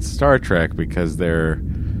about in Star Trek because it's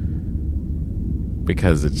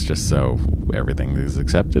just so everything is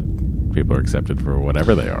accepted. People are accepted for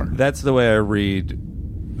whatever they are. That's the way I read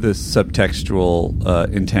the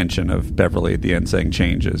subtextual intention of Beverly at the end saying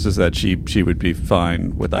changes, is that she would be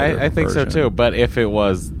fine with either I think version. so too, but if it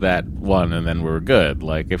was that one and then we're good,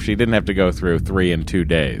 like if she didn't have to go through 3 and 2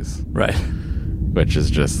 days. Right. Which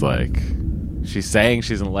is just like, she's saying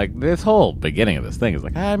she's in, like, this whole beginning of this thing is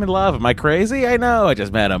like, I'm in love. Am I crazy? I know I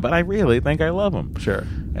just met him, but I really think I love him. Sure.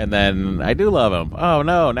 And then I do love him. Oh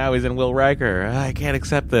no, now he's in Will Riker. I can't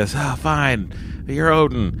accept this. Oh, fine. You're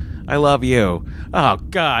Odin. I love you. Oh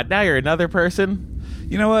God, now you're another person.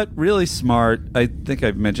 You know what? Really smart. I think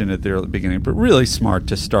I've mentioned it there at the beginning, but really smart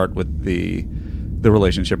to start with the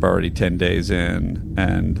relationship already 10 days in,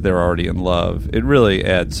 and they're already in love. It really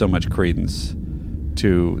adds so much credence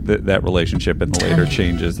to that relationship and the later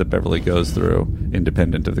changes that Beverly goes through,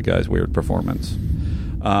 independent of the guy's weird performance.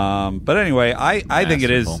 But anyway, I think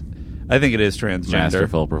it is transgender.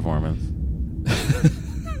 Masterful performance.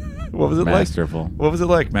 What was it Masterful. like? What was it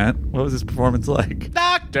like, Matt? What was his performance like?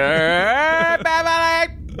 Dr.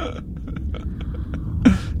 Beverly!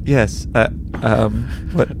 Yes.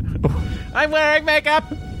 What? I'm wearing makeup!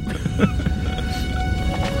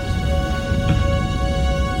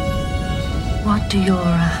 What do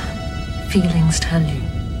your feelings tell you?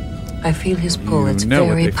 I feel his pull. It's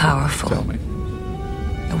very powerful. Tell me.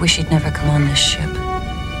 I wish he'd never come on this ship.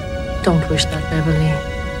 Don't wish that, Beverly.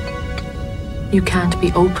 You can't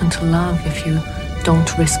be open to love if you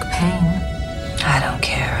don't risk pain. I don't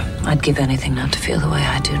care. I'd give anything not to feel the way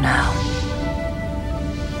I do now.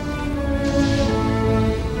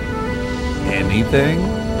 Anything?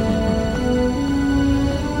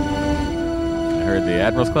 I heard the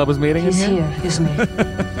Admirals Club was meeting He's in here, isn't he?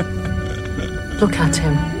 Look at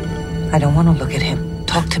him. I don't want to look at him.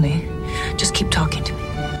 Talk to me. Just keep talking to me.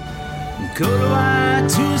 Go to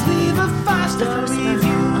iTunes, leave a 5-star review,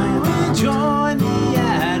 and join the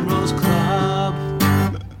Admirals Club.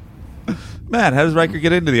 Matt, how does Riker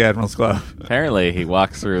get into the Admiral's Club? Apparently, he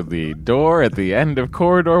walks through the door at the end of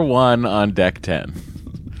Corridor 1 on Deck 10.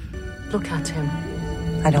 Look at him.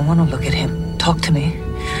 I don't want to look at him. Talk to me.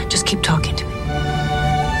 Just keep talking to me.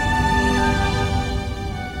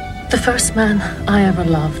 The first man I ever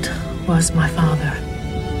loved was my father.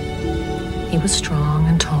 He was strong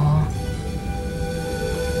and tall.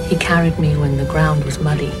 He carried me when the ground was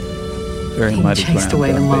muddy. Very he muddy chased ground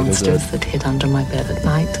away the on Beta monsters Z. that hid under my bed at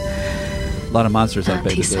night. A lot of monsters on And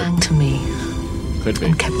Beta he Z. sang to me Could be.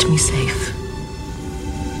 and kept me safe.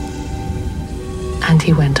 And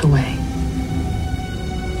he went away.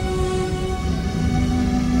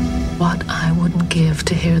 What I wouldn't give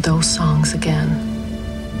to hear those songs again.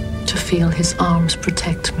 To feel his arms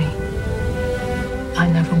protect me. I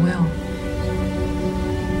never will.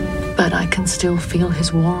 But I can still feel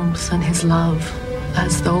his warmth and his love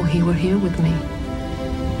as though he were here with me.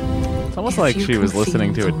 It's almost If like you she was can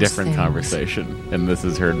listening feel to a those different things conversation, and this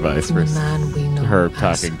is her advice from for the man we know her as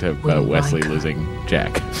talking to Will Wesley Riker. losing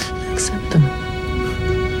Jack. Accept them.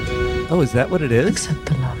 Oh, is that what it is? Accept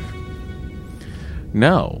the love.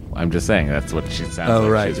 No, I'm just saying that's what she sounds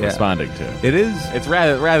like she's responding to. It is. It's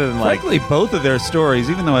rather than like Frankly, both of their stories,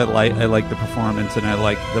 even though I like the performance and I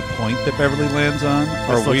like the point that Beverly lands on,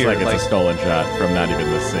 are this looks weird. like it's a stolen shot from not even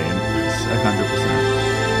this scene.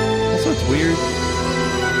 100%. Also, it's weird.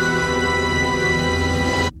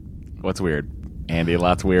 What's weird, Andy?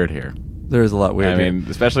 Lots weird here. There is a lot weird. I mean,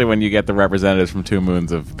 especially when you get the representatives from Two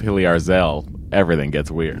Moons of Piliar Zell, everything gets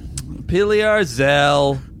weird. Piliar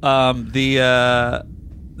Zell.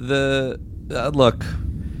 Look,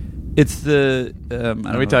 it's the.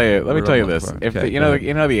 Let me tell you this. If Okay, the, you know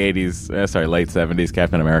the 80s, late 70s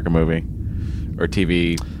Captain America movie or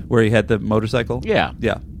TV where he had the motorcycle. Yeah.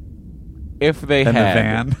 Yeah. If they And the had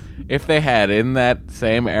van. if they had in that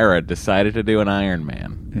same era decided to do an Iron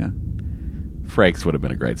Man, Frakes would have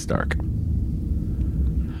been a great Stark.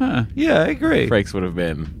 Huh. Yeah, I agree. Frakes would have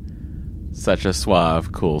been such a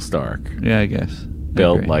suave, cool Stark. Yeah, I guess.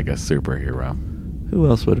 Built like a superhero. Who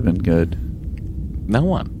else would have been good? No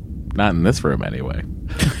one. Not in this room, anyway.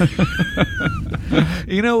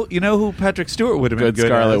 You know who Patrick Stewart would have been Good good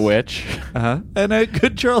Scarlet as? Witch. And a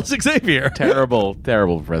good Charles Xavier. Terrible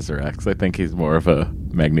Professor X. I think he's more of a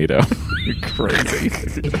Magneto. Crazy.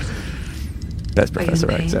 Best Professor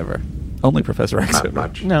X ever. Only Professor X Not ever.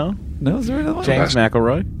 much. No. No, is there another one? James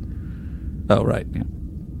McElroy. Oh, right. Yeah.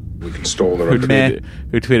 We can stall the Who road.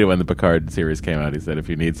 tweeted when the Picard series came out? He said, "If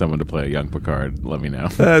you need someone to play a young Picard, let me know."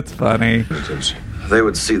 That's funny. They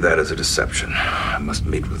would see that as a deception. I must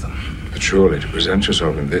meet with them. But surely to present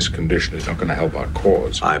yourself in this condition is not going to help our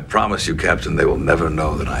cause. I promise you, Captain, they will never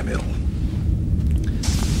know that I'm ill.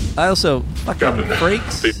 I also fucking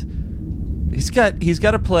Frakes. He's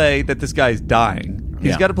got to play that this guy's dying.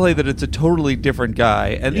 He's got to play that it's a totally different guy,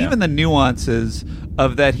 and even the nuances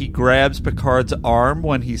of that he grabs Picard's arm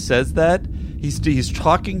when he says that. He's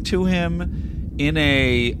talking to him in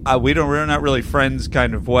a we're not really friends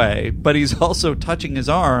kind of way, but he's also touching his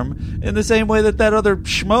arm in the same way that other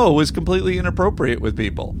schmo is completely inappropriate with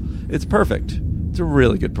people. It's perfect. It's a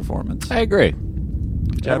really good performance. I agree.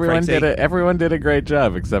 Everyone Frank. Everyone did a great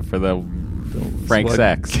job except for the Frank Slug.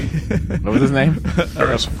 Sachs. What was his name?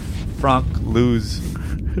 Frank Luz.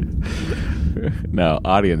 No,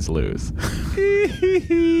 audience lose.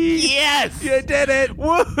 Yes, you did it!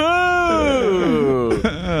 Woohoo!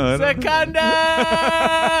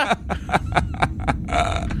 Secunda!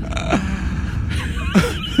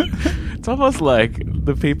 It's almost like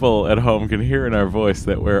the people at home can hear in our voice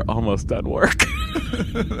that we're almost done work.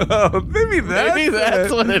 Oh, maybe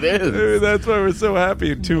that's what it is. Maybe that's why we're so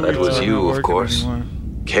happy in 2 weeks. That was we're you, not of working course. anymore.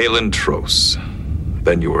 Kalen Tros.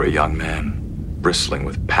 Then you were a young man, bristling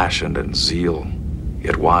with passion and zeal,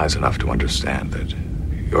 yet wise enough to understand that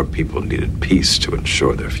your people needed peace to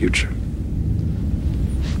ensure their future.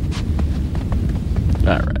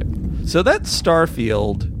 All right. So that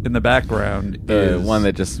Starfield in the background The is one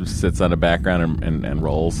that just sits on a background and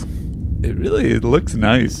rolls. it looks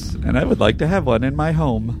nice, and I would like to have one in my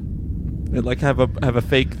home. I'd like have a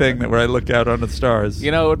fake thing where I look out on the stars.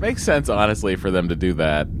 You know, it makes sense, honestly, for them to do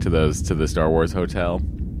that to the Star Wars hotel.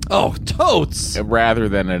 Oh, totes! Rather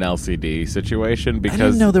than an LCD situation, I because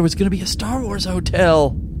didn't know there was going to be a Star Wars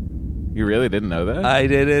hotel. You really didn't know that? I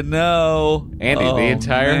didn't know. Andy, Oh, the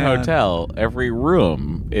entire man. hotel, every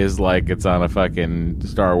room is like it's on a fucking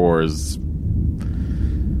Star Wars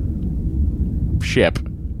ship,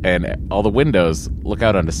 and all the windows look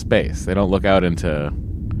out onto space. They don't look out into...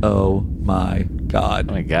 Oh my God.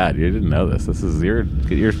 Oh my God, you didn't know this. This is you're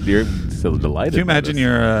still delighted. Can you imagine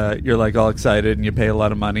you're like all excited and you pay a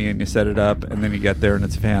lot of money and you set it up and then you get there and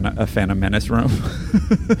it's a Phantom Menace room?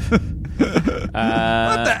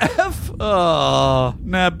 What the F? Oh,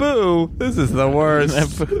 Naboo. This is the worst.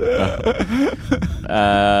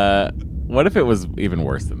 What if it was even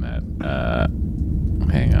worse than that?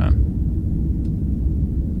 Hang on.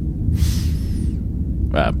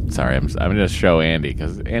 Sorry, I'm going to show Andy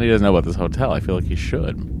because Andy doesn't know about this hotel. I feel like he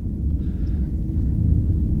should.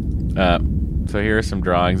 So here are some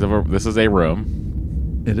drawings of this is a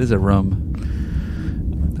room. It is a room.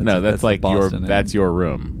 That's like that's your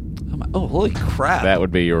room. Oh, holy crap! That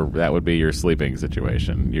would be your sleeping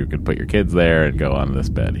situation. You could put your kids there and go on this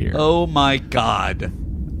bed here. Oh my God!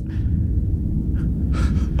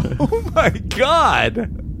 Oh my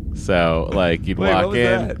God! So like you'd walk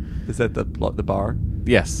in. That? Is that the bar?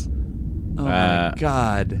 Yes. Oh my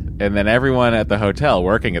God! And then everyone at the hotel,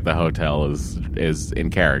 working at the hotel, is in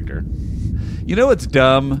character. You know what's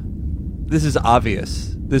dumb? This is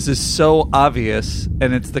obvious. This is so obvious,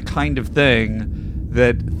 and it's the kind of thing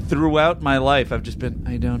that throughout my life I've just been,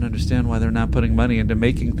 I don't understand why they're not putting money into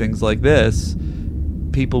making things like this.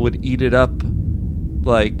 People would eat it up,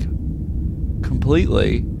 like,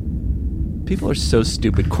 completely. People are so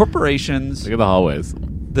stupid. Corporations... Look at the hallways.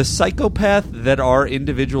 The psychopath that are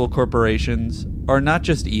individual corporations are not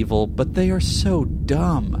just evil, but they are so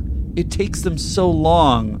dumb. It takes them so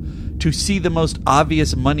long to see the most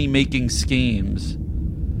obvious money-making schemes.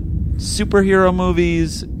 Superhero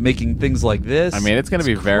movies, making things like this. I mean, it's going to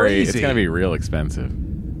be crazy. It's going to be real expensive.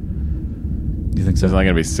 You think so? There's only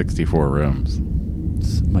going to be 64 rooms.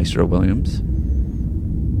 It's Maestro Williams.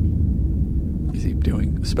 Is he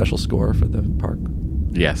doing a special score for the park?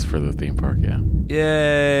 Yes, for the theme park, yeah.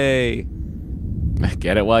 Yay!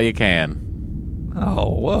 Get it while you can. Oh,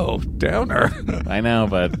 whoa, downer. I know,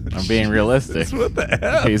 but I'm being realistic. What the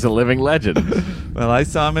hell? He's a living legend. Well, I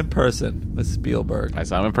saw him in person with Spielberg. I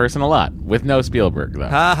saw him in person a lot, with no Spielberg, though.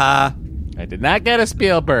 Ha ha. I did not get a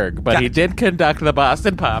Spielberg, but he did conduct the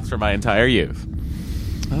Boston Pops for my entire youth.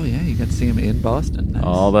 Oh, yeah, you got to see him in Boston. Nice.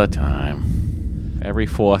 All the time. Every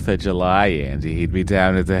 4th of July, Andy, he'd be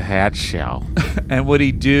down at the hat show. And would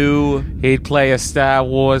he do... He'd play a Star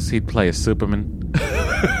Wars, he'd play a Superman.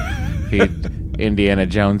 He'd Indiana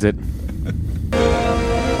Jones it.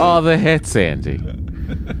 All the hits, Andy.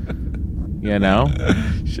 You know?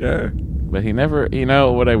 Sure. But he never... You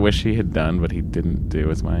know what I wish he had done, but he didn't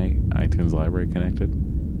do, is my iTunes library connected?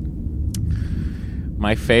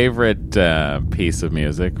 My favorite piece of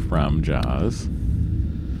music from Jaws...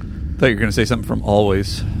 I thought you were going to say something from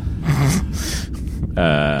Always.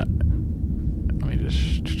 Let me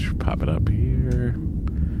just pop it up here.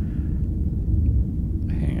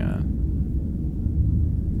 Hang on.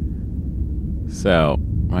 So,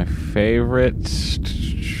 my favorite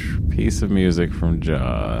piece of music from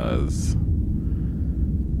Jaws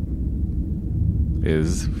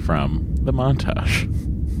is from the montage.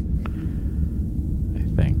 I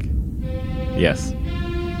think. Yes.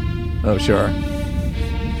 Oh, sure.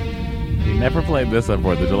 He never played this on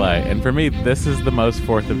 4th of July. And for me, this is the most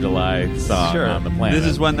 4th of July song on the planet. This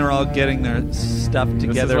is when they're all getting their stuff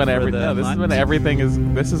together. This is when everything is.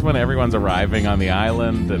 This is when everyone's arriving on the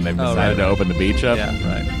island and they've decided to open the beach up. Yeah,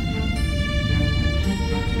 right.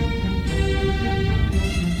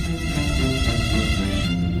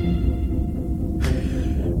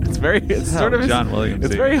 It's sort of John Williams.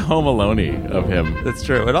 It's very Home Alone-y of him. That's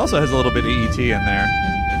true. It also has a little bit of E.T. in there.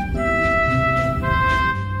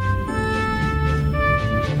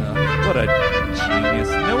 What a genius.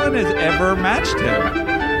 No one has ever matched him.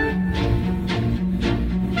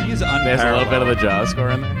 He's unparalleled. There's a little bit of the Jaws score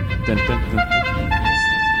in there. Dun, dun, dun, dun.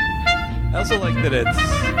 I also like that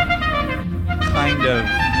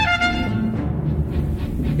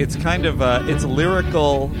it's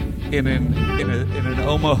lyrical in an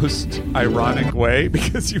almost ironic way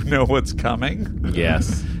because you know what's coming.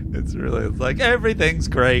 Yes. It's like everything's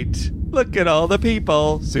great. Look at all the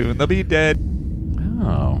people. Soon they'll be dead.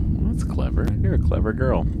 Oh, that's clever. You're a clever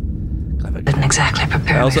girl. Didn't exactly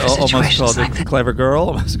prepare I also me for almost situations called like it that. Clever Girl.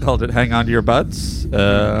 Almost called it Hang On to Your Butts.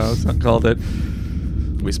 Also called it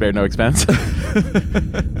We Spared No Expense.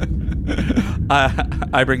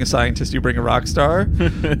 I bring a scientist, you bring a rock star.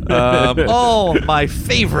 All my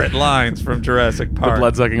favorite lines from Jurassic Park. The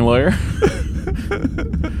blood-sucking lawyer.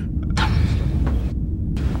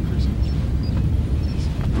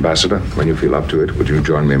 Ambassador, when you feel up to it, would you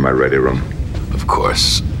join me in my ready room? Of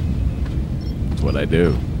course. That's what I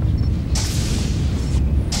do.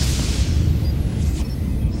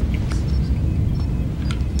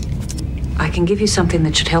 I can give you something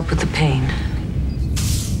that should help with the pain.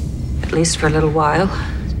 at least for a little while.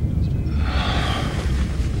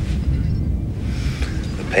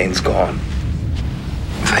 The pain's gone.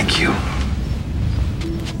 Thank you.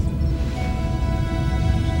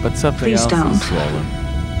 But something Please else don't. is swollen.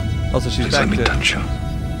 Also, she's Please back let me to... touch you.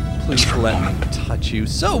 Please let me touch you.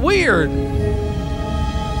 So weird.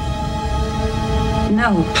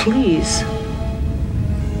 No, please.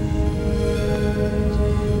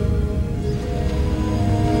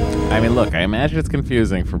 I mean, look, I imagine it's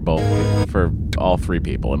confusing for all three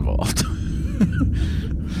people involved.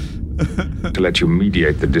 To let you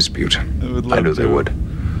mediate the dispute. I knew they would.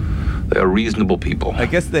 They are reasonable people. I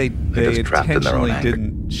guess they just trapped in their own intentionally anger.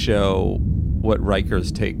 didn't show what Riker's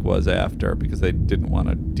take was after because they didn't want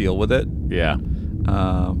to deal with it. Yeah.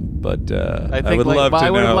 But I think I would love to I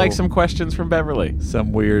would have know liked some questions from Beverly.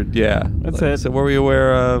 some weird, yeah. That's it. So were we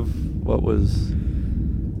aware of what was...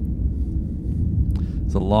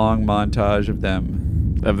 It's a long montage of them.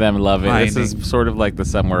 Of them loving. This Finding. is sort of like the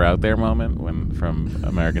Somewhere Out There moment from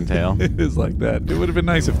American Tail. It is like that. It would have been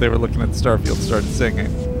nice if they were looking at Starfield and started singing.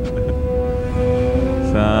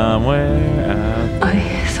 Somewhere out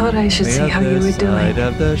I thought I should see how you were doing.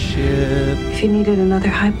 Of the ship. If you needed another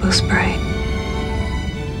hypo spray.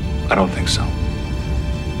 I don't think so.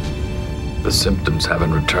 The symptoms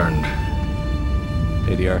haven't returned.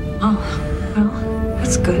 ADR. Oh, well,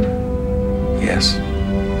 that's good. Yes.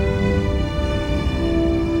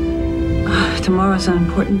 Tomorrow's an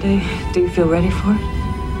important day. Do you feel ready for it?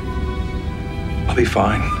 I'll be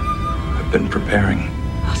fine. I've been preparing.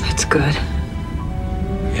 Oh, that's good.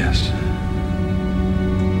 Yes.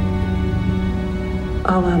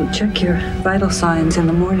 I'll check your vital signs in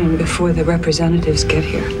the morning before the representatives get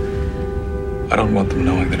here. I don't want them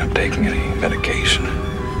knowing that I'm taking any medication.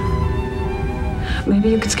 Maybe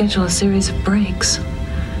you could schedule a series of breaks.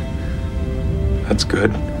 That's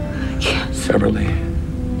good. Yes. Beverly,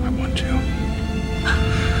 I want you.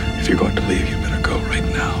 If you're going to leave, you better go right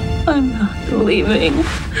now. I'm not leaving.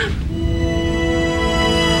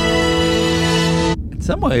 In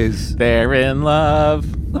some ways, they're in love.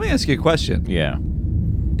 Let me ask you a question. Yeah.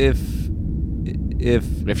 If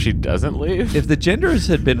she doesn't leave? If the genders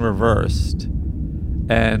had been reversed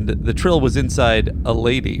and the Trill was inside a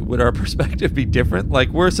lady, would our perspective be different? Like,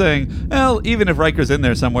 we're saying, well, even if Riker's in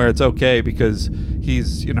there somewhere, it's okay because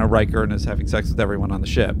he's, Riker and is having sex with everyone on the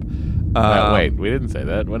ship. Wait, we didn't say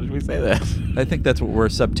that. When did we say that? I think that's what we're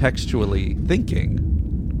subtextually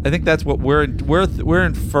thinking. I think that's what we're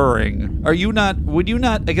inferring. Would you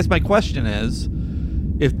not, I guess my question is,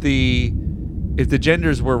 if the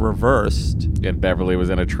genders were reversed... And Beverly was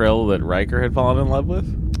in a Trill that Riker had fallen in love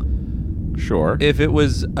with? Sure. If it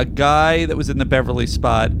was a guy that was in the Beverly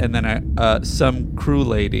spot and then some crew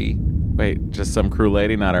lady... Wait, just some crew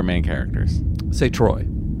lady, not our main characters? Say Troy.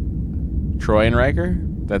 Troy and Riker?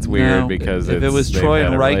 That's weird because if it was Troy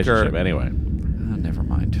and Riker... Anyway. Never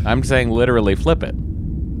mind. I'm saying literally flip it.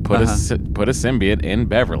 Put a symbiote in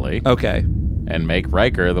Beverly. Okay. And make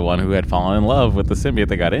Riker the one who had fallen in love with the symbiote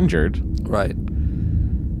that got injured. Right.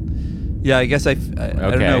 Yeah, I guess I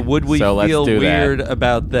don't know. Would we feel weird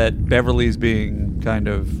about that Beverly's being kind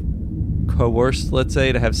of coerced, let's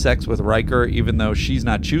say, to have sex with Riker, even though she's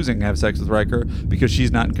not choosing to have sex with Riker because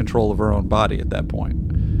she's not in control of her own body at that point?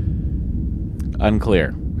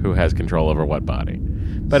 Unclear who has control over what body.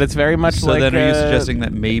 But it's very much like... So then are you suggesting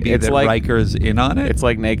that maybe that Riker's in on it? It's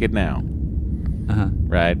like Naked Now. Uh-huh.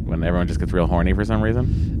 Right? When everyone just gets real horny for some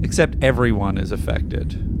reason? Except everyone is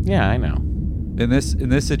affected. Yeah, I know. In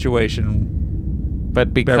this situation,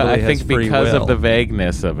 but Beverly I think because will. of the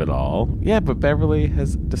vagueness of it all, yeah. But Beverly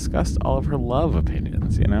has discussed all of her love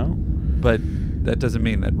opinions, But that doesn't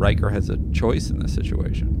mean that Riker has a choice in this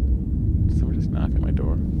situation. Someone just knocked at my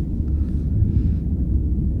door.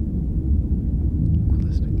 We're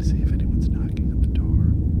listening to see if anyone's knocking at the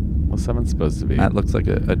door. Well, someone's supposed to be. Matt looks like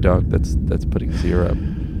a dog that's putting his ear up.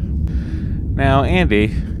 Now, Andy,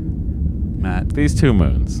 Matt, these two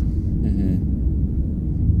moons.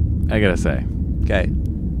 I gotta say, okay,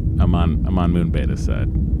 I'm on Moon Beta's side.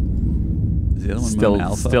 Is the other one Moon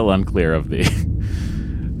Alpha? Still unclear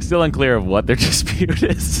of what their dispute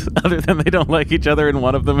is, other than they don't like each other, and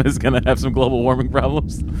one of them is gonna have some global warming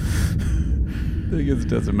problems. I guess it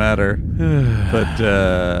doesn't matter, but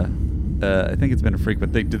I think it's been a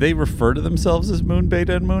frequent thing. Do they refer to themselves as Moon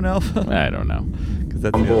Beta and Moon Alpha? I don't know.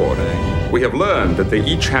 That's on board. We have learned that they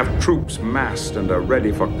each have troops massed and are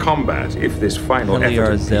ready for combat if this final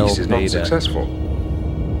effort of peace is not successful.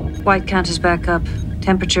 White count is back up.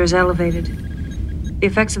 Temperature is elevated. The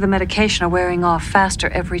effects of the medication are wearing off faster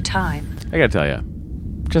every time. I gotta tell you,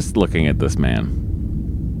 just looking at this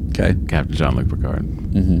man, okay, Captain Jean-Luc Picard,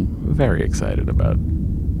 very excited about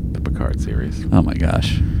the Picard series. Oh my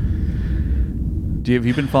gosh. Have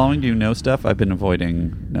you been following? Do you know stuff? I've been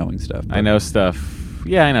avoiding knowing stuff. I know stuff.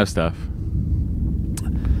 Yeah, I know stuff.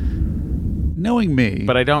 Knowing me.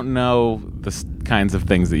 But I don't know the kinds of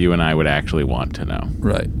things that you and I would actually want to know.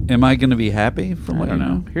 Right. Am I going to be happy from what I don't you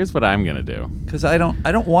know? Here's what I'm going to do. Because I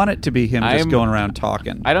don't want it to be him just going around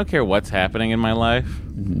talking. I don't care what's happening in my life.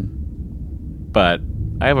 Mm-hmm. But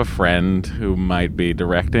I have a friend who might be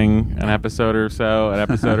directing an episode or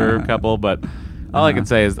a couple, but all I can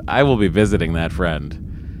say is I will be visiting that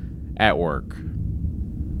friend at work.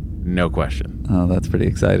 No question. Oh, that's pretty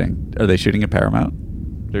exciting. Are they shooting at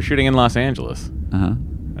Paramount? They're shooting in Los Angeles. Uh-huh.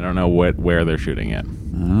 I don't know where they're shooting at.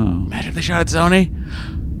 Oh. Imagine if they shot at Sony.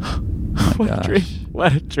 What a dream.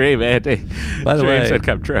 What a dream, Andy. By the way, dreams that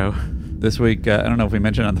come true. This week, I don't know if we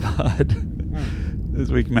mentioned on the pod, this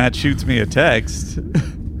week Matt shoots me a text.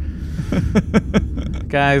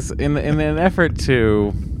 Guys, in an effort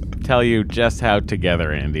to tell you just how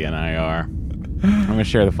together Andy and I are, I'm going to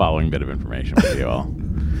share the following bit of information with you all.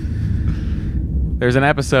 There's an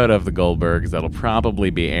episode of The Goldbergs that'll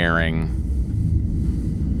probably be airing.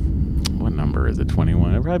 What number is it?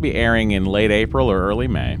 21? It'll probably be airing in late April or early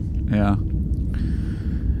May. Yeah.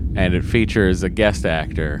 And it features a guest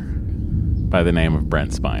actor by the name of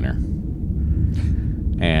Brent Spiner.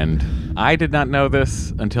 And I did not know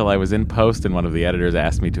this until I was in post and one of the editors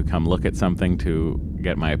asked me to come look at something to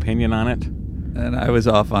get my opinion on it. And I was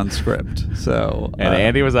off on script. So and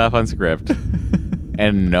Andy was off on script.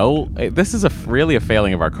 And this is really a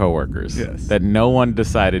failing of our coworkers. Yes. That no one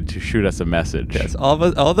decided to shoot us a message. Yes, all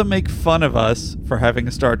of them make fun of us for having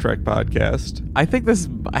a Star Trek podcast. I think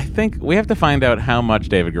we have to find out how much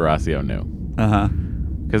David Garasio knew. Uh-huh.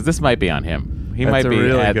 Because this might be on him. He That's might be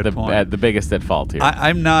really at good the biggest at fault here.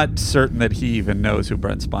 I'm not certain that he even knows who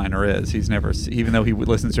Brent Spiner is. He's never, even though he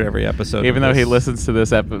listens to every episode. Even though he listens to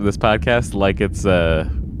this podcast like it's a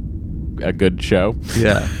good show.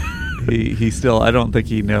 Yeah. He still, I don't think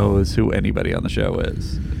he knows who anybody on the show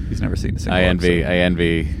is. He's never seen a single episode. I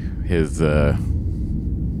envy his... what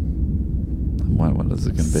is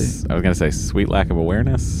it going to be? I was going to say sweet lack of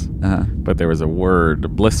awareness, uh-huh. But there was a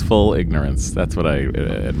word, blissful ignorance. That's what I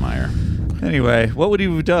admire. Anyway, what would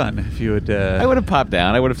you have done if you had... I would have popped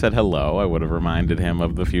down. I would have said hello. I would have reminded him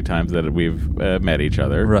of the few times that we've met each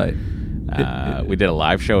other. Right. We did a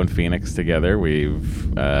live show in Phoenix together.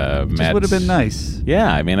 We've met... Just would have been nice. Yeah,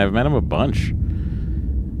 I mean, I've met him a bunch.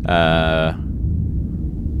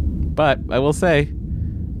 But I will say,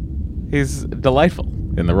 he's delightful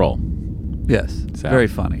in the role. Yes, very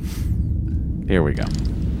funny. Here we go.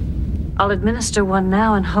 I'll administer one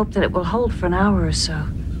now and hope that it will hold for an hour or so.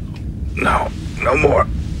 No more.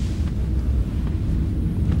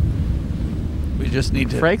 We just need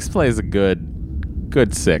to... Frakes plays a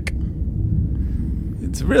good sick.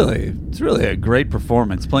 It's really a great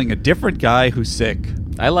performance, playing a different guy who's sick.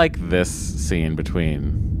 I like this scene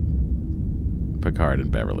between Picard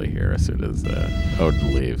and Beverly here as soon as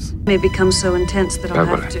Odin leaves. It may become so intense that I'll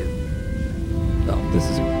have to. Oh, this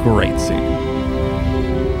is a great scene.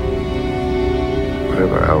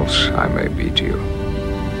 Whatever else I may be to you,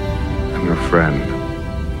 I'm your friend.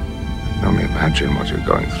 I can only imagine what you're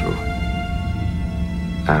going through.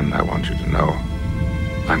 And I want you to know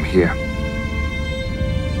I'm here.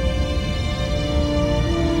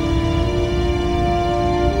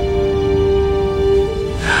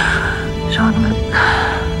 Jean-Luc.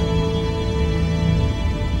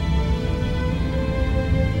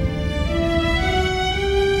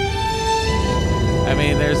 I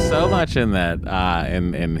mean, there's so much in that,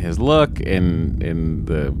 in his look, in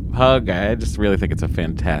the hug. I just really think it's a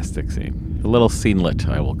fantastic scene. A little scenelet,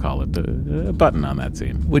 I will call it. A button on that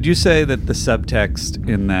scene. Would you say that the subtext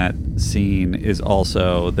in that scene is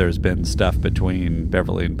also there's been stuff between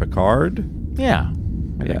Beverly and Picard? Yeah,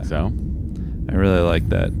 I think so. I really like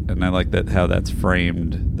that. And I like that how that's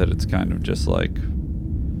framed, that it's kind of just like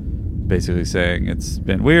basically saying it's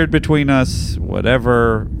been weird between us,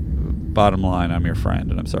 whatever. Bottom line, I'm your friend,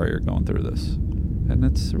 and I'm sorry you're going through this. And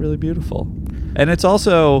it's really beautiful. And it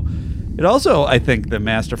also, I think, the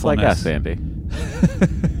masterfulness. It's like us, Andy.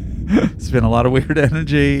 It's been a lot of weird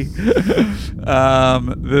energy.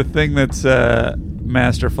 The thing that's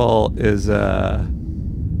masterful is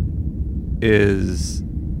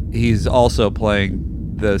he's also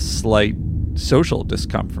playing the slight social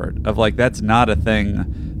discomfort of like that's not a thing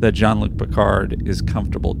that Jean-Luc Picard is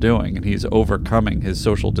comfortable doing, and he's overcoming his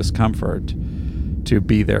social discomfort to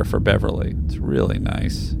be there for Beverly. It's really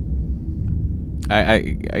nice.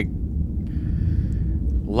 I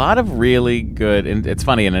lot of really good, and it's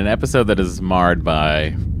funny, in an episode that is marred by,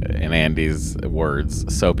 in Andy's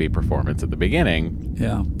words, soapy performance at the beginning.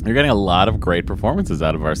 Yeah. You're getting a lot of great performances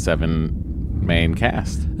out of our 7 main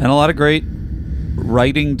cast. And a lot of great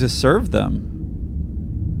writing to serve them.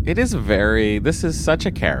 It is this is such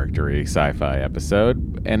a character-y sci-fi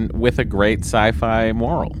episode, and with a great sci-fi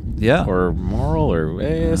moral. Yeah. Or moral, or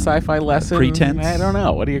sci-fi lesson. Pretense? I don't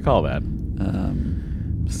know. What do you call that?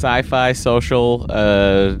 Sci-fi social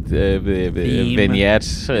vignette.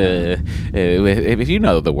 If you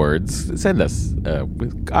know the words, send us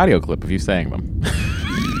audio clip of you saying them.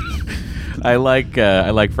 I like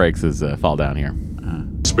Frakes' fall down here.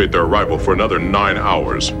 Anticipate their arrival for another 9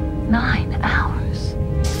 hours. 9 hours.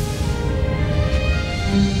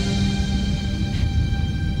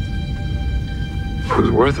 It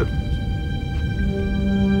was worth it.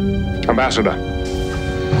 Ambassador.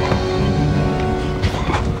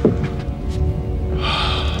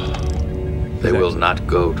 They will not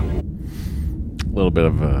go to... A little bit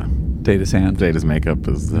of Data's hand. Data's makeup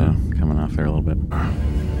is coming off there a little bit.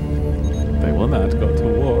 They will not go to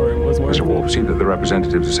war. It was worth Mr. Wolf, see that the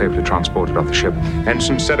representatives are safely transported off the ship.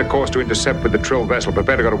 Ensign, set a course to intercept with the Trill vessel, but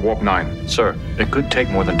better go to Warp 9. Sir, it could take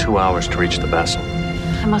more than 2 hours to reach the vessel.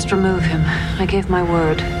 I must remove him. I gave my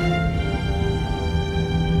word.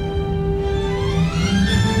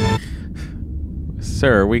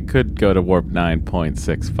 Sir, we could go to warp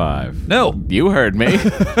 9.65. No. You heard me.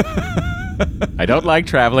 I don't like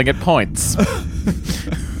traveling at points. Do you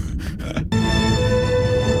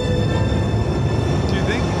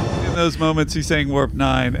think in those moments he's saying warp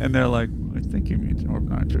 9 and they're like, I think he means warp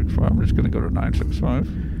 965. I'm just going to go to 965.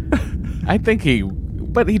 I think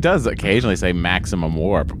but he does occasionally say maximum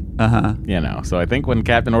warp. Uh-huh. You know, so I think when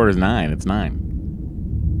Captain orders 9, it's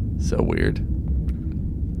 9. So weird.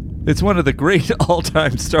 It's one of the great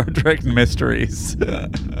all-time Star Trek mysteries.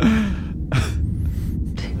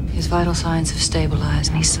 His vital signs have stabilized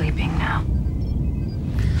and he's sleeping now.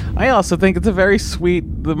 I also think it's a very sweet,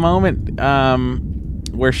 the moment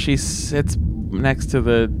where she sits next to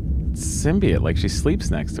the symbiote, like she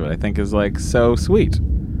sleeps next to it, I think is like so sweet.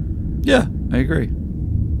 Yeah, I agree.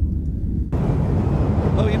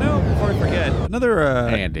 Oh, you know, before I forget, another...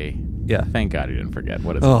 Andy. Yeah. Thank God you didn't forget.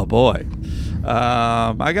 What is it? Oh, boy.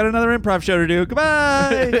 I got another improv show to do.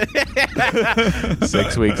 Goodbye!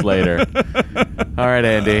 6 weeks later. All right,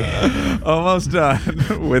 Andy. Almost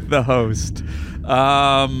done with the host.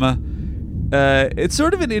 It's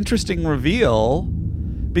sort of an interesting reveal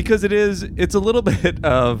because it's a little bit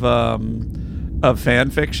of fan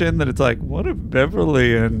fiction that it's like, what if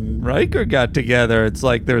Beverly and Riker got together? It's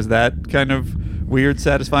like there's that kind of weird,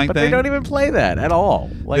 satisfying but thing. They don't even play that at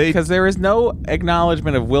all. Because there is no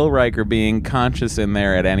acknowledgement of Will Riker being conscious in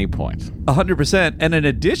there at any point. 100%. And in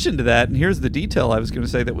addition to that, and here's the detail I was going to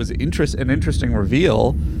say that was an interesting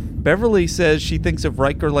reveal, Beverly says she thinks of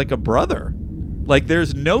Riker like a brother. Like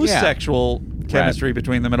there's no sexual chemistry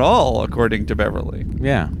between them at all, according to Beverly.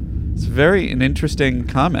 Yeah. It's an interesting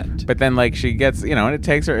comment. But then she gets, and it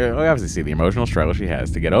takes her, we obviously see the emotional struggle she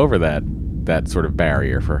has to get over that sort of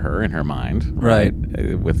barrier for her in her mind, right?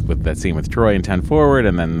 With that scene with Troy in 10 Forward,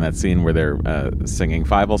 and then that scene where they're singing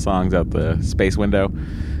Fievel songs out the space window,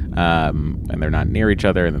 and they're not near each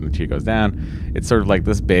other, and then she goes down. It's sort of like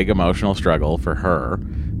this big emotional struggle for her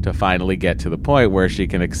to finally get to the point where she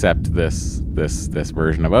can accept this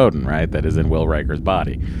version of Odin, right? That is in Will Riker's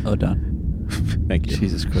body. Odin. Thank you.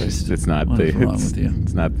 Jesus Christ! It's not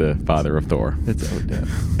it's not the father of Thor. It's Odin.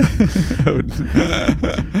 Odin.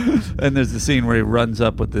 And there's the scene where he runs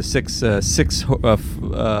up with the six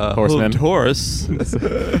horsemen. Horse. The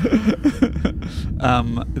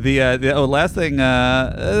last thing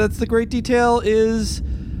that's the great detail is,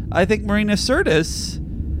 I think Marina Sirtis.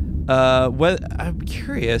 I'm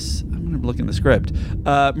curious. I'm going to look in the script.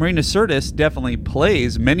 Marina Sirtis definitely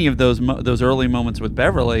plays many of those early moments with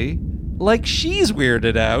Beverly like she's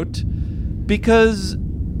weirded out because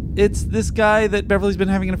it's this guy that Beverly's been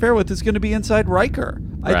having an affair with is going to be inside Riker.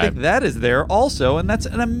 I think that is there also, and that's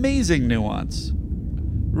an amazing nuance.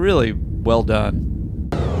 Really well done.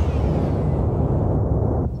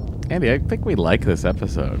 Andy, I think we like this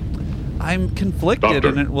episode. I'm conflicted,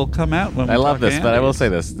 and it will come out when we I love this, but I will say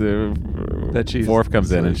this. Worf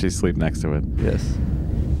comes in and she's asleep next to it. Yes.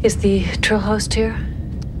 Is the Trill host here?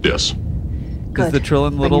 Yes. Good. Is the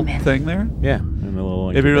Trillin little thing there? Yeah. And the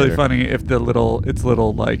little It'd be really funny if its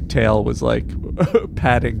little like tail was like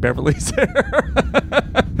patting Beverly's hair.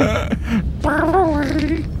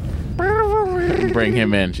 Beverly. Bring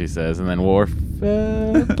him in, she says, and then Worf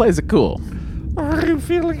plays it cool. Are you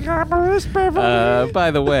feeling amorous, Beverly? By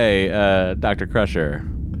the way, Dr. Crusher,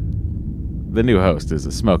 the new host is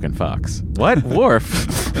a smoking fox. What?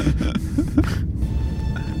 Worf?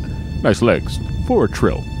 Nice legs. For a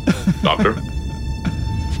Trill. Doctor?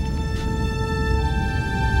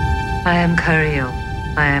 I am Kirill.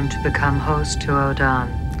 I am to become host to Odan.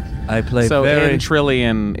 I play so very... in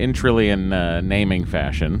Trillian naming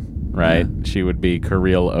fashion, right? Yeah. She would be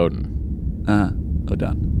Kirill Odin.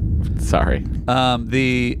 Odan. Sorry.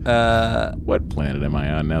 What planet am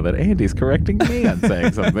I on now that Andy's correcting me on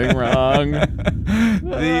saying something wrong?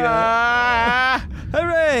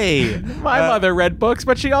 Hooray! My mother read books,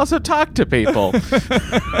 but she also talked to people.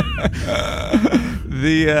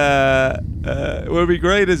 What would be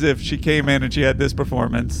great is if she came in and she had this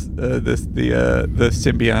performance, the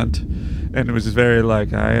symbiont, and it was just very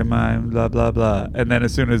like I'm blah blah blah, and then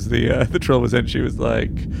as soon as the Trill was in, she was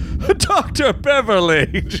like Dr.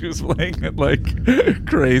 Beverly. She was playing it like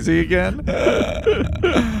crazy again.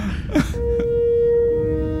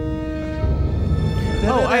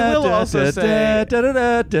 I will also say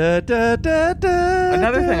another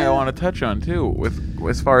thing I want to touch on too, with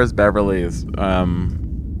as far as Beverly's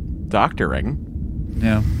doctoring.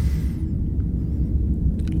 Yeah.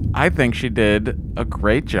 I think she did a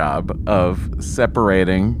great job of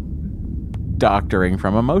separating doctoring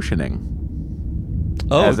from emotioning.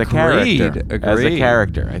 Oh, as a character. Agreed. As a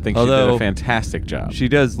character. I think she did a fantastic job. She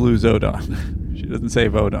does lose Odan. She doesn't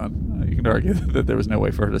save Odan. You can argue that there was no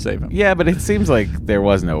way for her to save him. Yeah, but it seems like there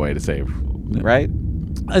was no way to save, right?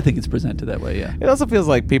 I think it's presented that way, yeah. It also feels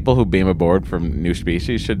like people who beam aboard from New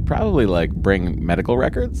Species should probably, like, bring medical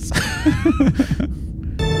records.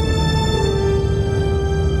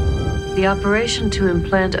 The operation to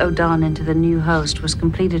implant Odan into the new host was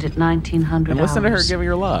completed at 1900 And listen hours, to her giving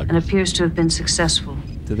her log. and appears to have been successful.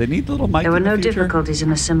 Do they need the little mic? There were in the no future? difficulties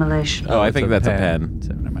in assimilation. Oh, I think that's a pen.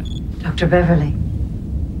 So, never mind. Dr. Beverly,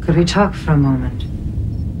 could we talk for a moment?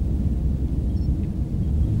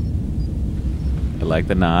 I like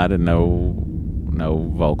the nod and no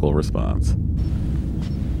vocal response.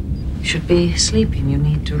 You should be sleeping. You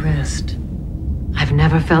need to rest. I've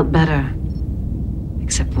never felt better.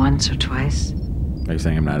 Except once or twice. Are you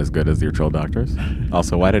saying I'm not as good as your Trill doctors?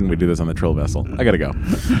 Also, why didn't we do this on the Trill vessel? I gotta go.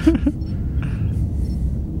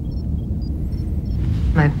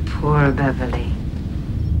 My poor Beverly.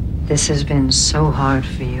 This has been so hard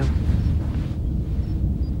for you.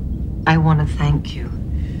 I want to thank you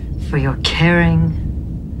for your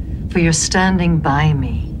caring, for your standing by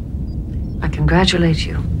me. I congratulate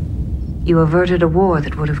you. You averted a war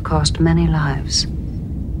that would have cost many lives.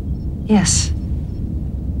 Yes.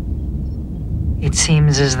 It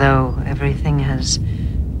seems as though everything has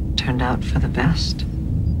turned out for the best.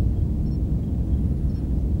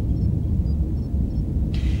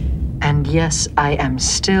 And yes, I am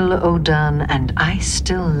still Odan, and I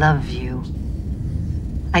still love you.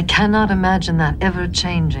 I cannot imagine that ever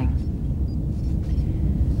changing.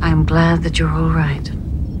 I am glad that you're all right.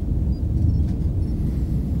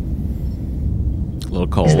 A little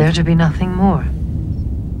cold. Is there to be nothing more?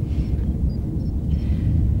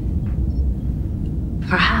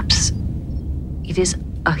 Perhaps it is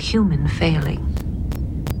a human failing,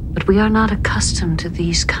 but we are not accustomed to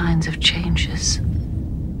these kinds of changes.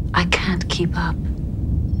 I can't keep up.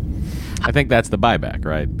 I think that's the buyback,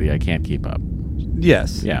 right? The I can't keep up.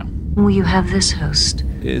 Yes. Yeah. Will you have this host?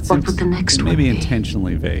 What would the next one maybe be?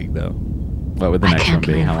 intentionally vague, though. What would the I next can't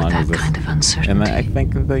one be? live How with long that is this? kind of uncertainty. And I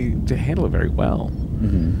think that they handle it very well.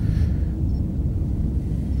 Mm-hmm.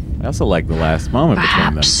 I also like the last moment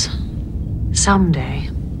Perhaps between them. someday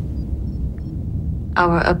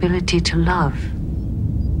our ability to love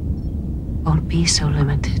won't be so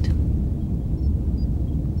limited.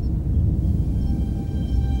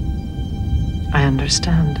 I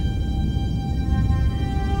understand.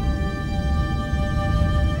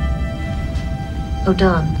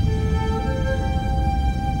 Odan,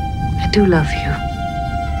 I do love you.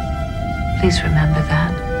 Please remember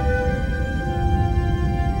that.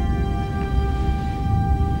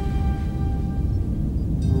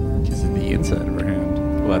 Kissing the inside of her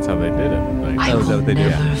hand. Well, that's how they did it. Like, I will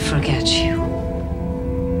never forget you.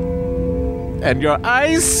 And your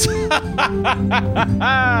eyes.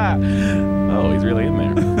 Oh, he's really in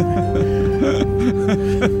there.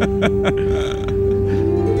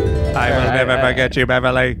 I will never forget you,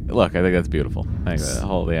 Beverly. Look, I think that's beautiful. I think the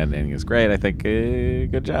whole ending is great. I think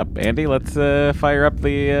good job, Andy. Let's fire up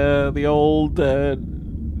the old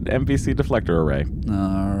MVC deflector array.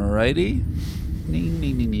 Alrighty.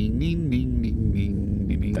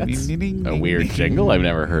 That's a weird jingle I've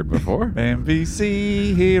never heard before.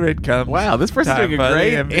 MVC, here it comes. Wow, this person's doing a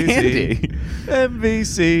great Andy.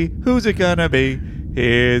 MVC, who's it gonna be?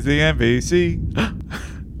 Here's the MVC.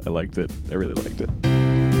 I liked it. I really liked it.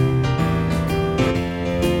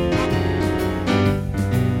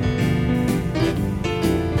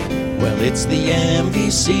 Well, it's the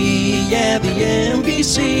MVC, yeah, the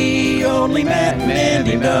MVC. Only Matt and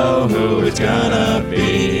Andy know who it's gonna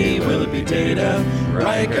be. Will it be Data,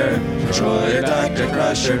 Riker, Troy, or Dr.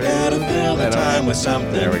 Crusher? Gotta fill the time with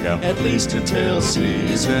something. There we go. At least until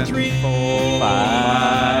season 3, 4,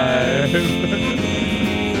 5.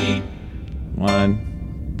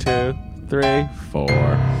 1, 2, 3, 4.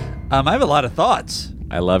 I have a lot of thoughts.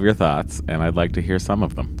 I love your thoughts, and I'd like to hear some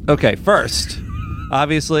of them. Okay, first,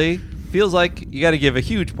 obviously, feels like you got to give a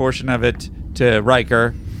huge portion of it to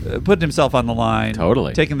Riker, putting himself on the line,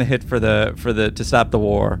 totally taking the hit for the to stop the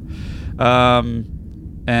war,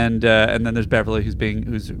 and then there's Beverly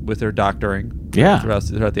who's with her doctoring, throughout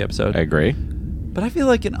the episode. I agree, but I feel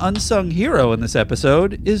like an unsung hero in this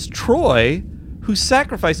episode is Troy, who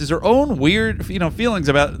sacrifices her own weird feelings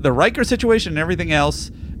about the Riker situation and everything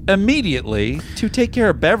else immediately to take care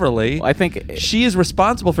of Beverly. Well, I think she is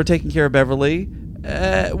responsible for taking care of Beverly.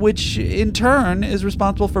 Which in turn is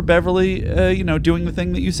responsible for Beverly, doing the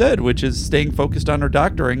thing that you said, which is staying focused on her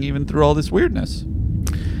doctoring even through all this weirdness.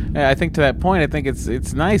 Yeah, I think to that point, I think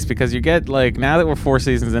it's nice because you get, like, now that we're 4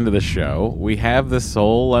 seasons into the show, we have this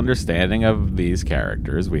whole understanding of these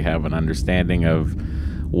characters. We have an understanding of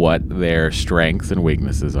what their strengths and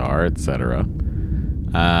weaknesses are, etc.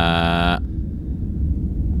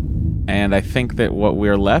 And I think that what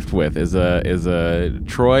we're left with is a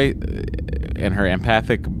Troy and her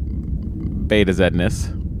empathic beta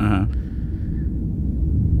Z-ness.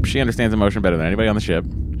 She understands emotion better than anybody on the ship.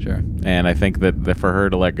 Sure. And I think that for her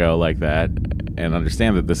to let go like that and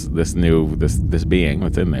understand that this being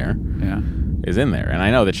that's in there is in there. And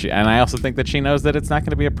I know that I also think that she knows that it's not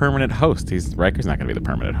going to be a permanent host. Riker's not going to be the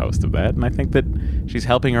permanent host of that. And I think that she's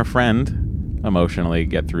helping her friend emotionally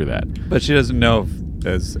get through that. But she doesn't know if,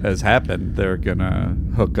 as happened, they're gonna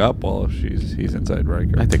hook up while he's inside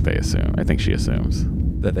Riker. I think they assume. I think she assumes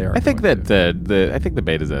that they are. I think that I think the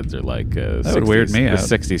Beta Zeds are like that would weird me out.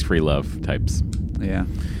 60s free love types. Yeah.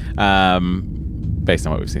 Based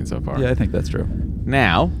on what we've seen so far. Yeah, I think that's true.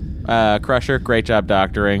 Now, Crusher, great job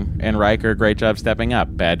doctoring, and Riker, great job stepping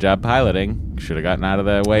up. Bad job piloting. Should have gotten out of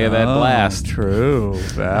the way of that blast. True.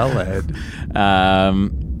 Valid.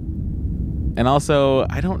 And also,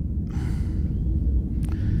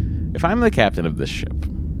 if I'm the captain of this ship,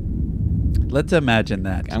 let's imagine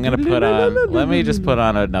that. I'm going to let me just put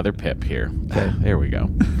on another pip here. Okay. There we go.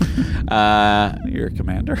 You're a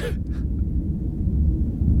commander.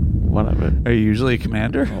 What of it? Are you usually a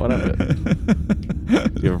commander? What of it?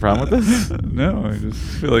 Do you have a problem with this? No, I just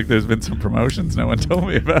feel like there's been some promotions no one told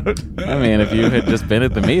me about. I mean, if you had just been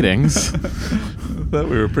at the meetings. I thought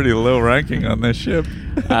we were pretty low ranking on this ship.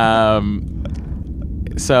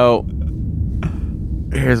 So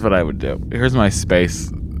here's what I would do. Here's my space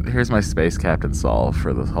captain solve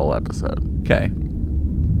for this whole episode. Okay.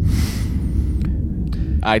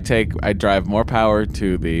 I drive more power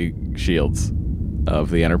to the shields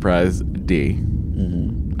of the Enterprise D.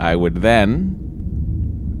 Mm-hmm. I would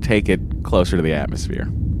then take it closer to the atmosphere.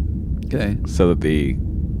 Okay. So that the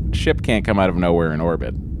ship can't come out of nowhere in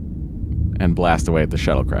orbit and blast away at the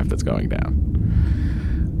shuttlecraft that's going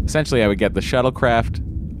down. Essentially, I would get the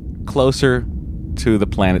shuttlecraft closer to the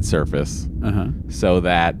planet's surface so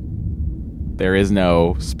that there is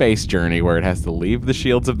no space journey where it has to leave the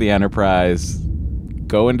shields of the Enterprise,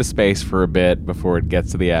 go into space for a bit before it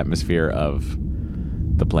gets to the atmosphere of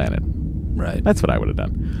the planet. Right. That's what I would have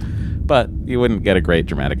done. But you wouldn't get a great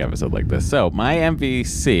dramatic episode like this. So my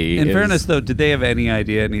MVC In fairness, though, did they have any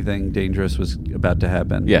idea anything dangerous was about to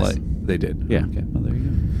happen? Yes. They did? Yeah. Okay, well, there you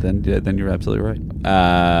go. Then you're absolutely right.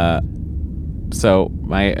 So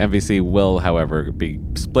my MVC will, however, be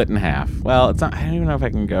split in half. Well, it's not. I don't even know if I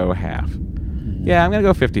can go half. Yeah, I'm going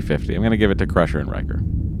to go 50-50. I'm going to give it to Crusher and Riker.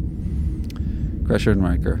 Crusher and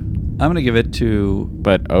Riker. I'm going to give it to...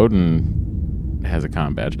 But Odin has a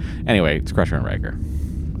comm badge. Anyway, it's Crusher and Riker.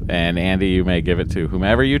 And Andy, you may give it to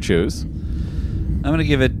whomever you choose. I'm going to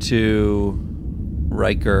give it to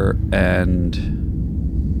Riker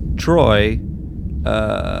and Troy,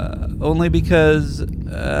 only because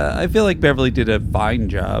I feel like Beverly did a fine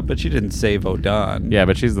job, but she didn't save Odin. Yeah,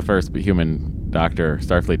 but she's the first human doctor,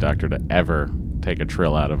 Starfleet doctor, to ever take a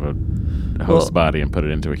Trill out of a host body and put it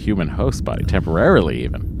into a human host body, temporarily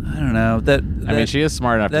even. I don't know. I mean, she is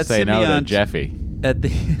smart enough to say no to Jeffy. That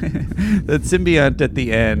symbiont at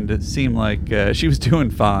the end seemed like she was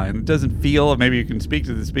doing fine. It doesn't feel, maybe you can speak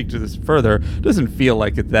to this further, it doesn't feel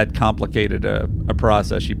like it's that complicated a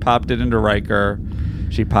process. She popped it into Riker.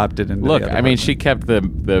 She popped it into Look, I mean, she kept the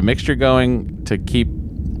mixture going to keep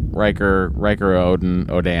Riker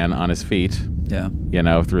Odan on his feet. Yeah.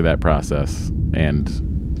 Through that process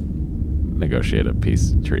and negotiate a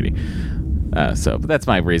peace treaty. But that's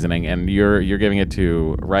my reasoning, and you're giving it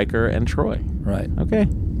to Riker and Troy. Right. Okay.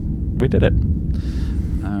 We did it.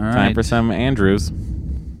 All right. Time for some Andrews.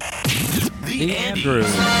 The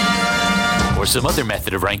Andrews. Or some other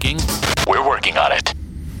method of ranking. We're working on it.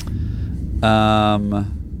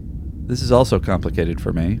 This is also complicated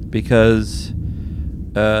for me because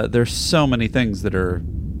there's so many things that are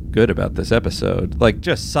good about this episode. Like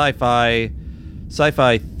just sci-fi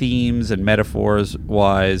themes and metaphors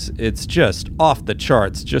wise, it's just off the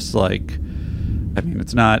charts. Just like,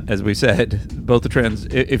 it's not, as we said, both the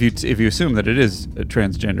if you assume that it is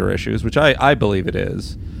transgender issues, which I believe it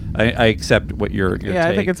is. I accept what your take.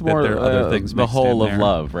 I think it's more there are other things the whole of there.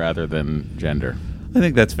 love rather than gender. I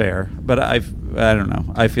think that's fair, but I don't know.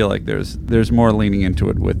 I feel like there's more leaning into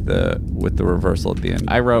it with the reversal at the end.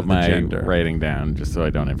 I wrote my gender. rating down just so I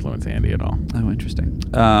don't influence Andy at all. Oh, interesting.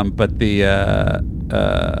 But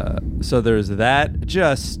so there's that.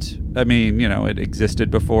 Just it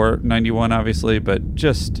existed before '91, obviously, but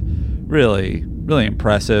just really, really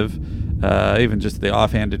impressive. Even just the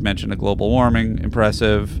offhanded mention of global warming,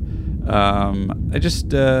 impressive.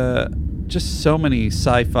 Just so many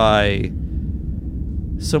sci-fi.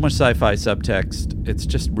 So much sci-fi subtext. It's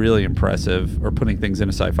just really impressive, or putting things in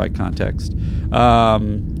a sci-fi context.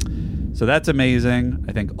 So that's amazing.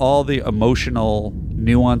 I think all the emotional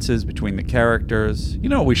nuances between the characters.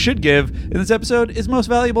 What we should give in this episode is most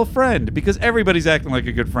valuable friend, because everybody's acting like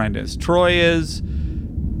a good friend is. Troy is.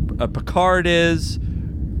 Picard is.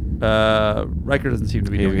 Riker doesn't seem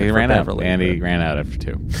to be doing it for ran Beverly. Out. Andy ran out after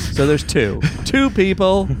 2. So there's 2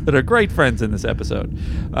 people that are great friends in this episode.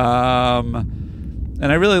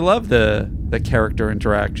 And I really love the character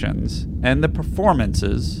interactions and the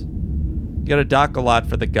performances. You got to dock a lot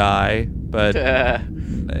for the guy, but I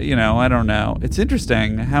don't know. It's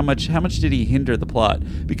interesting how much did he hinder the plot?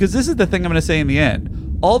 Because this is the thing I'm going to say in the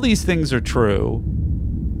end. All these things are true,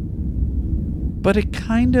 but it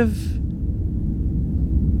kind of,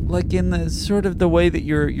 like in the sort of the way that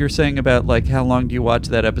you're saying about like how long do you watch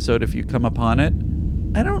that episode if you come upon it?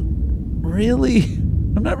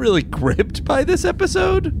 I'm not really gripped by this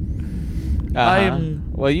episode.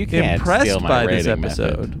 I'm you can't impressed steal my by this rating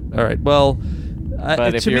episode. method. All right. Well,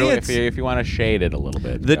 but to me, if you want to shade it a little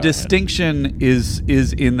bit, the distinction is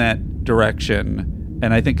in that direction,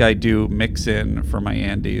 and I think I do mix in for my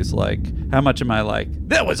Andys. Like, how much am I like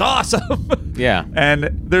that was awesome? Yeah. And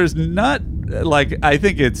there's not like I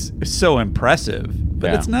think it's so impressive,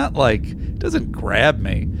 but it's not like it doesn't grab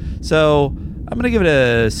me. So I'm gonna give it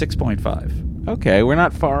a 6.5. Okay, we're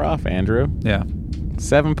not far off, Andrew. Yeah.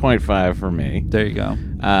 7.5 for me. There you go.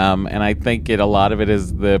 And I think a lot of it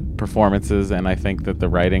is the performances, and I think that the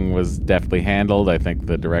writing was deftly handled. I think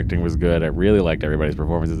the directing was good. I really liked everybody's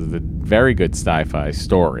performances. It's a very good sci-fi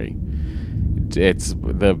story. It's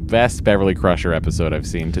the best Beverly Crusher episode I've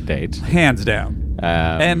seen to date. Hands down.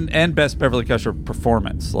 And best Beverly Crusher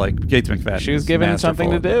performance, like Gates McFadden. She was given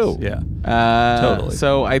something to do. Yeah. Totally.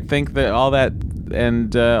 So I think that all that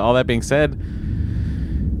being said,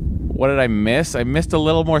 what did I miss? I missed a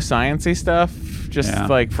little more sciencey stuff. Just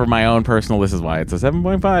like for my own personal, this is why it's a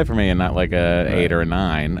 7.5 for me and not like a 8 or a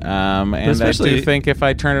 9. And I do think if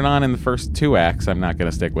I turn it on in the first 2 acts, I'm not going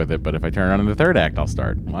to stick with it. But if I turn it on in the 3rd act, I'll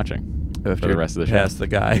start watching for the rest of the show. Past the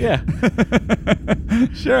guy. Yeah.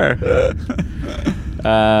 Sure.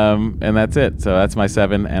 And that's it. So that's my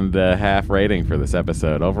 7.5 rating for this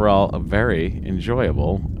episode. Overall, a very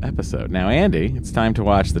enjoyable episode. Now, Andy, it's time to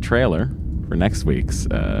watch the trailer for next week's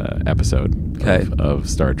episode of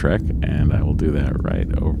Star Trek, and I will do that right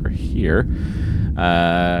over here.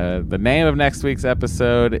 The name of next week's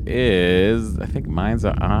episode is, I think, Mind's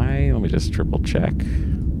Eye. Let me just triple check.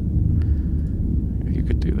 You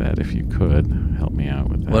could do that if you could. Help me out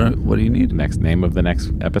with that. What do you need? Next name of the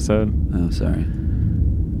next episode. Oh, sorry.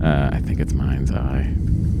 I think it's Mind's Eye.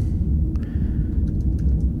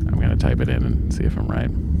 I'm going to type it in and see if I'm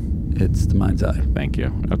right. It's the Mind's Eye. Thank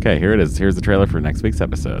you. Okay, here it is. Here's the trailer for next week's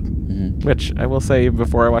episode. Which I will say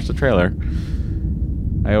before I watch the trailer,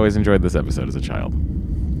 I always enjoyed this episode as a child.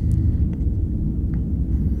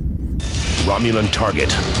 Romulan target,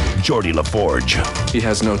 Geordi LaForge. He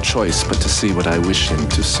has no choice but to see what I wish him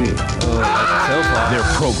to see. They're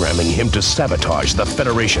programming him to sabotage the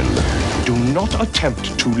Federation. Do not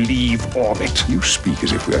attempt to leave orbit. You speak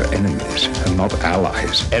as if we are enemies and not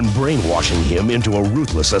allies. And brainwashing him into a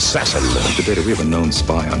ruthless assassin. Mr. Data, we have a known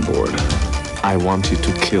spy on board. I want you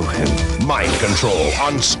to kill him. Mind Control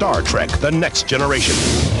on Star Trek: The Next Generation.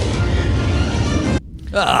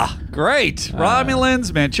 Great.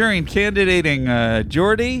 Romulans, Manchurian candidating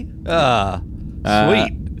Geordi.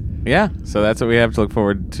 Sweet. Yeah, so that's what we have to look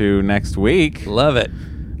forward to next week. Love it.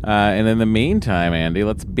 And in the meantime, Andy,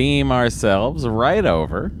 let's beam ourselves right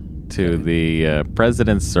over to the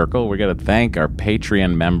President's Circle. We're going to thank our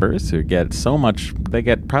Patreon members who get so much. They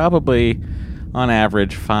get probably, on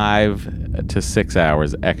average, 5 to 6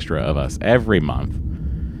 hours extra of us every month.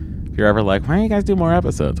 If you're ever like, why don't you guys do more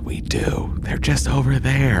episodes? We do. They're just over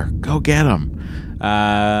there. Go get them.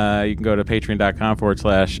 You can go to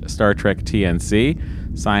patreon.com/Star Trek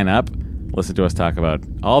TNC. Sign up. Listen to us talk about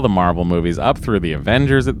all the Marvel movies up through the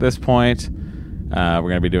Avengers at this point. We're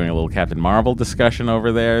going to be doing a little Captain Marvel discussion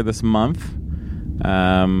over there this month.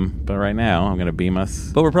 But right now, I'm going to beam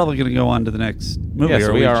us. But we're probably going to go on to the next movie. Yes,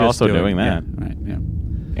 we are also doing that. Yeah, right, yeah.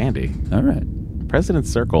 Andy. All right. President's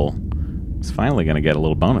Circle is finally going to get a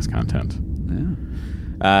little bonus content.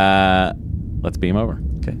 Yeah. Let's beam over.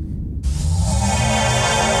 Okay.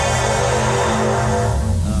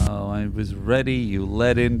 I was ready. You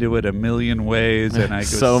led into it a million ways, and I was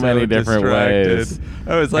so many different distracted. ways.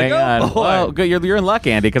 I was like, Hang on. boy. Well, good. You're in luck,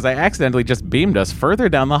 Andy, because I accidentally just beamed us further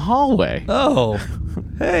down the hallway. Oh,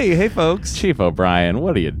 hey, folks. Chief O'Brien,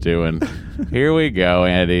 what are you doing? Here we go,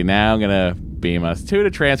 Andy. Now I'm going to beam us to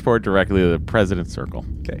transport directly to the President's Circle.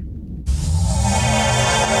 Okay.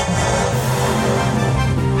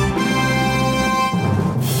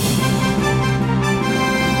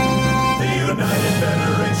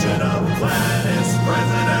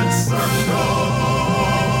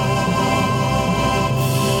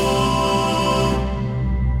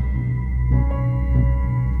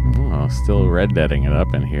 Still Red Deading it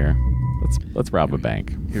up in here. Let's rob a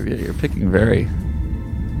bank. You're picking very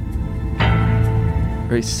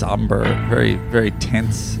somber, very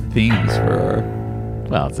tense themes for.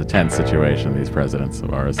 Well, it's a tense situation. These presidents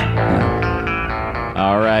of ours.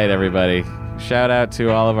 All right, everybody. Shout out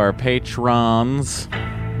to all of our patrons,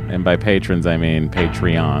 and by patrons I mean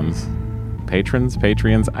Patreons.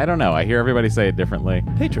 Patreons. I don't know. I hear everybody say it differently.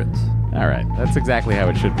 Patrons. All right, that's exactly how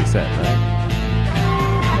it should be said, right?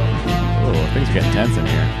 Oh, things are getting tense in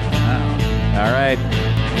here. Wow. All right,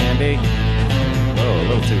 Andy. Whoa, a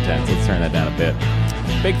little too tense. Let's turn that down a bit.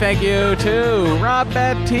 Big thank you to Rob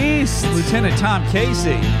Baptiste, Lieutenant Tom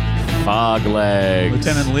Casey, Foglegs,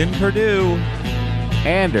 Lieutenant Lynn Perdue,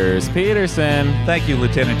 Anders Peterson. Thank you,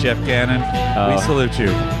 Lieutenant Jeff Gannon. We salute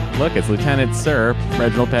you. Look, it's Lieutenant Sir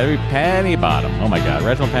Reginald Pennybottom. Oh my God,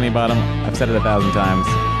 Reginald Pennybottom. I've said it 1,000 times.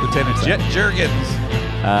 Lieutenant Jet Jurgens.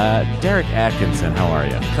 Derek Atkinson, how are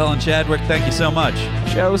you? Colin Chadwick, thank you so much.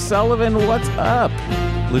 Joe Sullivan, what's up?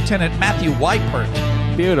 Lieutenant Matthew Weipert.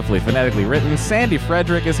 Beautifully phonetically written. Sandy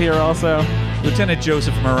Frederick is here also. Lieutenant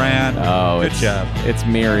Joseph Moran. Oh, good job. It's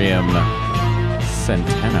Miriam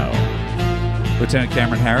Centeno. Lieutenant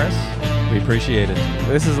Cameron Harris, we appreciate it.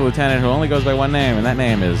 This is a lieutenant who only goes by one name, and that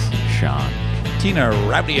name is Sean. Tina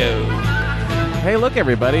Raudio. Hey, look,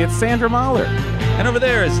 everybody, it's Sandra Mahler. And over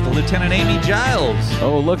there is the Lieutenant Amy Giles.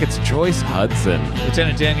 Oh, look, it's Joyce Hudson.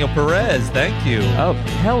 Lieutenant Daniel Perez, thank you. Oh,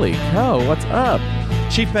 Kelly Coe, what's up?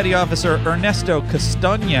 Chief Petty Officer Ernesto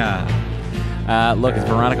Castaña. Look, it's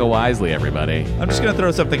Veronica Wisely, everybody. I'm just going to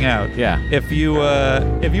throw something out. Yeah. If you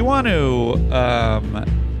want to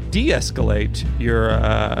de-escalate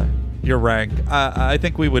your rank, I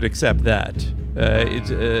think we would accept that.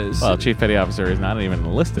 Well, Chief Petty Officer is not even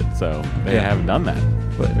enlisted, so they haven't done that.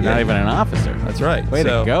 But not even an officer. That's right. Way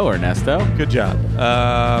to go, Ernesto. Good job.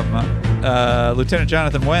 Lieutenant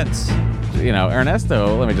Jonathan Wentz. You know,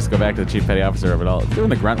 Ernesto, let me just go back to the Chief Petty Officer of it all, doing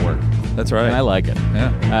the grunt work. That's right. And I like it.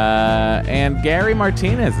 Yeah. And Gary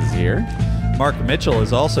Martinez is here. Mark Mitchell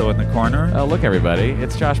is also in the corner. Oh, look, everybody.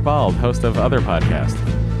 It's Josh Bald, host of Other Podcast.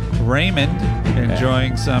 Raymond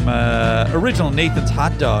enjoying some original Nathan's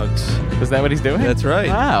hot dogs. Is that what he's doing? That's right.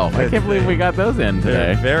 Wow. I can't believe we got those in today.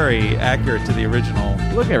 They're very accurate to the original.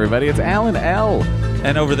 Look, everybody. It's Alan L.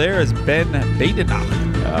 And over there is Ben Badenach.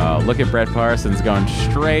 Oh, look at Brett Parsons going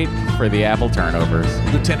straight for the apple turnovers.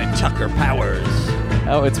 Lieutenant Tucker Powers.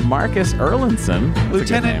 Oh, it's Marcus Erlinson. That's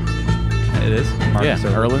Lieutenant. A good name. It is? Marcus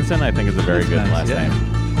Erlinson, I think, is a very good last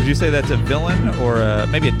name. Would you say that's a villain or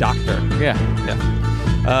maybe a doctor? Yeah.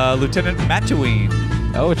 Lieutenant Mattuine.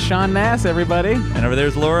 Oh, it's Sean Nass, everybody. And over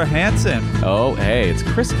there's Laura Hansen. Oh, hey, it's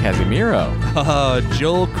Chris Casimiro.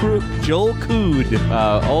 Joel Cood.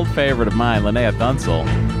 Old favorite of mine, Linnea Thunsell.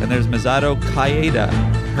 And there's Masato Kaeda.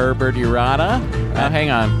 Herbert Urata. Oh, hang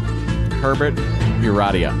on. Herbert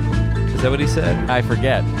Uradia. Is that what he said? I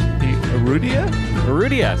forget. Arudia?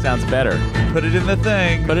 Rudia sounds better. Put it in the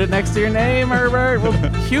thing. Put it next to your name, Herbert. Well,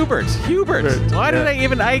 Hubert. Why did I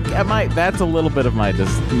even? That's a little bit of my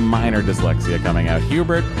minor dyslexia coming out.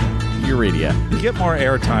 Hubert Uridia. You get more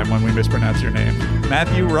airtime when we mispronounce your name.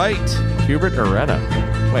 Matthew Wright. Hubert Ureta.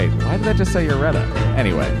 Wait, why did I just say Ureta?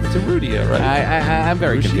 Anyway, it's Rudia, right? I'm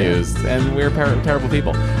very confused, and we're terrible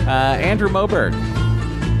people. Andrew Moberg.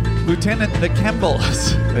 Lieutenant the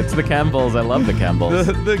Kembles. It's the Kembles. I love the Kembles.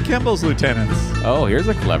 the Kembles lieutenants. Oh, here's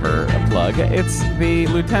a clever plug. It's the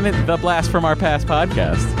Lieutenant The Blast from Our Past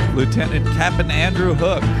podcast. Lieutenant Captain Andrew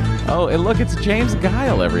Hook. Oh, and look, it's James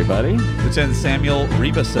Guile, everybody. Lieutenant Samuel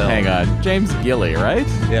Rebasel. Hang on. James Gilly, right?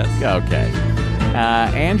 Yes. Okay.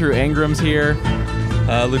 Andrew Ingram's here.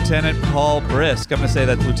 Lieutenant Paul Brisk. I'm going to say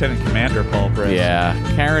that's Lieutenant Commander Paul Brisk. Yeah.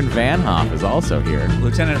 Karen Van Hoff is also here.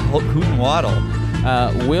 Lieutenant Hooten Waddle.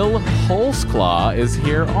 Will Holsclaw is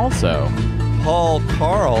here also. Paul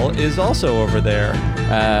Carl is also over there.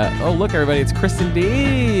 Oh, look, everybody, it's Kristen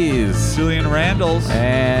Dees. Julian Randalls.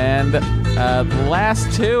 And the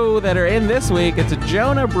last two that are in this week, it's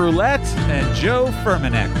Jonah Brulette and Joe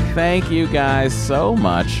Furmanek. Thank you guys so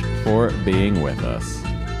much for being with us.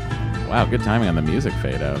 Wow, good timing on the music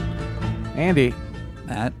fade out. Andy,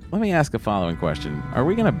 Matt, let me ask a following question. Are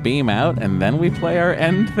we going to beam out and then we play our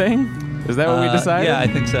end thing? Is that what we decided? Yeah, I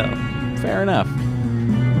think so. Fair enough.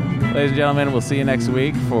 Ladies and gentlemen, we'll see you next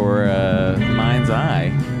week for Mind's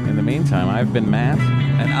Eye. In the meantime, I've been Matt.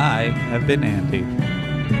 And I have been Andy.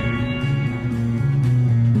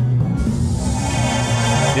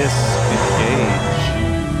 Disengage.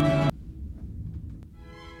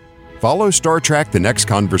 Follow Star Trek The Next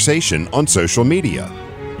Conversation on social media.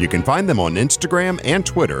 You can find them on Instagram and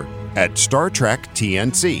Twitter at Star Trek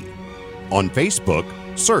TNC. On Facebook,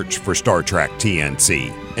 search for Star Trek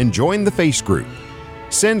TNC and join the Face Group.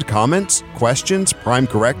 Send comments, questions, prime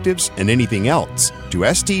correctives, and anything else to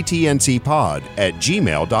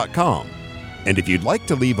sttncpod@gmail.com. And if you'd like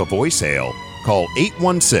to leave a voicemail, call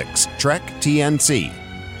 816-TREK-TNC.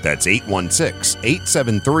 That's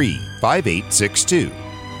 816-873-5862.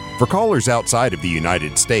 For callers outside of the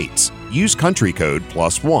United States, use country code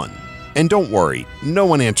 +1. And don't worry, no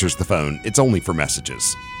one answers the phone, it's only for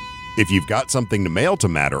messages. If you've got something to mail to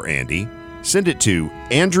Matt or Andy, send it to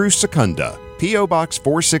Andrew Secunda, P.O. Box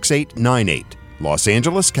 46898, Los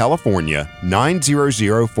Angeles, California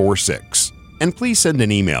 90046. And please send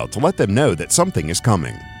an email to let them know that something is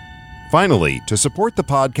coming. Finally, to support the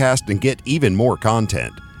podcast and get even more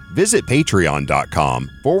content, visit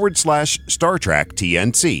patreon.com/Star Trek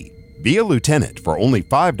TNC. Be a lieutenant for only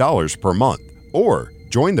 $5 per month, or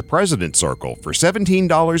join the President's Circle for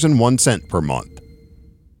 $17.01 per month.